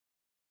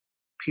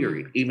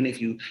 Period. Even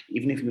if you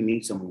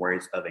need some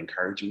words of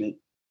encouragement,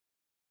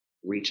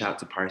 reach out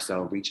to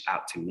Parcell, reach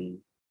out to me.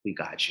 We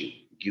got you.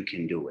 You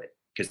can do it.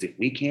 Because if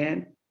we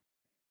can,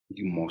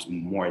 you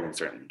more than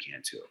certainly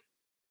can too.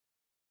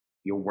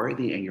 You're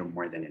worthy and you're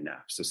more than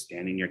enough. So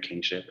stand in your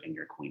kingship and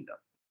your queendom.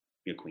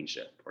 Your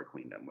queenship or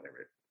queendom,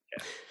 whatever.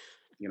 Yeah.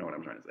 You know what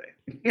I'm trying to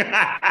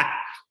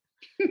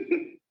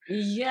say.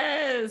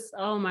 Yes.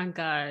 Oh my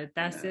God.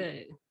 That's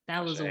it.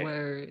 That was a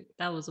word.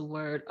 That was a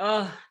word.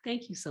 Oh,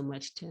 thank you so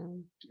much,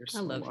 Tim. You're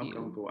so welcome,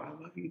 you. boo. I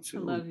love you too.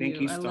 I love Thank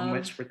you I so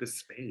much for the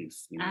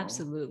space. You know?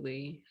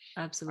 Absolutely.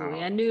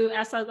 Absolutely. I knew I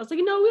was like,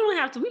 you know, we don't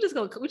have to. We're just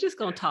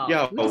gonna talk.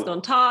 Yo, we're just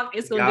gonna talk.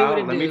 It's gonna do what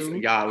it do.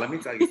 Let me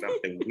tell you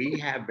something. We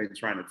have been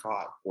trying to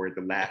talk for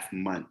the last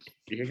month.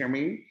 You hear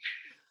me?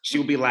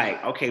 She'll be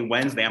like, okay,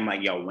 Wednesday. I'm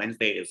like, yo,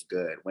 Wednesday is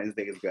good.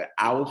 Wednesday is good.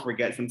 I will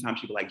forget sometimes.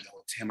 She'll be like, yo,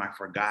 Tim, I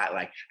forgot.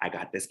 Like, I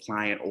got this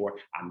client or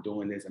I'm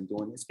doing this. And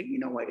you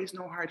know what? It's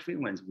no hard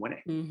feelings. When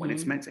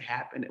it's meant to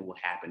happen, it will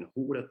happen.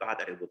 Who would have thought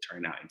that it would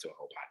turn out into a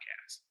whole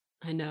podcast?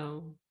 I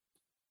know.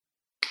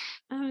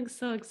 I'm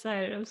so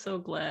excited. I'm so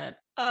glad.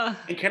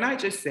 And can I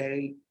just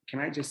say,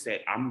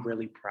 I'm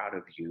really proud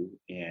of you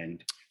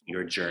and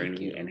your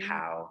journey and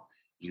how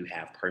you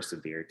have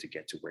persevered to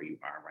get to where you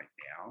are right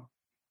now.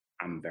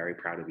 I'm very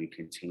proud of you.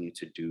 Continue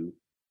to do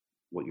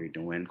what you're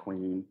doing,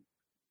 Queen.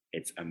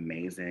 It's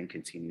amazing.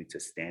 Continue to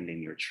stand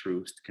in your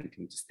truth.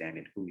 Continue to stand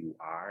in who you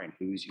are and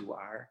whose you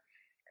are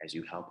as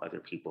you help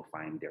other people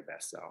find their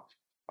best self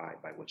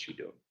by what you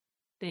do.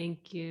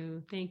 Thank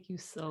you. Thank you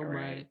so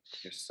much.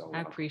 You're so welcome.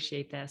 I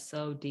appreciate that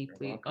so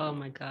deeply. Oh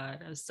my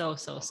God. I so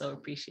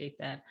appreciate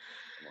that.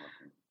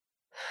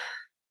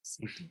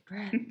 So deep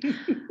breath.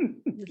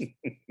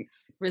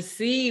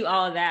 Receive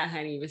all of that,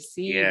 honey.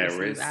 Receive. I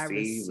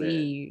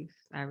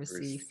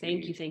receive.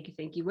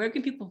 Thank you. Where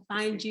can people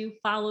find you,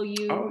 follow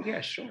you? Oh,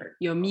 yeah, sure.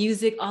 Your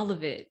music, all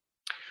of it.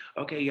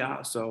 Okay,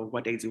 y'all. So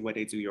what they do,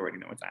 you already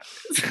know what time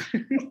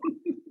it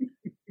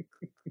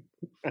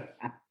is.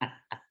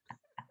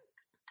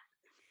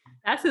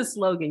 That's his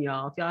slogan,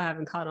 y'all, if y'all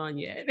haven't caught on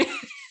yet.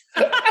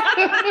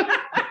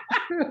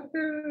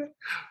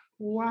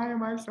 Why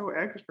am I so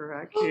extra?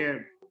 I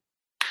can't.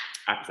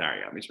 I'm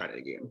sorry. Let me try that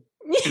again.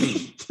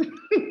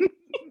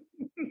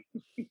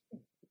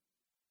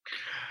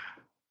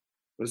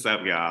 What's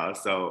up, y'all?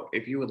 So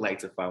if you would like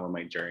to follow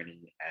my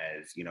journey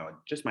as,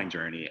 just my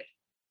journey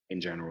in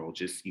general,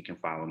 you can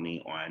follow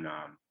me on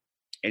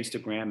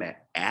Instagram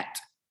at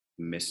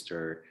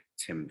Mr.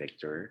 Tim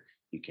Victor.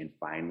 You can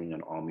find me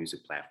on all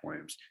music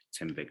platforms,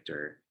 Tim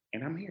Victor.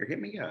 And I'm here. Hit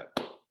me up.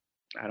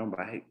 I don't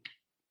bite.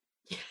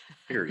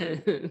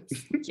 Period.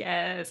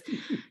 Yes.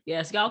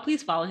 Y'all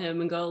please follow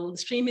him and go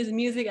stream his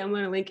music. I'm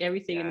going to link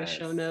everything in the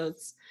show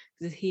notes.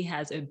 He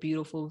has a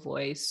beautiful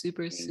voice,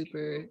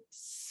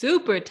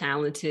 super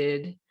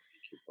talented.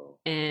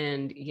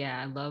 And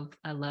yeah,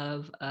 I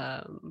love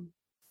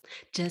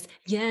just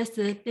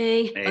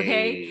yesterday.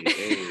 Okay.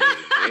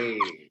 Hey.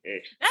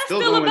 That's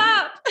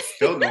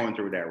still going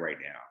through that right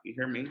now. You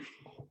hear me?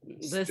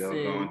 Still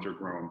going through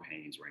growing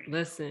pains right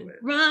now.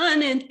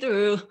 Running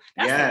through.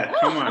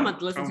 Come on. I'm about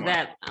to listen to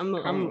that. I'm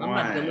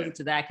about to listen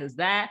to that because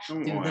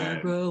through the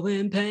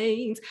growing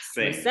pains.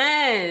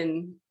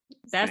 Listen.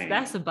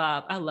 That's a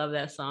bop. I love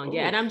that song. Oh.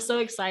 Yeah, and I'm so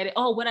excited.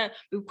 Oh,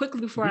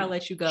 quickly before I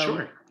let you go.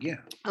 Sure. Yeah.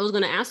 I was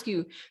going to ask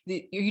you, are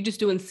you just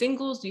doing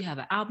singles? Do you have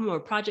an album or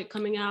a project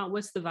coming out?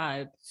 What's the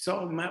vibe?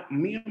 So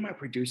me and my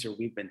producer,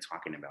 we've been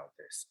talking about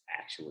this.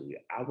 Actually,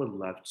 I would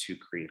love to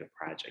create a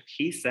project.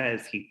 He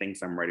says he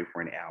thinks I'm ready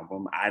for an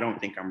album. I don't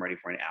think I'm ready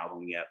for an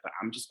album yet, but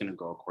I'm just going to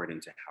go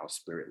according to how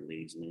spirit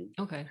leads me.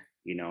 Okay.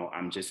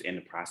 I'm just in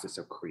the process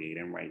of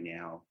creating right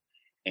now,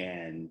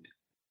 and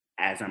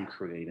as I'm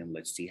creating,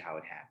 let's see how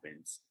it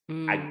happens.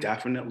 I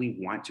definitely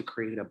want to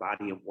create a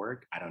body of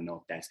work. I don't know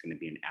if that's going to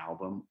be an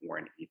album or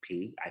an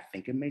EP. I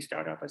think it may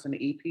start off as an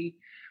EP,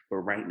 but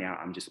right now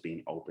I'm just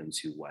being open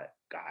to what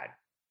God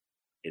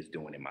is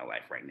doing in my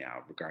life right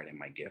now regarding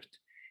my gift.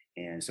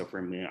 And so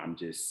for me, I'm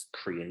just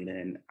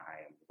creating.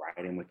 I am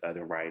writing with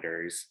other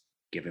writers,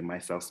 giving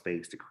myself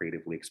space to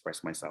creatively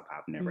express myself how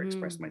I've never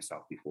expressed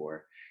myself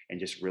before, and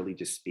just really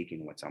just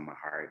speaking what's on my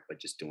heart, but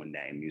just doing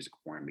that in music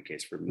form.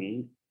 Because for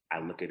me, I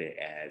look at it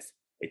as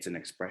it's an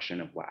expression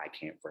of what I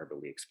can't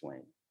verbally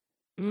explain.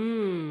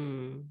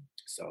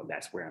 So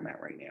that's where I'm at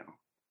right now.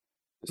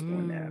 Just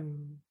doing that.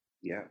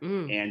 Yeah.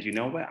 And you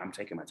know what? I'm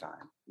taking my time.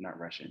 I'm not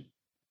rushing.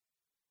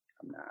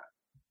 I'm not.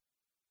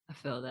 I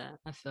feel that.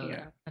 I feel Yeah.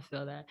 that. I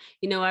feel that.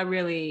 You know, I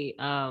really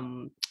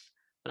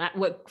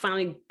what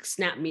finally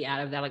snapped me out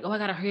of that, like, oh, I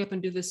gotta hurry up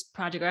and do this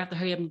project, or I have to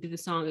hurry up and do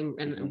this song,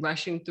 and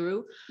rushing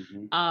through.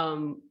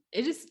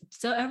 It just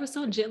so ever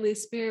so gently,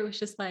 Spirit was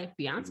just like,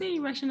 Beyonce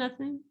ain't rushing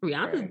nothing.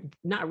 Rihanna's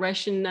not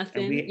rushing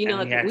nothing. You know,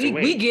 like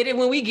we get it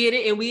when we get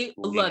it, and we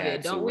love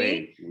it, don't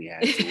we? We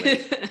had to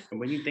wait. And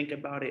when you think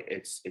about it,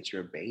 it's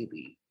your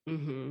baby.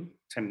 To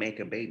make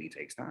a baby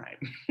takes time.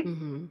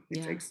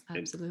 Yeah,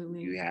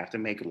 absolutely. You have to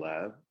make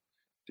love,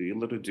 do your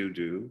little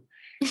doo-doo,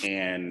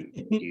 and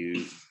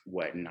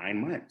 9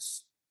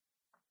 months?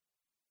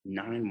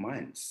 9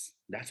 months.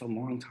 That's a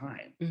long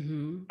time.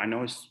 I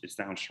know it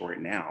sounds short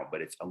now,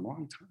 but it's a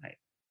long time.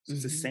 So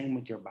it's the same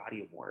with your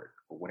body of work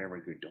or whatever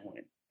you're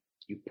doing.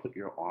 You put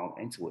your all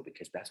into it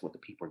because that's what the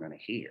people are going to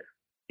hear.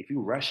 If you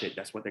rush it,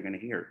 that's what they're going to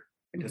hear.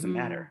 It doesn't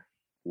matter.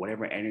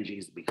 Whatever energy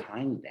is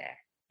behind that,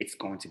 it's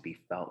going to be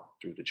felt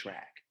through the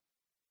track.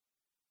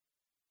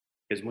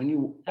 Because when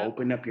you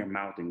open up your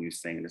mouth and you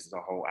sing, this is a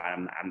whole, I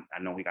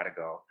know we got to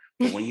go.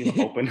 But when you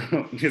open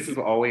up, this is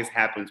what always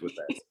happens with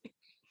us.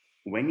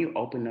 When you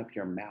open up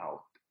your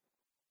mouth,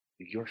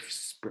 you're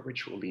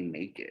spiritually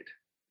naked.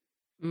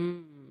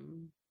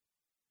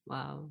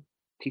 Wow.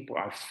 People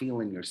are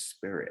feeling your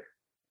spirit.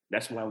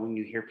 That's why when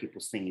you hear people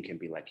sing, you can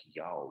be like,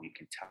 yo, you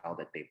can tell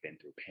that they've been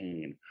through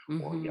pain,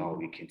 or yo,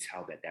 you can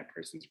tell that that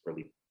person's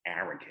really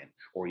arrogant,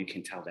 or you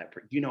can tell that,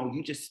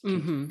 you just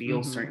can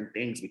feel certain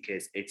things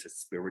because it's a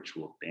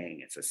spiritual thing.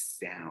 It's a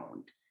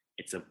sound.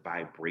 It's a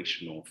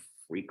vibrational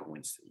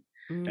frequency.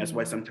 That's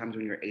why sometimes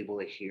when you're able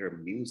to hear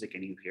music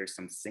and you hear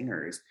some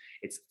singers,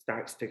 it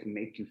starts to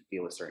make you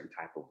feel a certain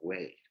type of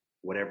way,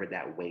 whatever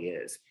that way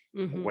is,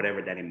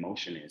 whatever that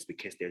emotion is,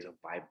 because there's a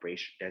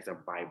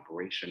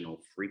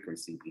vibrational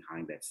frequency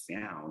behind that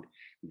sound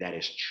that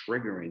is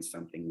triggering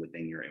something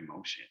within your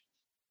emotion.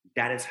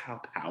 That is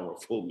how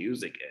powerful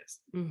music is.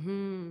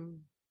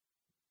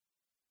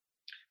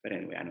 But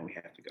anyway, I know we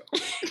have to go.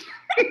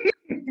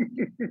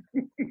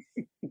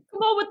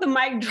 Come on with the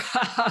mic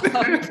drop.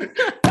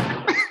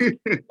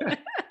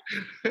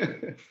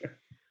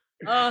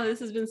 Oh, this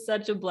has been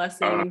such a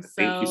blessing.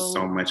 Thank you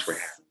so much for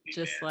having me.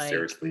 Just man. like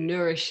Seriously.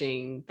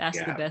 Nourishing. That's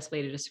the best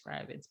way to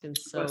describe it. It's been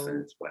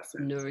so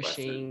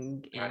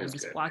nourishing. And I'm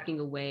just walking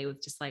away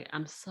with just like,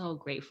 I'm so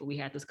grateful we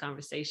had this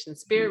conversation.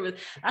 That's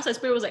why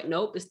Spirit was like,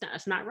 nope,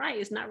 it's not right.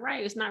 It's not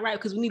right. It's not right.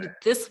 Because we needed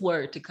this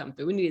word to come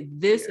through. We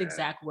needed this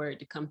exact word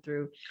to come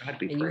through.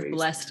 And you've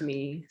blessed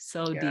me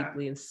so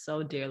deeply and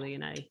so dearly.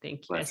 And I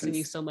thank you. I send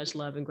you so much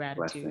love and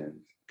gratitude.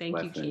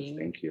 Thank you, King.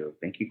 Thank you.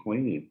 Thank you,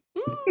 Queen.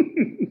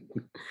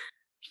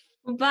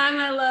 Bye,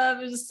 my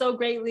love. It was so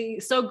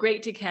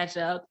great to catch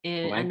up.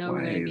 And likewise. I know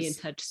we're going to be in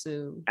touch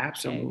soon.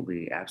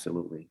 Absolutely. Okay?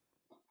 Absolutely.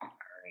 All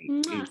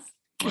right.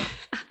 Peace.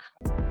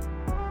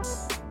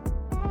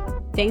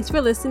 Thanks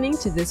for listening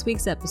to this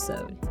week's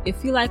episode.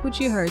 If you like what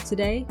you heard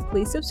today,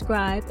 please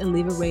subscribe and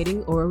leave a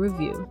rating or a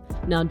review.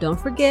 Now, don't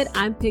forget,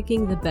 I'm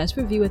picking the best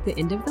review at the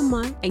end of the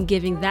month and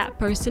giving that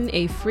person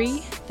a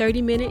free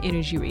 30-minute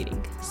energy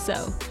reading.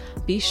 So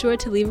be sure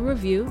to leave a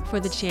review for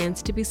the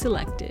chance to be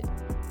selected.